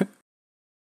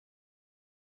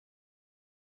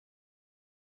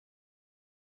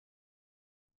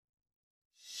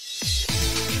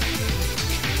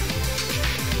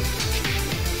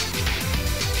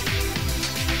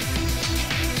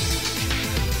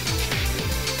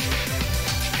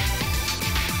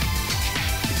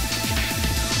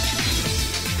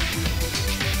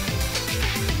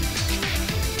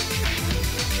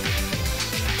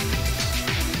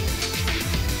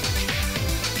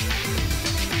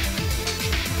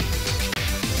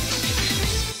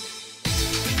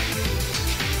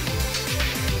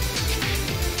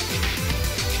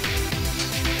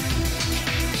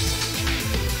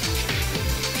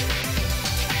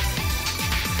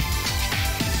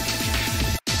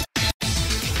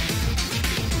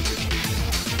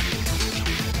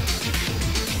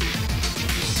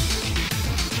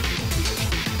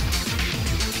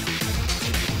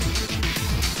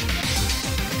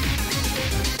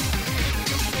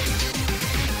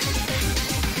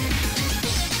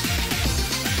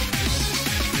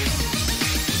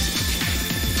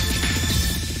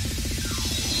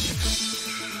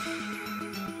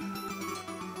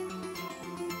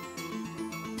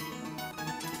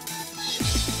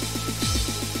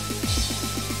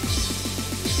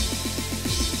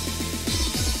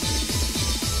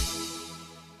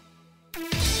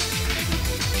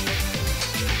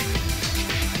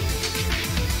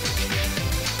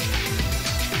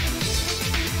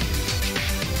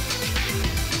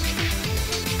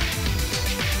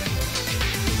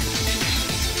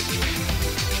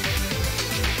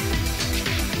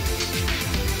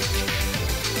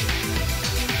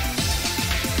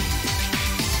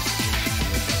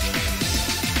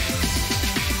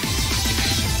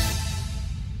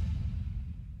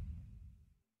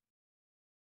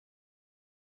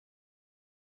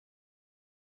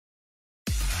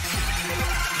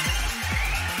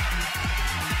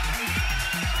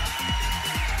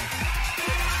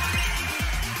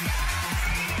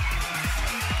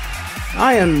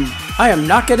 I am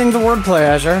not getting the wordplay,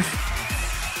 Azure.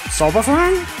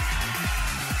 Solbafang?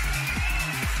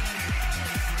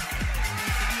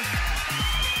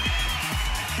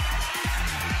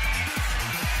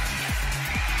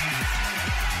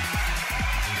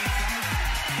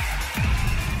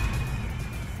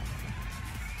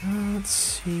 Let's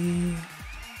see.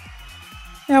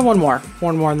 Yeah, one more.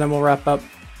 One more and then we'll wrap up.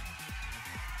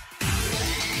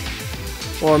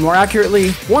 Or more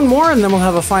accurately, one more and then we'll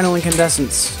have a final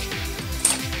incandescence.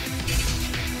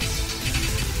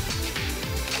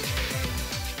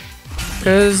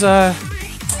 Because,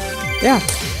 Yeah,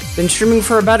 been streaming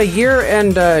for about a year,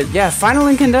 and yeah, Final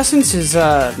Incandescence is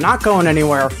not going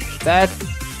anywhere.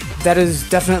 That is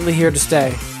definitely here to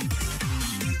stay.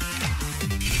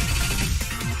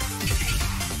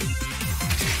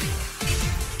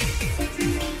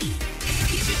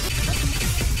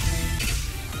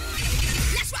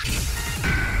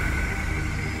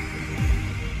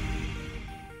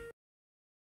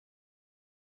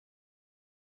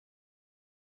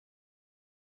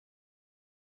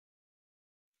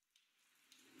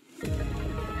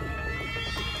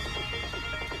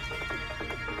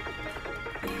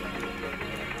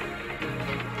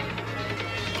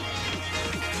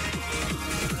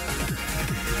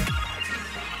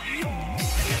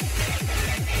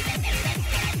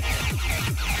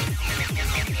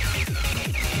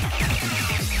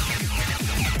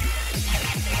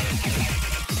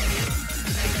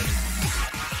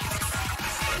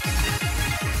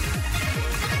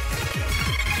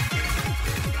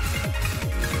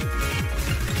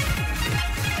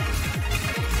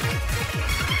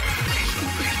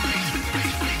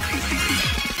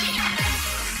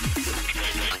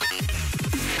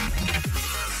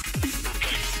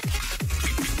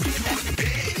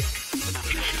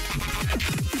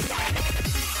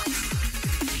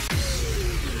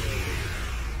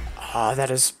 Oh,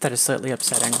 that is slightly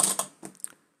upsetting.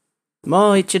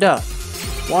 Moichida.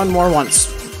 One more once.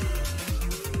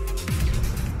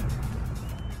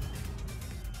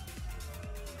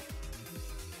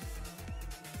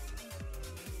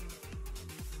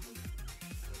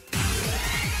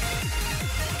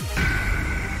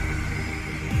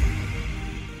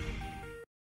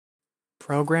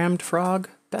 Programmed frog,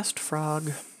 best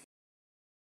frog.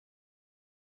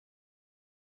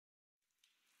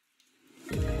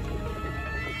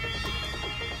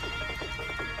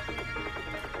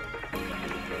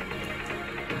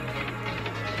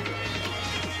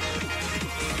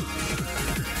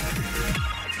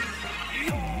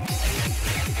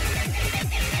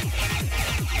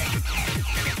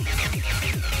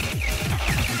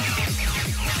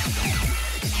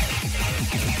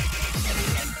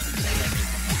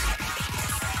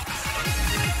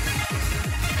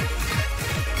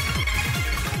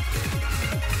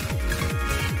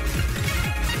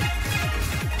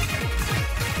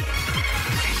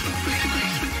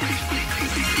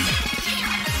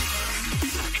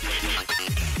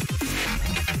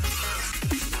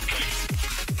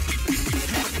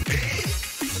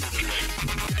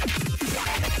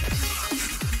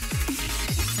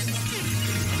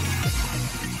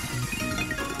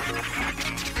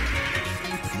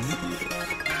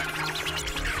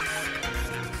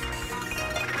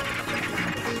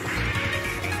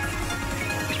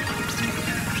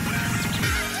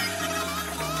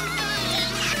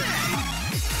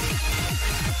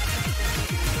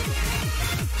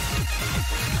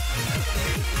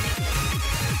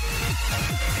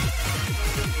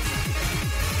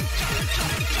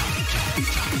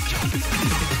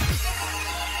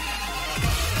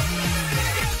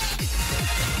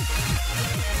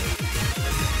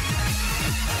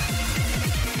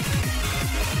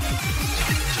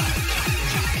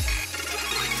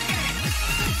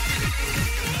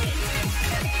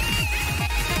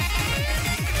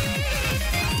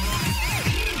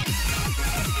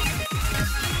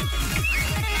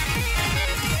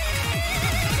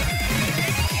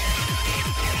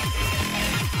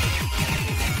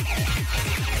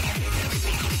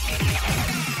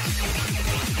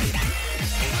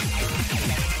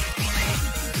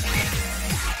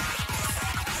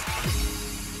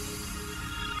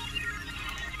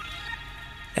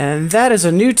 And that is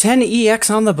a new 10EX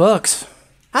on the books.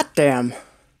 Hot damn.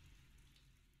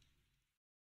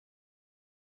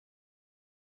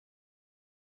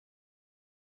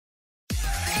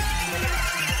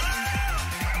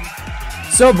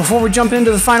 So before we jump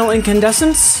into the final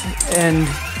incandescence and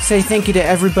say thank you to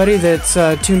everybody that's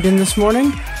tuned in this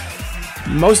morning,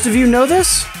 most of you know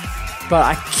this, but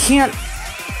I can't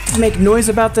make noise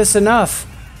about this enough.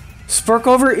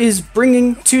 Sparkover is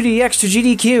bringing 2DX to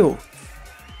GDQ.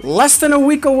 Less than a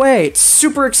week away. It's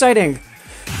super exciting.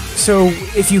 So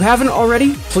if you haven't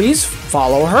already, please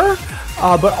follow her.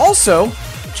 But also,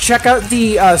 check out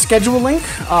the schedule link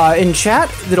in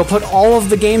chat. That'll put all of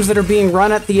the games that are being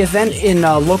run at the event in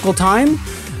local time.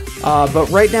 But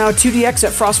right now, 2DX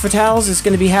at Frost Fatales is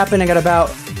going to be happening at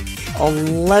about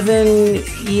 11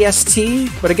 EST.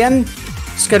 But again,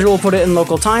 schedule will put it in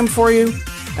local time for you.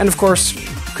 And of course,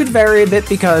 could vary a bit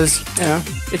because, you know,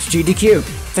 it's GDQ.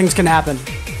 Things can happen.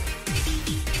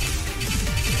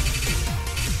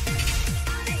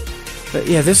 But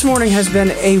yeah, this morning has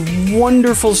been a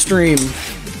wonderful stream.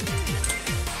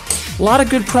 A lot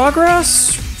of good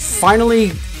progress.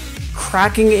 Finally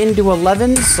cracking into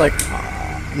 11s. Like,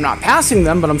 I'm not passing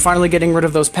them, but I'm finally getting rid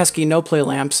of those pesky no-play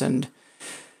lamps, and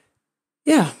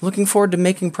yeah, looking forward to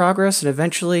making progress and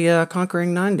eventually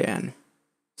conquering 9Dan.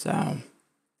 So,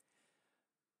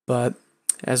 but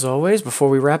as always, before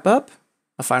we wrap up,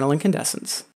 a final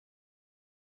incandescence.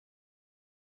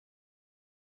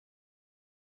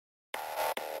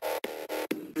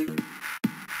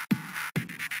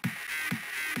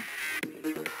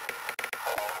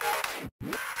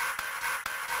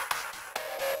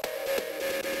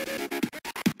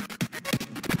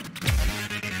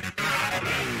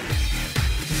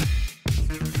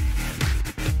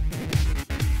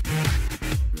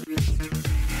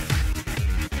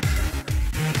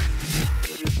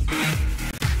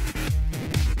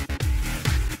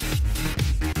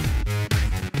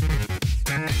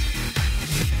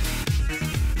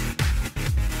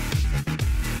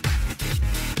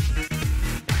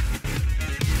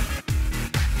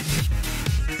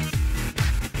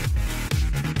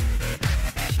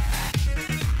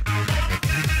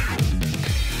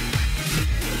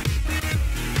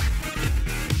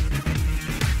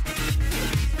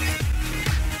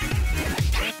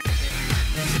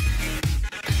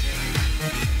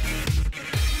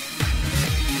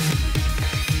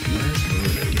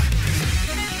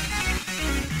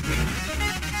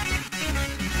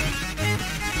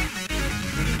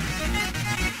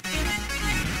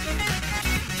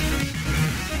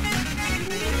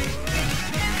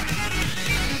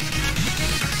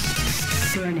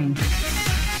 Burning.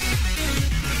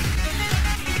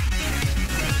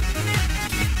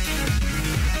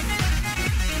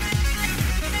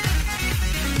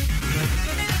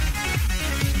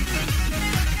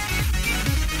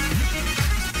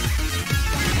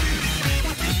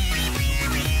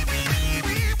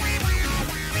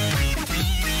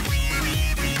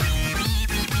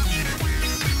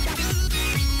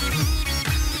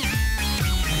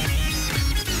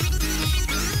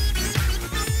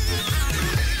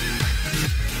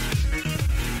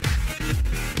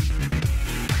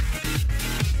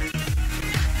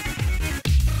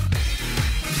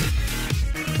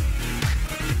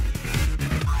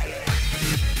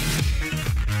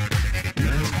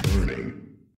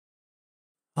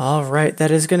 All right,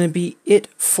 that is going to be it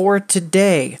for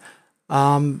today.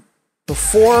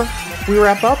 Before we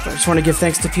wrap up, I just want to give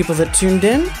thanks to people that tuned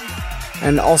in.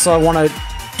 And also I want to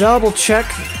double check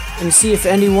and see if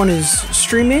anyone is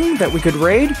streaming that we could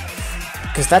raid,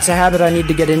 because that's a habit I need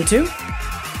to get into.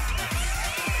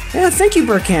 Yeah, thank you,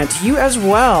 Burkant. You as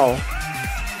well.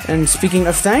 And speaking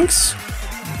of thanks,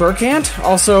 Burkant,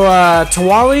 also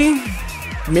Tawali,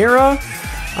 Mira,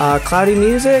 Cloudy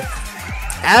Music,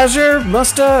 Azure,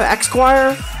 Musta,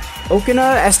 Xquire,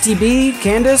 Okina, STB,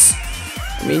 Candace.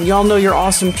 I mean, y'all know you're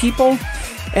awesome people.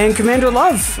 And Commander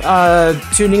Love,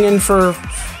 tuning in for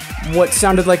what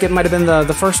sounded like it might have been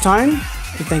the first time.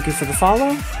 And thank you for the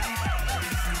follow.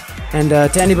 And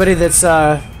to anybody that's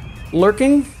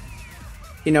lurking,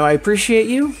 you know, I appreciate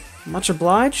you. Much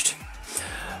obliged.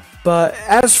 But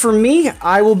as for me,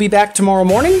 I will be back tomorrow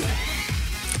morning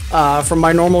from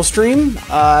my normal stream.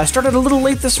 I started a little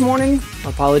late this morning.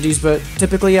 Apologies, but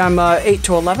typically I'm 8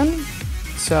 to 11.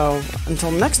 So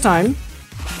until next time,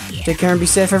 take care and be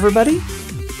safe, everybody.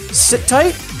 Sit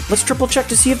tight. Let's triple check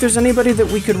to see if there's anybody that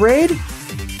we could raid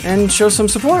and show some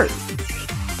support.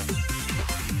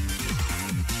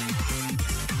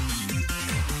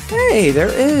 Hey, there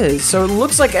is. So it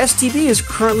looks like STB is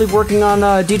currently working on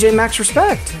DJ Max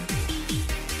Respect.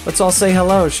 Let's all say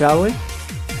hello, shall we?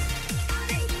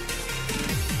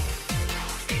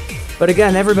 But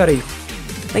again, everybody,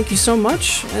 thank you so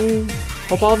much, and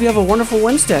hope all of you have a wonderful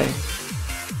Wednesday.